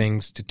up with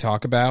things to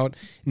talk about.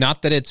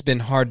 Not that it's been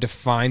hard to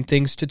find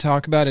things to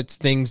talk about. It's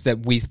things that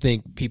we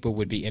think people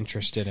would be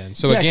interested in.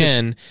 So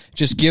again,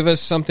 just give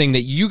us something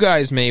that you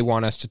guys may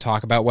want us to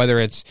talk about, whether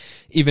it's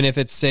even if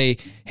it's say,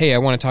 hey, I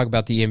want to talk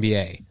about the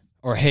NBA.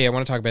 Or, hey, I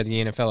want to talk about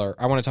the NFL, or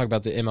I want to talk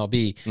about the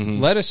MLB.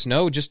 Let us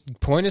know. Just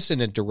point us in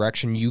a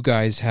direction you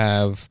guys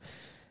have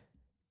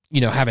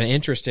an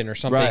interest in or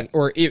something. Right.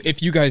 Or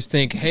if you guys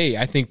think, hey,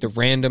 I think the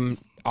random,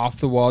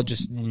 off-the-wall,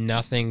 just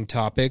nothing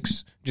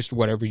topics, just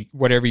whatever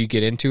you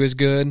get into is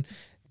good,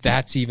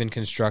 that's even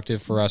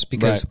constructive for us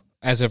because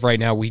as of right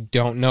now, we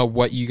don't know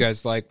what you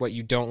guys like, what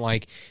you don't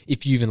like,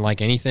 if you even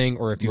like anything,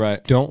 or if you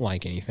don't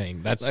like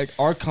anything. That's like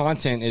our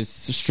content is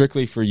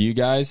strictly for you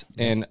guys,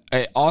 and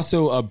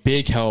also a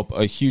big help,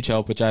 a huge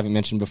help, which I haven't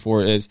mentioned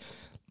before, is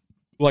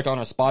like on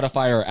a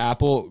Spotify or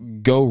Apple,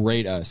 go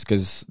rate us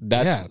because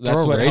that's throw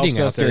a what rating helps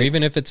out us there, get-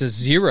 even if it's a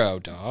 0,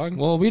 dog.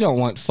 Well, we don't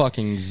want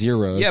fucking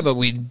zeros. Yeah, but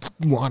we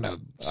want a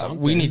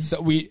we need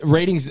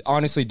ratings.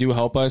 Honestly, do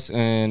help us,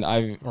 and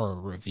or a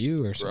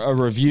review or something. a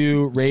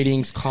review,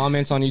 ratings,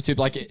 comments on YouTube.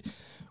 Like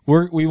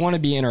we want to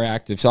be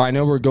interactive. So I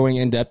know we're going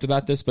in depth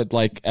about this, but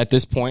like at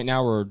this point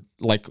now we're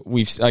like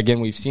we've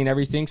seen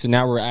everything. So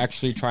now we're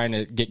actually trying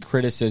to get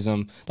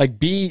criticism. Like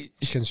be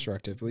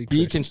Constructively.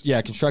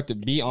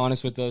 constructive. Be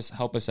honest with us.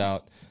 Help us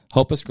out.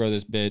 Help us grow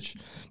this bitch.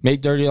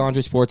 Make Dirty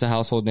Laundry Sports a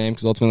household name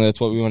because ultimately that's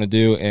what we want to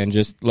do. And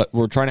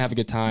we're trying to have a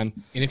good time.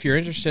 And if you're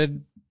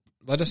interested,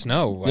 let us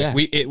know. Like,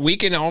 Yeah. we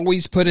can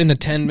always put in a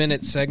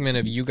 10-minute segment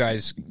of you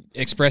guys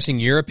expressing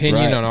your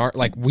opinion Right. on our.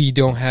 Like, we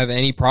don't have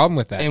any problem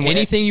with that. And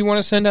anything you want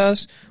to send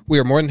us, we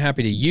are more than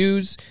happy to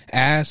use,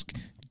 ask,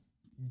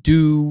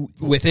 do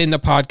within the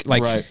podcast,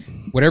 like Right.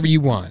 whatever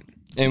you want.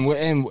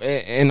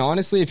 And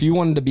honestly, if you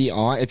wanted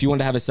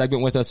to have a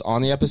segment with us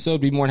on the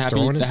episode, be more than Throw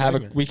in happy a to have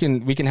segment.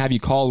 we can have you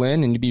call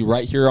in and you'd be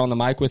right here on the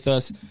mic with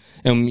us,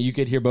 and you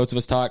could hear both of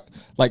us talk.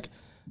 Like,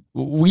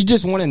 we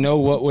just want to know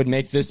what would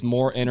make this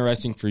more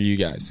interesting for you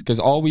guys, because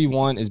all we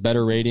want is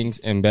better ratings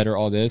and better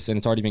all this, and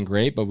it's already been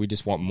great, but we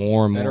just want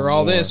more and more. Better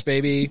all this,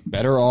 baby.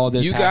 better all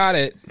this. You got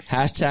it.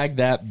 Hashtag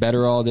that,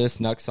 better all this.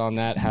 Nux on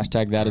that.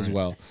 Hashtag that as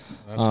well.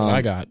 That's what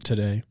I got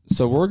today.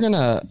 So we're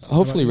gonna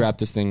hopefully wrap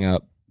this thing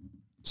up.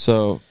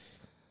 So,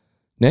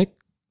 Nick,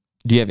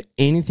 do you have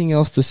anything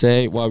else to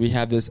say while we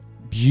have this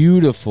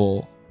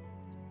beautiful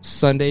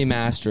Sunday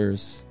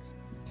Masters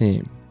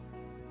theme?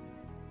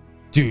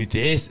 Dude,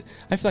 I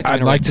feel like I'm in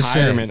a I'd like to say-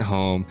 retirement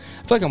home.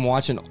 I feel like I'm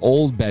watching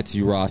old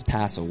Betsy Ross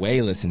pass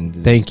away listening to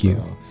this. Thank you.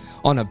 bro.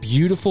 On a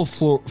beautiful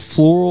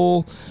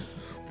floral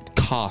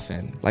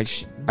coffin. Like,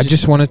 I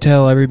just want to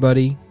tell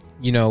everybody,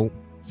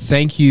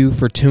 thank you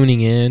for tuning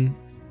in.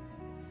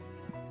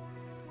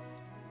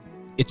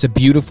 It's a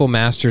beautiful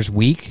Masters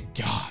week.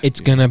 God,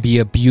 It's going to be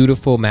a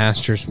beautiful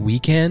Masters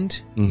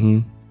weekend.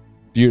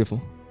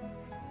 beautiful.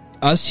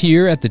 Us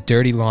here at the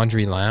Dirty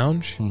Laundry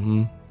Lounge,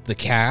 Mm-hmm. the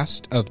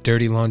cast of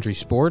Dirty Laundry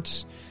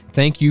Sports,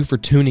 thank you for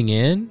tuning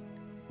in.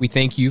 We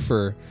thank you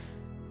for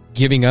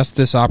giving us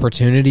this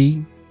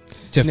opportunity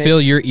to Nick-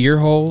 fill your ear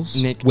holes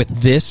Nick, with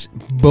this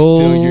your ear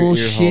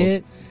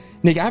bullshit.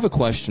 Nick, I have a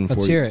question for you.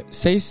 Let's hear it.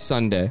 Say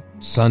Sunday.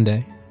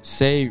 Sunday.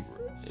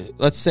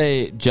 Let's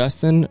say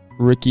Justin,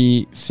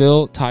 Ricky,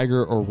 Phil,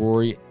 Tiger, or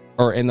Rory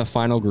are in the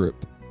final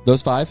group.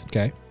 Those 5.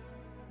 Okay.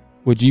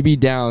 Would you be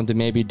down to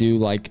maybe do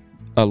like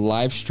a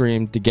live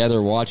stream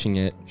together watching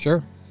it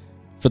Sure.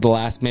 for the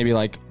last maybe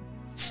like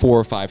 4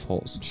 or 5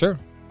 holes? Sure.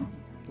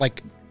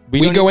 Like,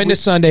 We we don't go need- into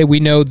Sunday, we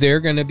know they're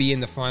going to be in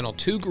the final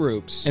 2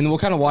 groups. And we'll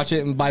kind of watch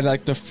it, and by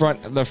like the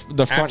front, the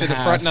front After the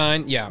half, front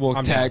 9, yeah, we'll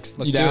I'm text down.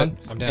 Let's you do down, it.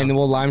 I'm down. and then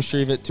we'll live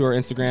stream it to our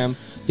Instagram.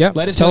 Yeah,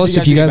 Let us tell know us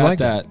if you think guys about like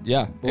that.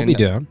 Yeah, We'll and, be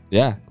down.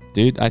 Yeah,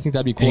 dude, I think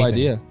that'd be a cool Anything.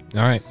 idea.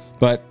 All right.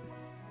 But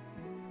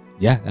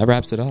yeah, that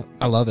wraps it up.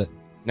 I love it.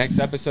 Next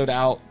episode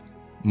out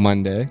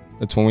Monday.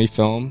 That's when we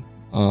film.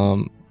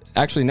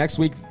 Actually,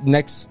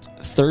 next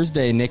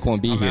Thursday, Nick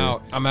won't be I'm here.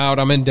 out.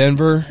 I'm in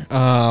Denver.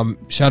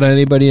 Shout out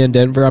anybody in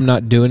Denver. I'm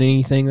not doing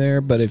anything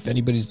there, but if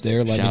anybody's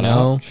there, let me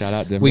know. Shout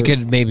out Denver. We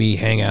could maybe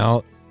hang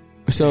out.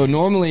 So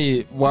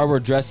normally, while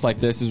we're dressed like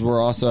this, is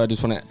we're also. I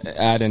just want to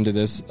add into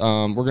this.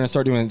 We're gonna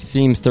start doing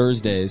theme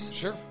Thursdays.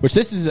 Sure. Which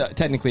this is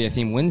technically a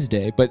theme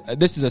Wednesday, but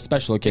this is a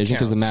special occasion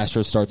because the counts.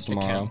 Masters starts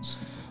tomorrow. counts.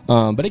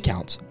 But it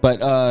counts.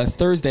 But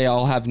Thursday,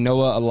 I'll have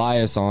Noah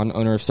Elias on,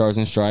 owner of Stars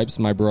and Stripes,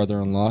 my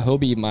brother-in-law. He'll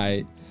be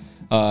my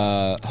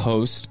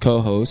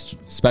co-host,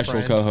 special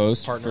Friend,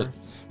 co-host partner.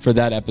 for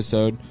that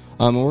episode.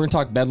 And we're gonna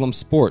talk Bedlam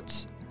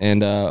sports,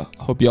 and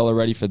hope y'all are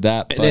ready for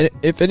that. And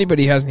if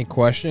anybody has any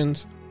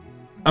questions,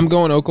 I'm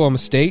going Oklahoma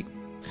State.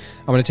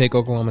 I'm going to take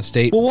Oklahoma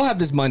State. Well, we'll have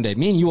this Monday.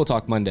 Me and you will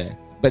talk Monday.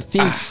 But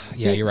theme,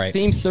 yeah, you're right.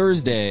 Theme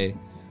Thursday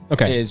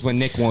Okay. is when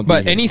Nick won't be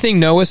But here. anything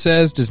Noah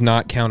says does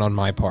not count on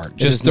my part.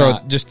 does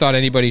not. Just thought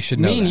anybody should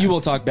know. Me and that. you will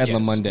talk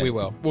Bedlam Yes, Monday. We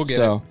will. We'll get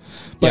so, it.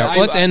 But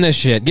Yeah, let's end this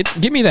shit.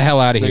 Get me the hell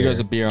out of There here. goes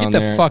a beer Get on the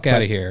there. fuck out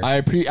But of here. I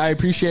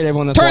appreciate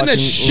everyone that's Turn watching.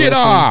 this shit listening.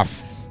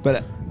 off.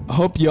 But I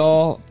hope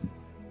y'all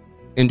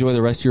enjoy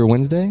the rest of your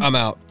Wednesday. I'm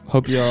out.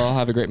 Hope y'all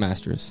have a great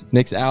Masters.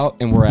 Nick's out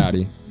and we're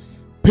outie.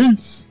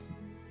 Peace.